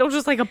understand. They don't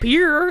just like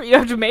appear. You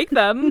have to make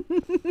them.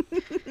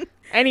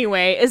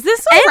 Anyway, is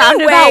this a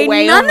roundabout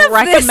way of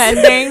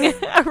recommending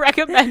how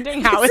it's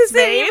made? This isn't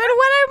even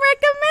what I'm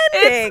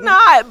recommending. It's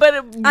not, but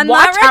I'm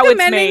watch not how it's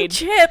recommending made.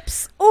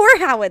 chips or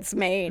how it's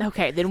made.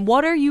 Okay, then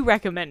what are you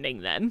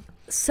recommending then?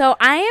 So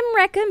I am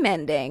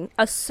recommending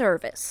a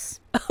service.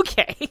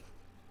 Okay.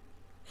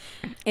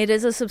 It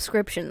is a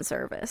subscription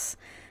service.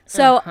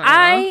 So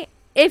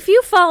if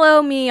you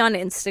follow me on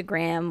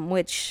Instagram,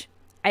 which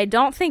I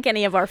don't think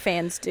any of our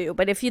fans do,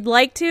 but if you'd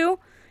like to,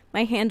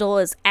 my handle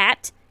is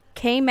at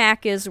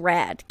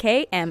KMacIsRad.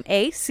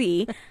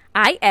 KMACISRAD.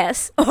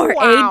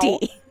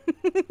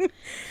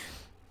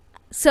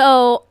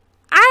 So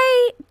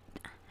I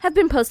have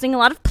been posting a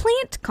lot of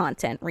plant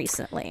content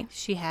recently.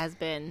 She has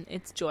been.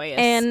 It's joyous.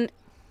 And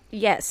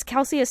yes,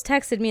 Kelsey has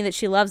texted me that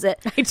she loves it.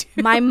 I do.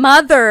 My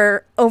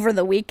mother over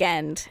the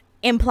weekend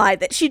implied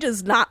that she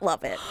does not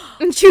love it.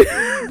 And she,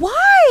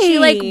 why? She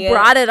like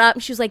brought it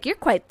up. She was like, "You're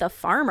quite the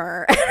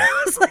farmer." And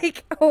I was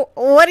like, "Oh,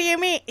 what do you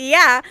mean?"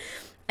 Yeah.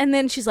 And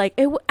then she's like,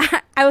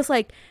 I was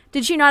like,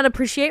 "Did she not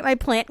appreciate my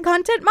plant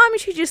content, Mom?"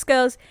 And she just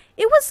goes,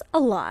 "It was a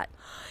lot."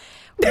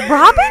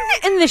 Robin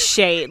in the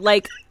shade,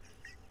 like,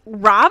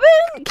 Robin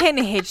can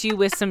hit you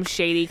with some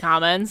shady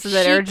comments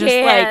that are just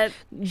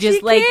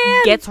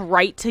gets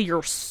right to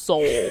your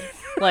soul.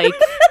 Like,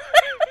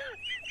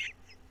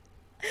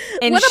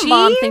 and what a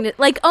mom thing to,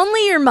 like,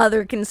 only your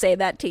mother can say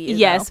that to you.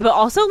 Yes, though. but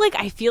also, like,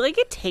 I feel like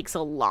it takes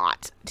a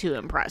lot to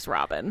impress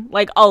Robin.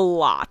 Like, a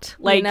lot.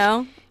 Like, you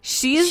know?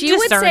 She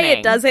would say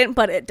it doesn't,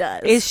 but it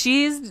does.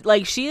 She is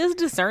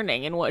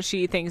discerning in what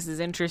she thinks is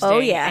interesting. Oh,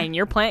 yeah. And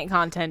your plant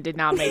content did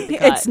not make the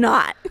cut. It's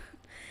not.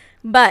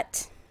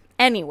 But,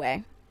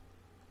 anyway.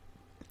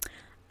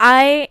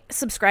 I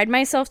subscribed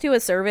myself to a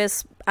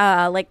service,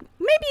 maybe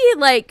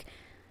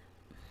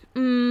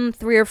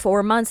 3 or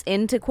 4 months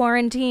into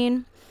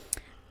quarantine,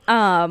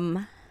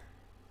 called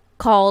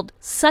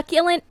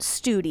Succulent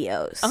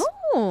Studios.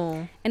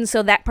 Oh. And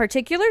so that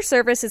particular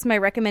service is my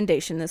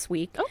recommendation this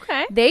week.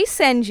 Okay. They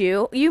send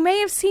you may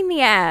have seen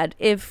the ad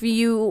if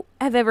you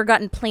have ever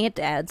gotten plant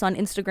ads on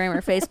Instagram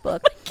or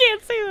Facebook. I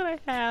can't say that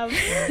I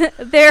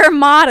have. Their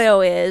motto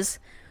is,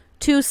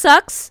 2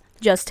 sucks,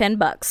 just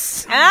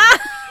 $10.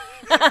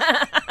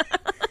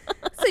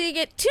 So you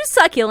get 2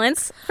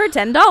 succulents for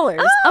 $10 a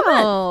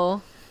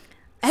month.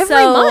 Every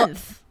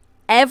month?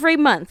 Every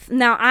month.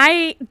 Now,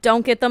 I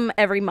don't get them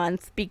every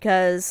month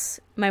because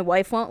my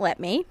wife won't let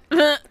me.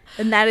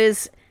 And that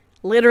is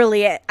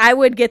literally it. I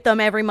would get them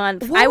every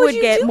month. What I would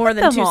you get do more with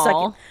than them 2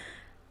 all? succulents.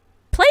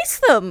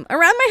 Place them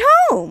around my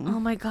home. Oh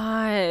my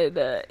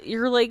god.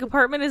 Your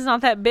apartment is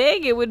not that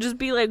big. It would just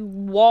be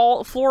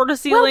floor to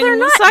ceiling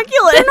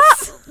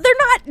succulents. They're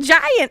not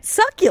giant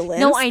succulents.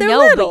 No, I They're know,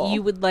 little. but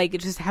you would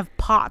just have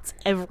pots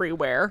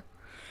everywhere.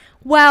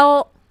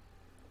 Well,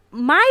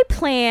 my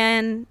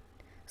plan,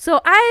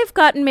 so I've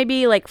gotten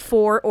maybe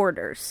 4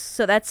 orders.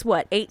 So that's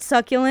 8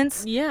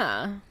 succulents?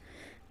 Yeah.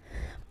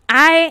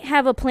 I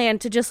have a plan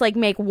to just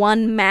make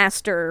one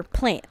master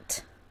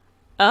plant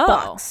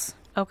box.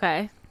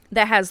 Okay.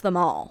 That has them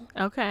all.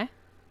 Okay.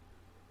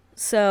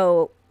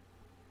 So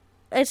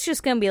it's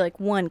just going to be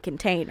one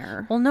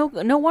container. Well,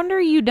 no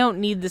wonder you don't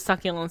need the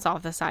succulents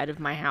off the side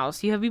of my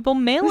house. You have people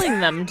mailing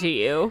them to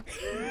you.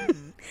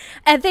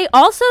 And they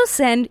also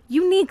send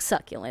unique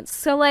succulents.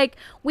 So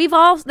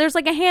there's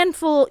a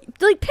handful,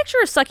 picture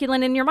a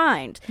succulent in your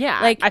mind. Yeah.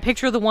 I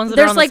picture the ones that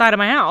are on the side of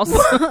my house.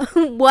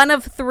 One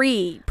of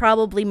 3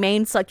 probably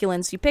main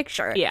succulents you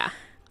picture. Yeah.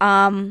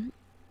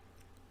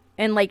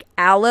 And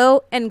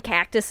aloe and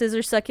cactuses are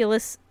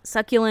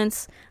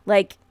succulents.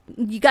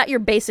 You got your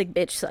basic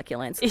bitch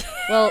succulents.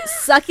 Well,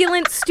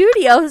 Succulent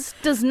Studios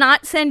does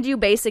not send you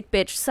basic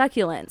bitch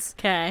succulents.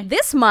 Okay.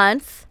 This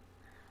month,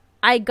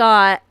 I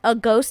got a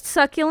ghost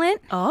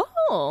succulent.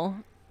 Oh.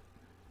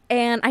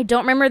 And I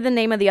don't remember the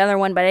name of the other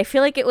one, but I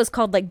feel like it was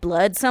called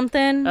blood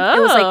something. Oh.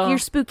 It was your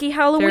spooky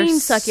Halloween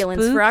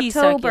succulents for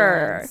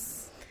October. Succulents.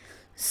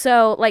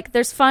 So,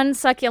 there's fun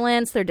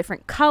succulents. They're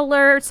different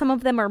colors. Some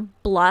of them are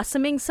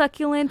blossoming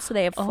succulents, so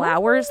they have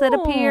flowers that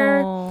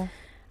appear.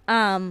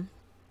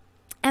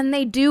 And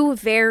they do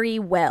very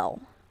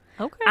well.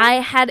 Okay. I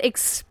had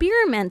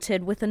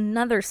experimented with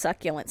another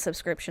succulent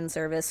subscription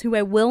service, who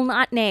I will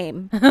not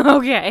name.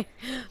 Okay.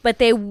 But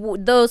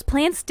those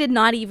plants did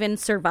not even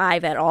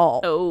survive at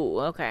all. Oh,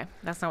 okay.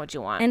 That's not what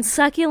you want. And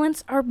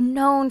succulents are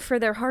known for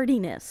their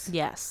hardiness.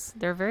 Yes.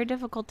 They're very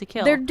difficult to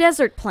kill. They're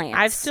desert plants.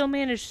 I've still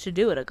managed to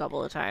do it a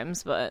couple of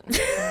times, but...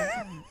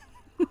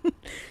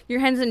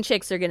 Your hens and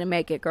chicks are going to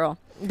make it, girl.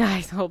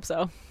 I hope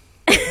so.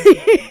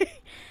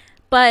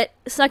 But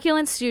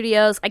Succulent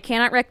Studios, I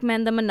cannot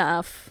recommend them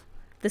enough.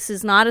 This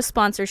is not a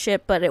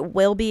sponsorship, but it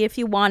will be if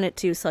you want it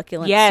to,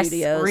 Succulent Studios.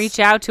 Yes, reach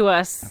out to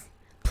us.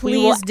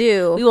 Please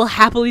do. We will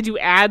happily do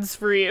ads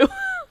for you.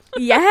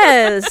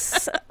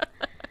 Yes.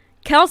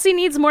 Kelsey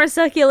needs more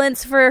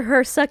succulents for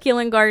her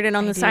succulent garden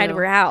on the side of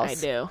her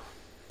house. I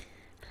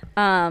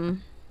do.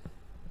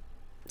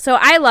 So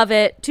I love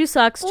it. 2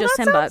 sucks, just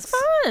 $10. Sounds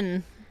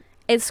fun.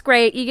 It's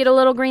great. You get a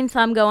little green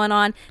thumb going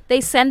on.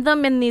 They send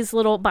them in these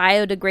little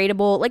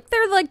biodegradable,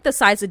 they're the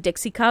size of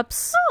Dixie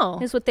cups. Oh.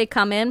 Is what they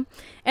come in.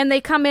 And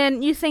they come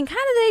in, you think, how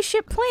do they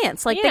ship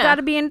plants? They Yeah. got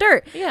to be in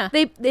dirt. Yeah.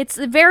 It's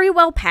very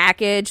well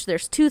packaged.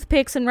 There's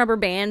toothpicks and rubber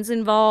bands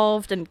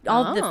involved and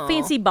all the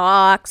fancy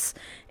box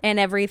and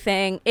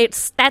everything.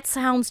 That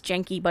sounds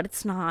janky, but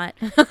it's not.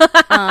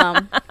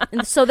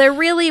 And so they're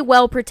really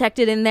well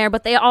protected in there,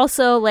 but they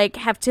also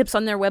have tips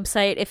on their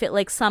website if it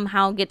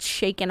somehow gets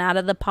shaken out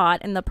of the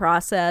pot in the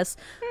process,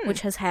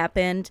 which has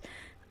happened.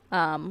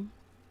 So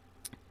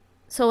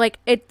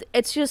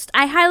it's just,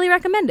 I highly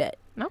recommend it.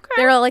 Okay.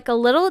 They're a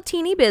little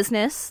teeny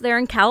business. They're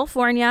in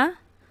California.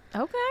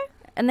 Okay.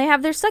 And they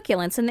have their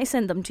succulents and they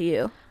send them to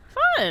you.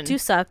 Fun. 2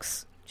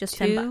 sucks. Just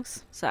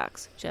 $10.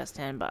 Sucks. Just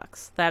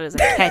 $10. That is a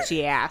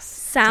catchy ass.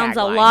 Sounds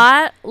tagline. a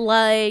lot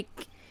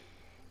like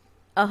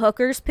a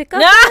hooker's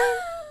pickup.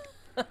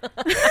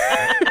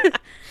 That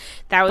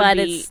would but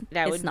be.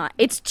 it's not.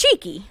 It's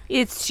cheeky.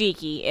 It's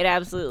cheeky. It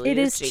absolutely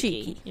is cheeky.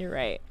 cheeky. You're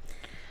right.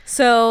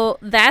 So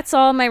that's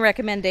all my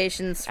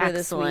recommendations for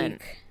Excellent.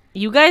 this week.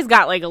 You guys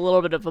got a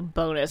little bit of a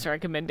bonus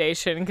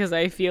recommendation because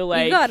I feel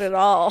You got it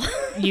all.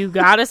 you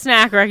got a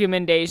snack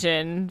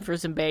recommendation for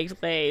some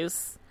baked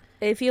lays.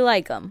 If you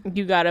like them.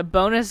 You got a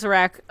bonus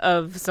rec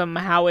of some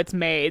how it's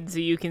made, so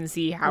you can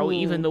see how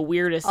even the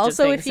weirdest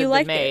also, of things if you have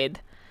like been made.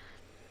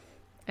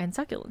 And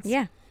succulents.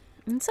 Yeah.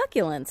 And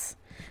succulents.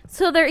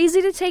 So they're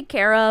easy to take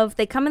care of.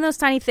 They come in those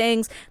tiny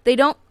things. They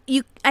don't...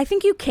 I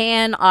think you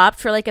can opt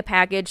for like a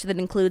package that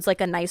includes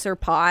like a nicer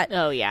pot.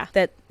 Oh, yeah.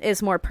 That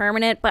is more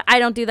permanent. But I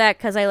don't do that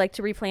because I like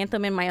to replant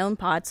them in my own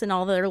pots in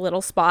all their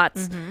little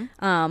spots.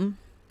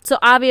 So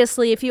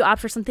obviously, if you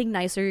opt for something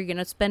nicer, you're going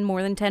to spend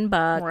more than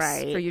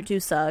 $10 for your 2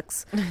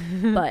 sucks.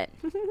 But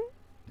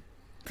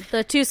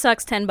the 2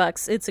 sucks,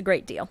 $10, it's a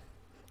great deal.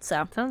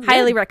 So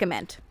highly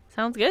recommend.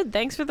 Sounds good.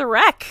 Thanks for the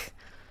rec.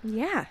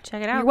 Yeah.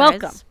 Check it out, You're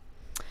welcome.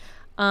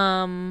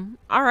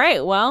 All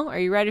right. Well, are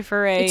you ready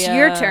for It's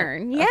your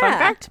turn. Yeah. Fun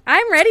fact?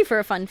 I'm ready for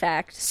a fun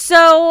fact.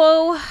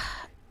 So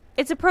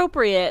it's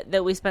appropriate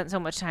that we spent so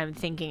much time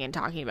thinking and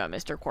talking about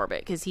Mr. Corbett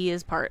because he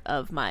is part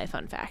of my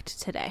fun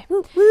fact today.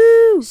 Woo,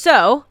 woo.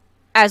 So,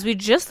 as we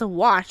just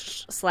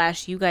watched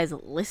 / you guys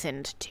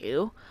listened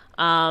to,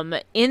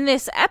 in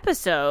this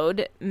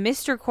episode,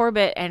 Mr.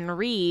 Corbett and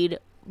Reed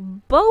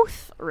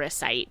both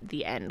recite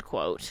the end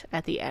quote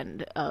at the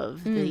end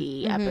of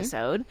the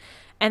episode.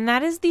 And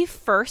that is the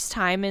first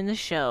time in the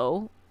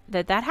show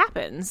that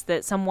happens,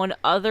 that someone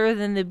other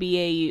than a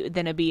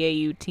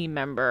BAU team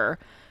member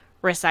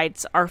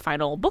recites our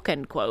final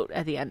bookend quote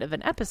at the end of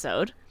an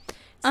episode.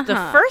 It's the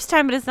first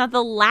time, but it's not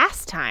the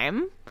last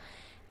time.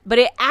 But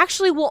it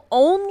actually will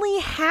only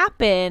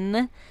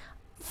happen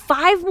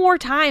 5 more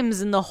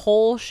times in the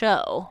whole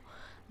show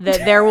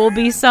that there will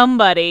be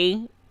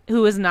somebody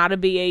who is not a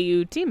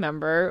BAU team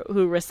member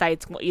who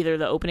recites either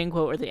the opening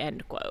quote or the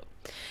end quote.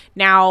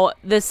 Now,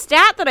 the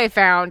stat that I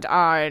found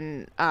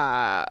on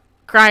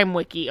Crime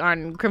Wiki,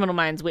 on Criminal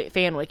Minds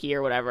Fan Wiki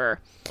or whatever,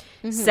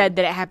 said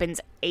that it happens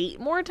 8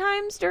 more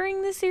times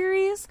during the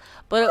series.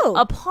 But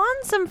upon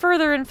some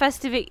further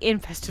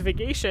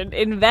investigation, 3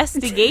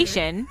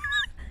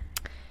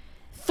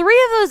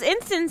 of those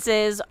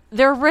instances,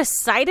 they're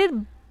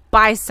recited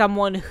by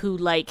someone who,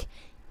 like,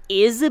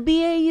 is a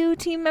BAU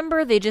team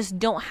member. They just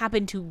don't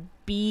happen to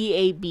be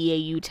a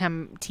BAU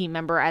team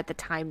member at the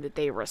time that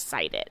they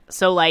recite it.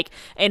 So, like,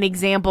 an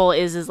example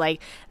is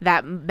like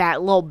that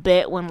little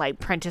bit when, like,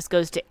 Prentice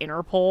goes to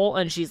Interpol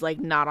and she's, like,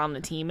 not on the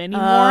team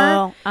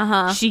anymore.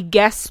 She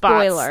guest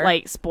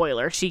spots,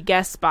 spoiler. She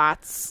guest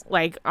spots,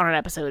 like, on an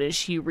episode as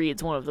she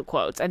reads one of the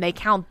quotes, and they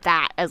count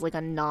that as, like,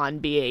 a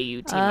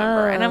non-BAU team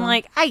member. And I'm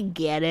like, I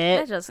get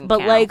it. That doesn't but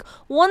count. Like,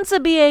 once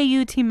a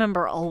BAU team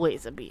member,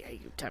 always a BAU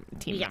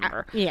team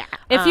member. Yeah.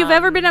 If you've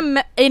ever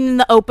been in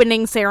the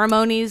opening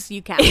ceremonies,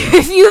 you count.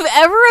 If you've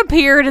ever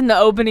appeared in the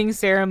opening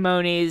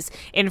ceremonies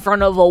in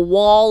front of a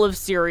wall of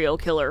serial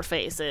killer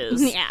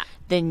faces,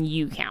 then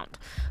you count.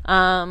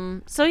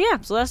 So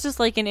that's just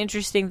like an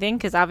interesting thing,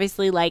 because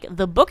obviously, like,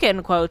 the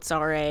bookend quotes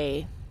are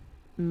a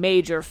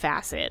major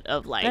facet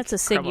of, like, that's a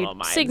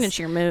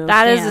signature move.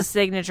 That is a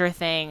signature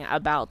thing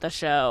about the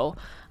show.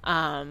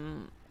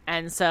 And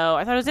so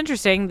I thought it was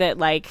interesting that,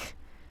 like,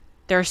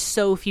 there are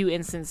so few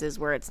instances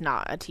where it's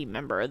not a team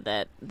member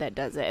that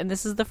does it. And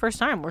this is the first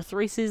time. We're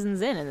 3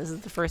 seasons in, and this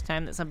is the first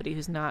time that somebody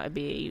who's not a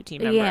BAU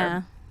team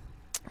member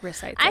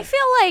recites it. I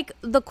feel like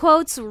the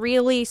quotes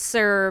really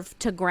serve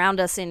to ground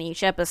us in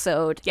each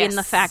episode in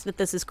the fact that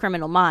this is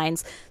Criminal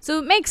Minds. So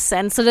it makes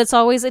sense that it's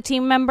always a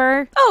team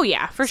member. Oh,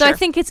 yeah, for sure. So I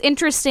think it's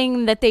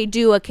interesting that they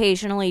do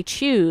occasionally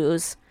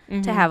choose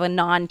to have a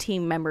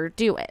non-team member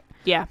do it.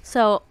 Yeah.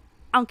 So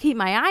I'll keep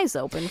my eyes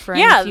open for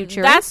any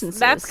future instances.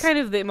 That's kind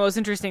of the most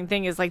interesting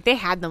thing, is, like, they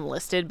had them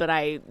listed, but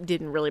I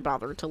didn't really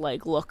bother to,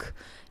 like, look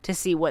to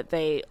see what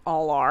they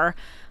all are.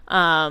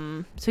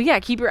 So yeah,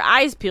 keep your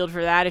eyes peeled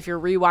for that. If you're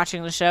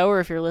rewatching the show,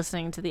 or if you're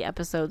listening to the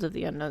episodes of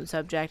The Unknown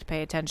Subject,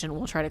 pay attention.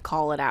 We'll try to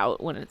call it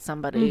out when it's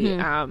somebody.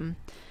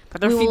 But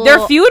they're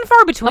few and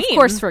far between. Of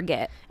course,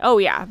 forget. Oh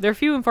yeah, they're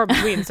few and far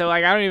between. So,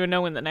 like, I don't even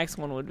know when the next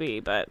one would be,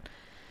 but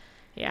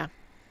yeah.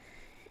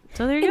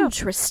 So there you go.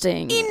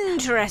 Interesting.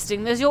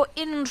 There's your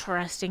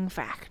interesting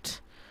fact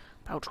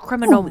about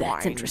Criminal Minds.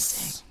 That's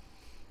interesting.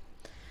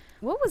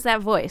 What was that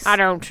voice? I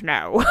don't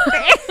know.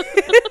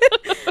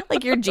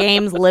 Like your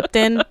James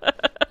Lipton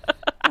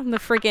on the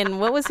freaking,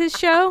 what was his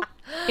show?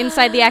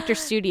 Inside the Actors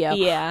Studio.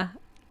 Yeah.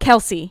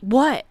 Kelsey.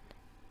 What?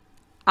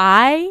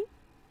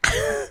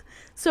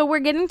 So we're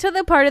getting to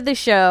the part of the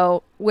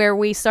show where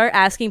we start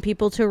asking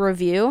people to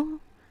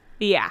review.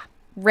 Yeah.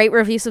 Rate,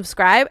 review,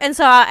 subscribe. And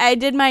so I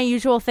did my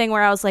usual thing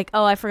where I was like,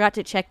 oh, I forgot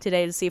to check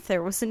today to see if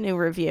there was a new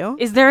review.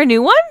 Is there a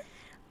new one?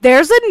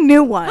 There's a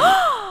new one.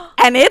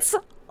 And it's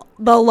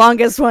the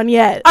longest one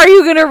yet. Are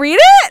you going to read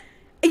it?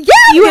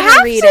 Yeah, you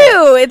have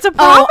to. It's a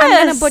promise. Oh,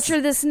 I'm going to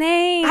butcher this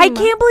name. I can't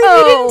believe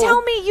you didn't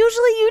tell me.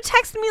 Usually you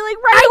text me, like,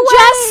 right away.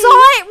 I just saw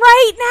it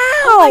right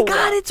now. Oh my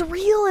God, it's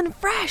real and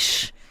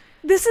fresh.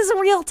 This is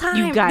real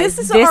time. You guys,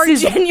 this is our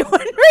genuine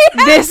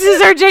reaction. This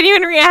is our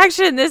genuine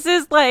reaction. This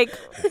is, like,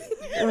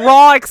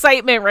 raw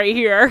excitement right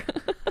here.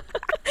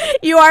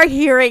 You are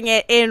hearing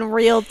it in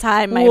real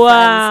time, my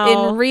friends.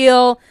 In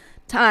real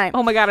time.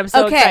 Oh my God, I'm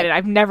so excited.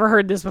 I've never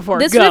heard this before.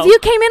 This review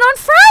came in on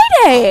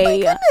Friday. Oh my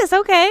goodness,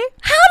 okay.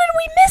 How did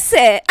we miss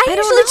it? I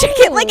usually check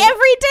it like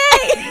every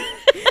day.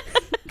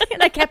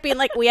 And I kept being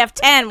like, we have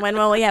 10 when we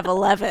only have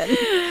 11.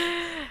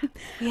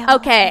 Yeah.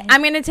 Okay,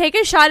 I'm going to take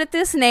a shot at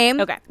this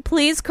name. Okay.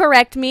 Please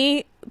correct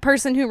me,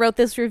 person who wrote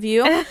this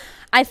review.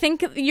 I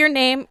think your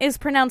name is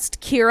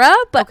pronounced Kira,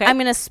 but I'm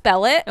going to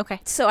spell it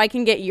so I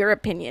can get your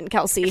opinion,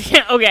 Kelsey.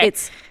 Okay.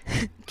 It's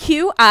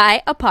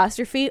Q-I''RA.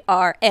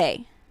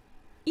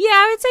 Yeah,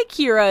 I would say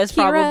Kira is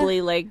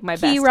probably like my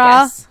best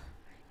guess.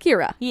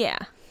 Kira. Yeah.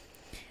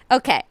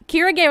 Okay.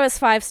 Kira gave us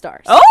 5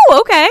 stars. Oh,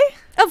 okay.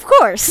 Of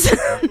course.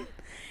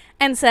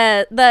 And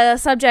said the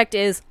subject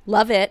is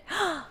love it.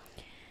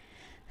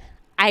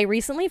 I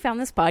recently found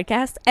this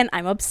podcast and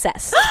I'm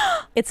obsessed.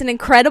 It's an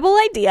incredible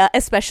idea,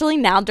 especially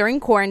now during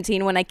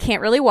quarantine when I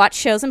can't really watch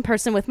shows in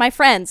person with my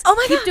friends. Oh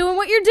my God. Keep doing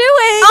what you're doing.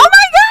 Oh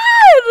my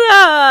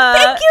God.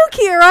 Thank you,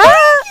 Kira.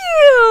 Thank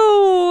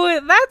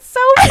you. That's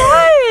so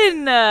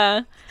fun.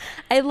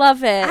 I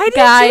love it. I do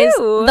Guys,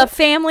 too. The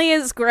family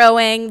is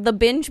growing. The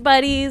binge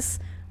buddies,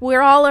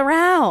 we're all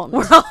around.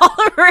 We're all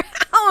around.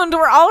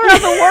 We're all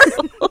around the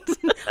world.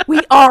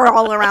 We are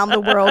all around the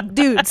world.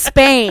 Dude,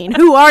 Spain.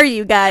 Who are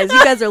you guys?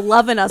 You guys are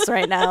loving us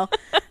right now.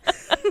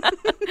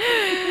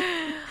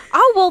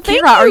 Oh, well,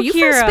 thank Kira, you, are you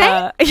Kira. from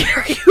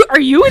Spain? Are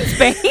you in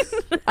Spain?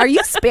 Are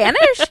you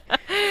Spanish?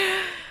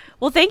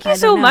 Well, thank you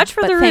so much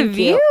for the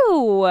review.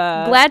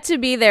 Glad to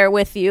be there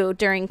with you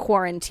during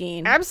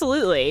quarantine.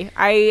 Absolutely.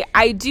 I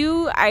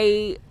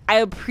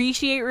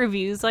appreciate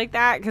reviews like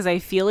that because I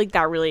feel like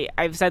that really,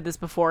 I've said this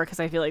before because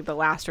I feel like the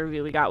last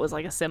review we got was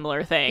like a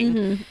similar thing.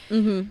 Mm-hmm,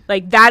 mm-hmm.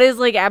 Like that is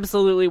like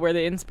absolutely where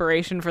the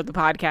inspiration for the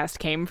podcast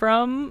came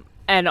from.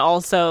 And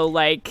also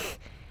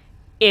like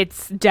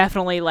it's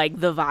definitely like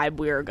the vibe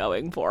we were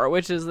going for,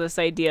 which is this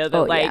idea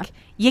that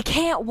you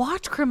can't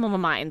watch Criminal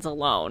Minds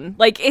alone.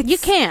 Like you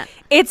can't.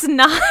 It's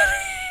not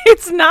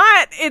it's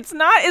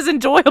not as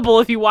enjoyable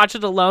if you watch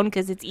it alone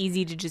because it's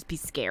easy to just be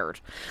scared.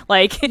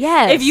 Like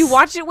if you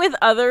watch it with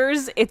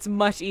others, it's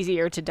much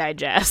easier to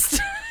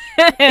digest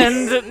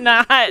and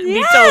not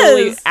be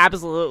totally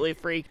absolutely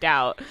freaked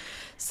out.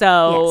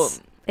 So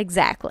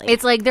exactly.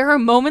 It's like there are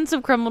moments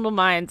of Criminal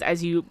Minds,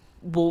 as you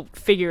will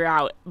figure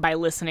out by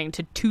listening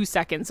to 2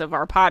 seconds of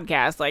our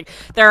podcast. Like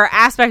there are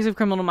aspects of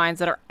Criminal Minds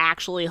that are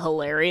actually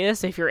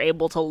hilarious if you're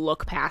able to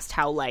look past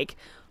how like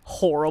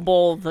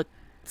horrible the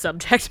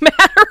subject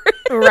matter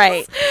is.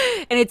 Right.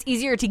 And it's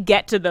easier to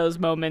get to those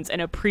moments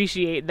and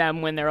appreciate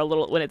them when they're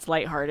when it's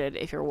lighthearted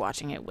if you're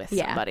watching it with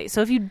somebody.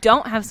 So if you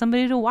don't have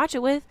somebody to watch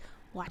it with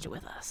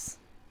us.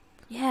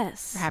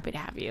 Yes. We're happy to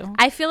have you.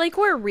 I feel like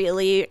we're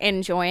really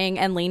enjoying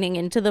and leaning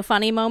into the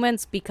funny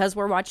moments because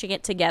we're watching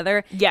it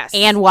together. Yes.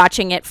 And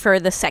watching it for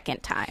the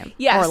second time.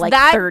 Yes. Or like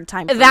third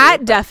time.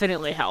 That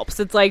definitely helps.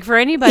 It's like for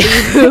anybody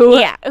who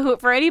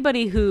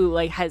who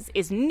like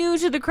is new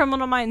to the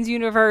Criminal Minds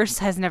universe,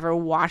 has never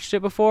watched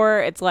it before,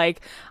 it's like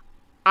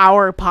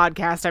our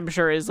podcast, I'm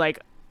sure, is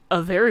like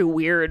a very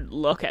weird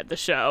look at the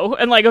show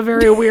and like a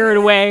very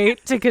weird way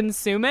to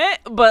consume it.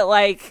 But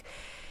like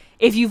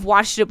if you've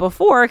watched it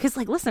before, because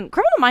like listen,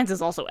 Criminal Minds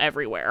is also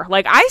everywhere.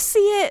 Like I see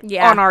it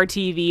on our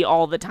TV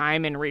all the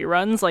time in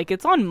reruns. Like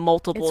it's on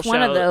multiple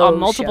shows, on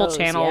multiple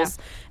channels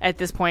at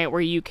this point where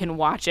you can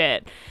watch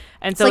it.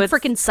 And so it's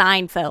like freaking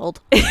Seinfeld.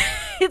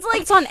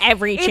 It's on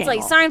every channel. It's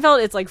like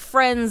Seinfeld. It's like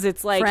Friends.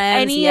 It's like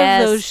any of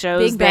those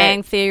shows. Big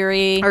Bang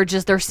Theory. Or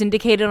just they're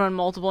syndicated on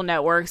multiple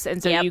networks,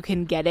 and so you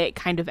can get it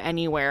kind of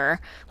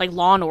anywhere. Like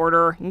Law and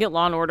Order. You can get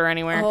Law and Order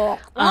anywhere. Law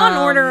and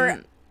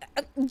Order.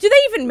 Do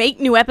they even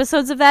make new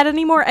episodes of that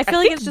anymore? I feel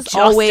like it's just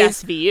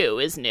always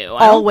SVU is new.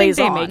 I don't think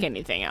they make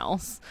anything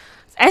else.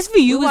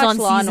 SVU was on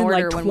season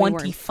like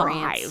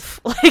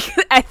 25. Like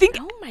I think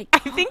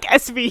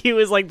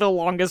SVU is like the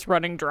longest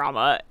running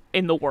drama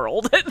in the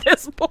world at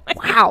this point.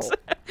 Wow.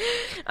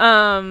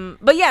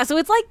 But yeah, so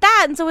it's like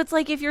that. And so it's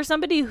like if you're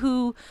somebody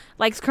who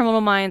likes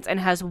Criminal Minds and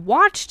has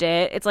watched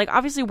it, it's like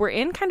obviously we're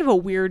in kind of a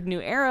weird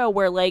new era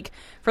where like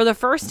for the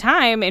first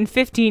time in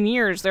 15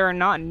 years there are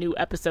not new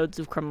episodes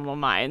of Criminal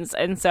Minds.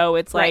 And so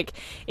it's like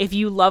if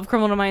you love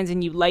Criminal Minds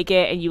and you like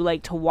it and you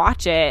like to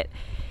watch it,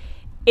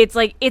 it's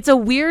like it's a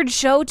weird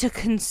show to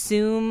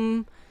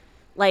consume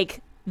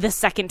like the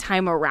second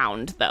time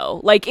around though.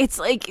 Like it's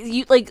like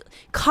you like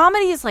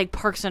comedies like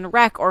Parks and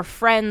Rec or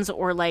Friends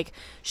or like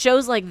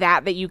shows like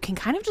that you can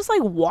kind of just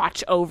like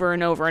watch over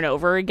and over and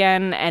over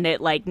again and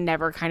it like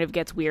never kind of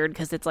gets weird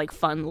because it's like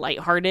fun,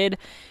 lighthearted.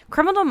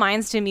 Criminal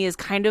Minds to me is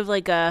kind of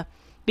like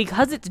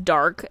because it's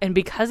dark and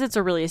because it's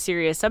a really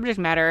serious subject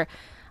matter,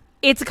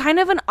 it's kind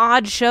of an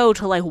odd show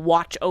to like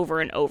watch over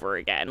and over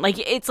again. Like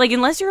it's like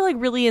unless you're like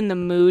really in the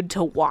mood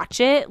to watch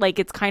it, like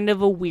it's kind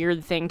of a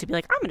weird thing to be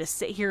like, I'm gonna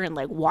sit here and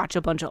like watch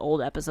a bunch of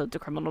old episodes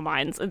of Criminal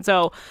Minds. And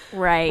so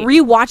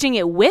rewatching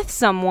it with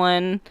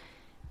someone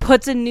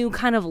puts a new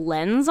kind of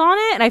lens on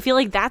it. And I feel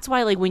like that's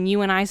why like when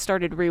you and I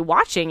started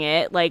rewatching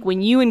it, like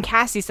when you and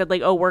Cassie said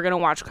like, oh, we're gonna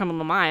watch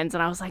Criminal Minds,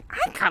 and I was like,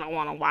 I kind of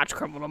want to watch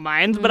Criminal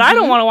Minds, but I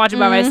don't want to watch it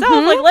by myself.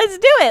 Like let's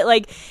do it.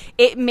 Like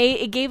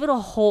it gave it a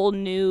whole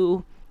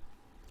new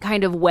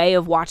kind of way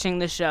of watching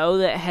the show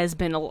that has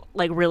been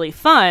like really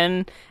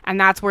fun, and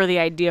that's where the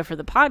idea for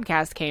the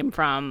podcast came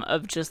from,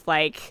 of just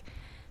like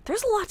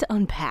there's a lot to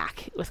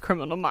unpack with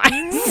Criminal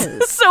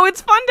Minds. So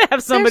it's fun to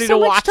have somebody to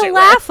watch to it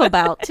laugh with.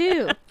 about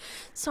too.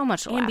 So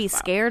much to And laugh be about.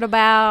 scared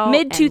about.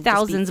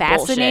 Mid-2000s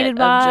fascinated bullshit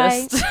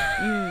by.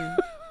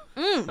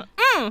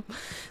 of just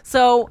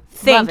So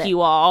thank Love it.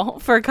 you all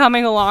for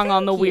coming along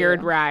on the Thank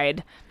weird you.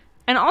 ride.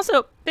 And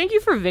also, thank you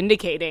for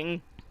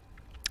vindicating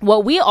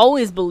what we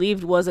always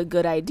believed was a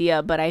good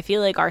idea, but I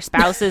feel like our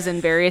spouses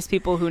and various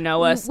people who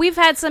know us We've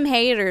had some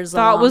haters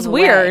thought along was the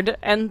weird, way.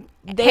 and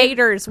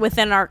Haters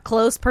within our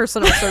close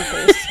personal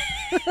circles.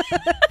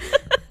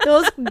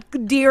 Those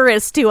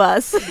dearest to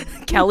us.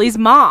 Kelly's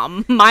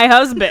mom, my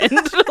husband,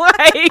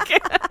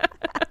 like.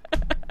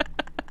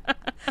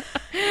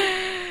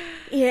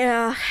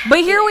 Yeah. But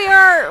here we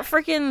are,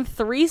 freaking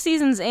 3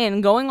 seasons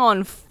in, going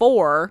on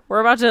 4. We're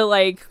about to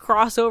like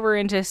cross over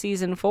into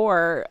season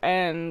 4,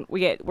 and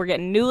we're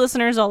getting new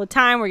listeners all the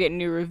time. We're getting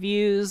new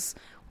reviews.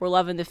 We're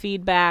loving the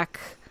feedback.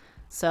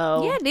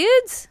 So Yeah,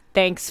 dudes.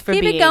 thanks for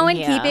Keep being it going,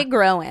 here. keep it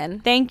growing.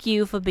 Thank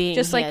you for being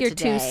Just like here your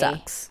today. 2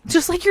 sucks.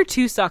 Just like your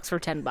 2 sucks for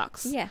 $10.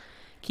 Yeah.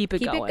 Keep it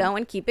Keep going. it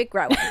going, keep it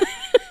growing.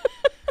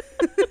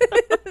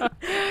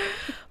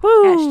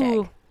 Woo.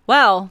 Hashtag.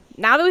 Well,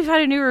 now that we've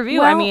had a new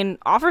review, I Well- mean,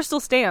 offer still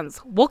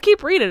stands. We'll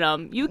keep reading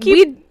them. You keep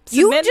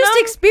You submitting just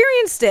them.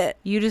 experienced it.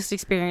 You just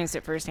experienced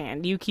it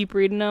firsthand. You keep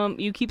reading them.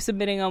 You keep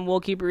submitting them. We'll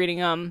keep reading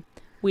them.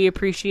 We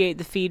appreciate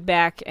the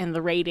feedback and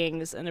the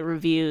ratings and the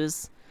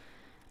reviews.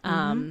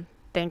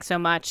 Thanks so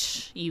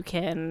much. You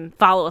can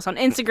follow us on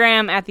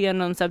Instagram at The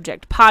Unknown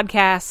Subject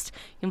Podcast.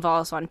 You can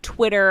follow us on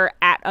Twitter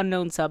at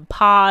Unknown Sub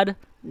Pod.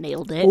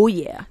 Nailed it. Oh,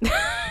 yeah.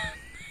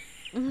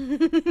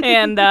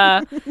 And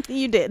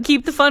You did.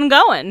 keep the fun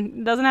going.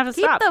 It doesn't have to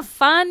Keep stop. the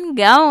fun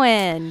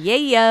going.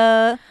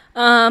 Yeah.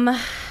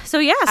 So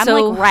yeah. I'm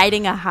so like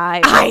riding a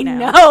high. I Right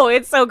now. know,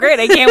 it's so great.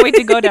 I can't wait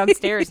to go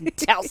downstairs and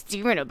tell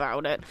Steven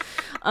about it.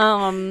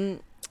 I'm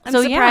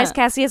So, surprised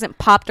yeah. Cassie hasn't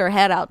popped her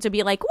head out to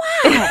be like,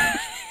 wow.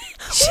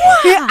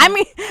 I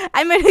mean,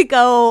 I'm going to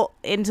go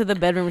into the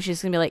bedroom and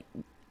she's going to be like,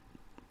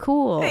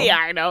 cool. Yeah,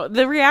 I know.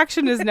 The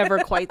reaction is never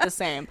quite the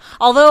same.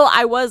 Although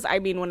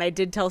when I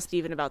did tell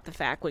Steven about the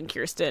fact when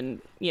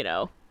Kirsten,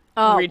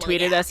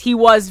 retweeted us, he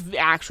was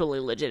actually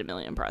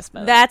legitimately impressed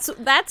by that.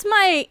 That's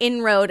my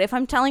inroad. If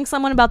I'm telling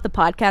someone about the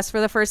podcast for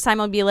the first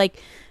time, I'll be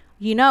like,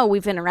 we've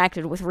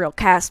interacted with real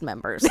cast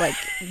members. Like,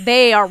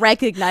 they are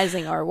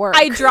recognizing our work.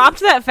 I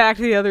dropped that fact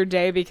the other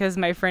day because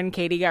my friend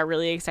Katie got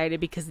really excited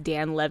because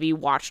Dan Levy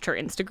watched her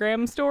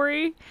Instagram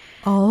story.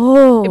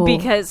 Oh.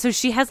 So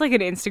she has like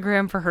an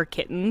Instagram for her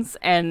kittens,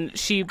 and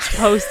she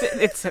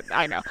posted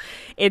I know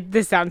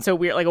this sounds so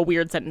weird, like a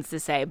weird sentence to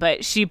say,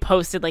 but she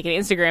posted like an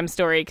Instagram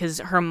story because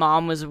her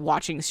mom was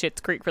watching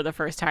Schitt's Creek for the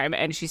first time,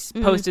 and she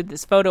posted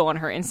this photo on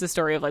her Insta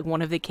story of like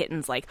one of the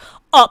kittens like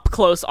up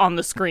close on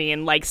the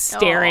screen, like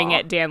staring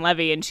at Dan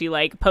Levy, and she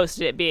like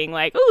posted it being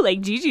like, oh, like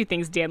Gigi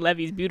thinks Dan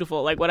Levy's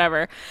beautiful, like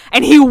whatever,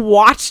 and he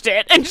watched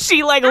it and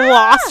she like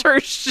lost her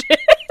shit.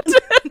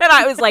 And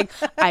I was like,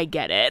 I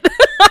get it.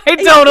 I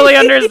totally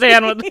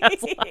understand what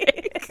that's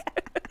like.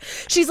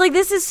 She's like,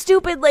 this is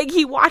stupid. Like,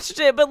 he watched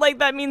it, but like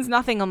that means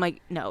nothing. I'm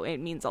like, no, it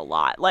means a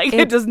lot. Like,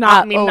 it does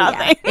not mean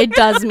nothing. Yeah. It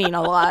does mean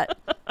a lot.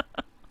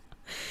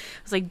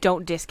 It's like,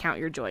 don't discount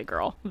your joy,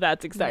 girl.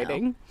 That's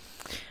exciting.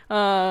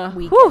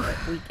 We get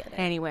it.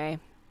 Anyway,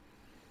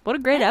 what a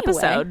great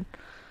episode.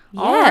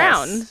 All Yes.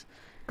 around.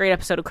 Great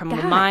episode of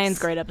Criminal Guys. Minds.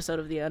 Great episode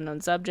of The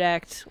Unknown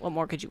Subject. What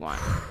more could you want?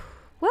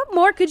 What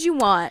more could you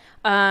want?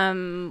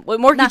 What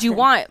more could you Nothing.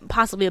 want?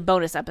 Possibly a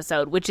bonus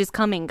episode, which is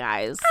coming,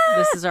 guys.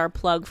 This is our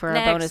plug for our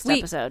Next bonus week.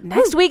 episode.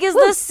 Next week is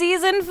the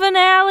season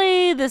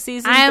finale. The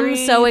season I am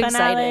 3 so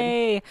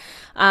finale.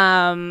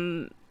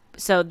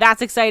 So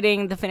that's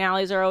exciting. The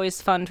finales are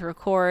always fun to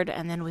record,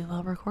 and then we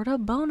will record a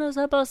bonus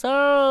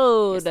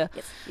episode.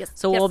 Yes.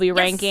 So we'll be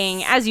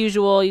ranking, as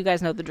usual. You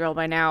guys know the drill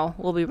by now.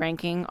 We'll be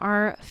ranking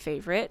our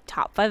favorite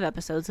top 5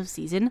 episodes of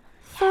season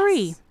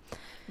 3.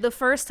 The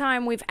first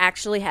time we've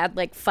actually had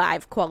like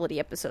 5 quality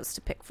episodes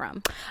to pick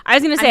from. I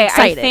was gonna say,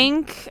 excited.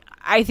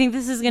 I think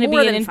this is gonna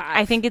More be than 5.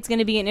 I think it's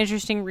gonna be an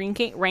interesting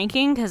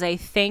ranking because I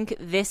think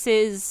this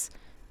is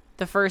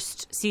the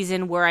first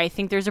season where I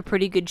think there's a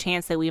pretty good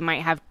chance that we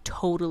might have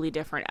totally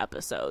different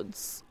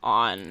episodes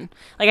on.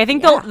 Like, I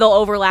think they'll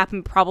overlap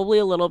probably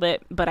a little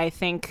bit, but I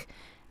think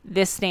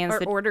this stands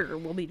Our order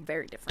will be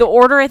very different. the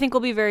order I think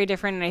will be very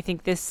different, and I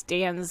think this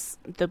stands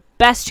the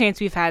best chance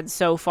we've had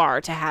so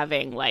far to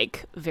having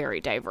like very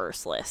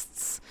diverse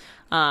lists,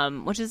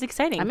 which is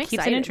exciting. I'm Keeps it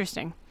excited.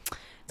 interesting.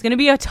 It's gonna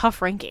be a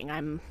tough ranking.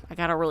 I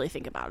gotta really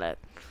think about it.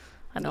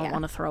 I don't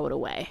want to throw it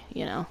away,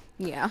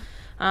 Yeah.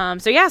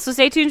 So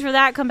stay tuned for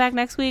that. Come back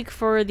next week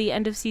for the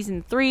end of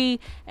season 3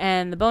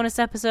 and the bonus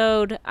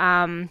episode.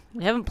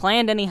 We haven't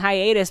planned any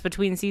hiatus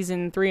between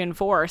season 3 and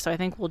 4, so I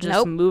think we'll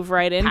just move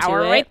right into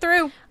Power it. right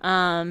through.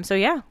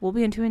 So we'll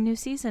be into a new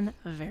season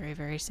very,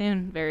 very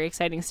soon. Very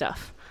exciting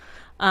stuff.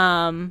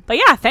 But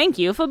yeah, thank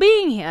you for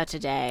being here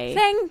today.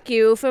 Thank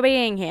you for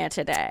being here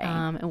today.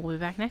 And we'll be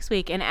back next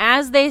week. And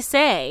as they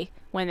say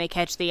when they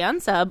catch the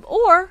unsub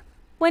or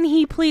when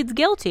he pleads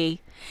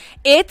guilty,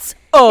 it's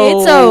over.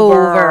 It's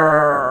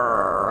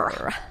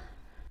over.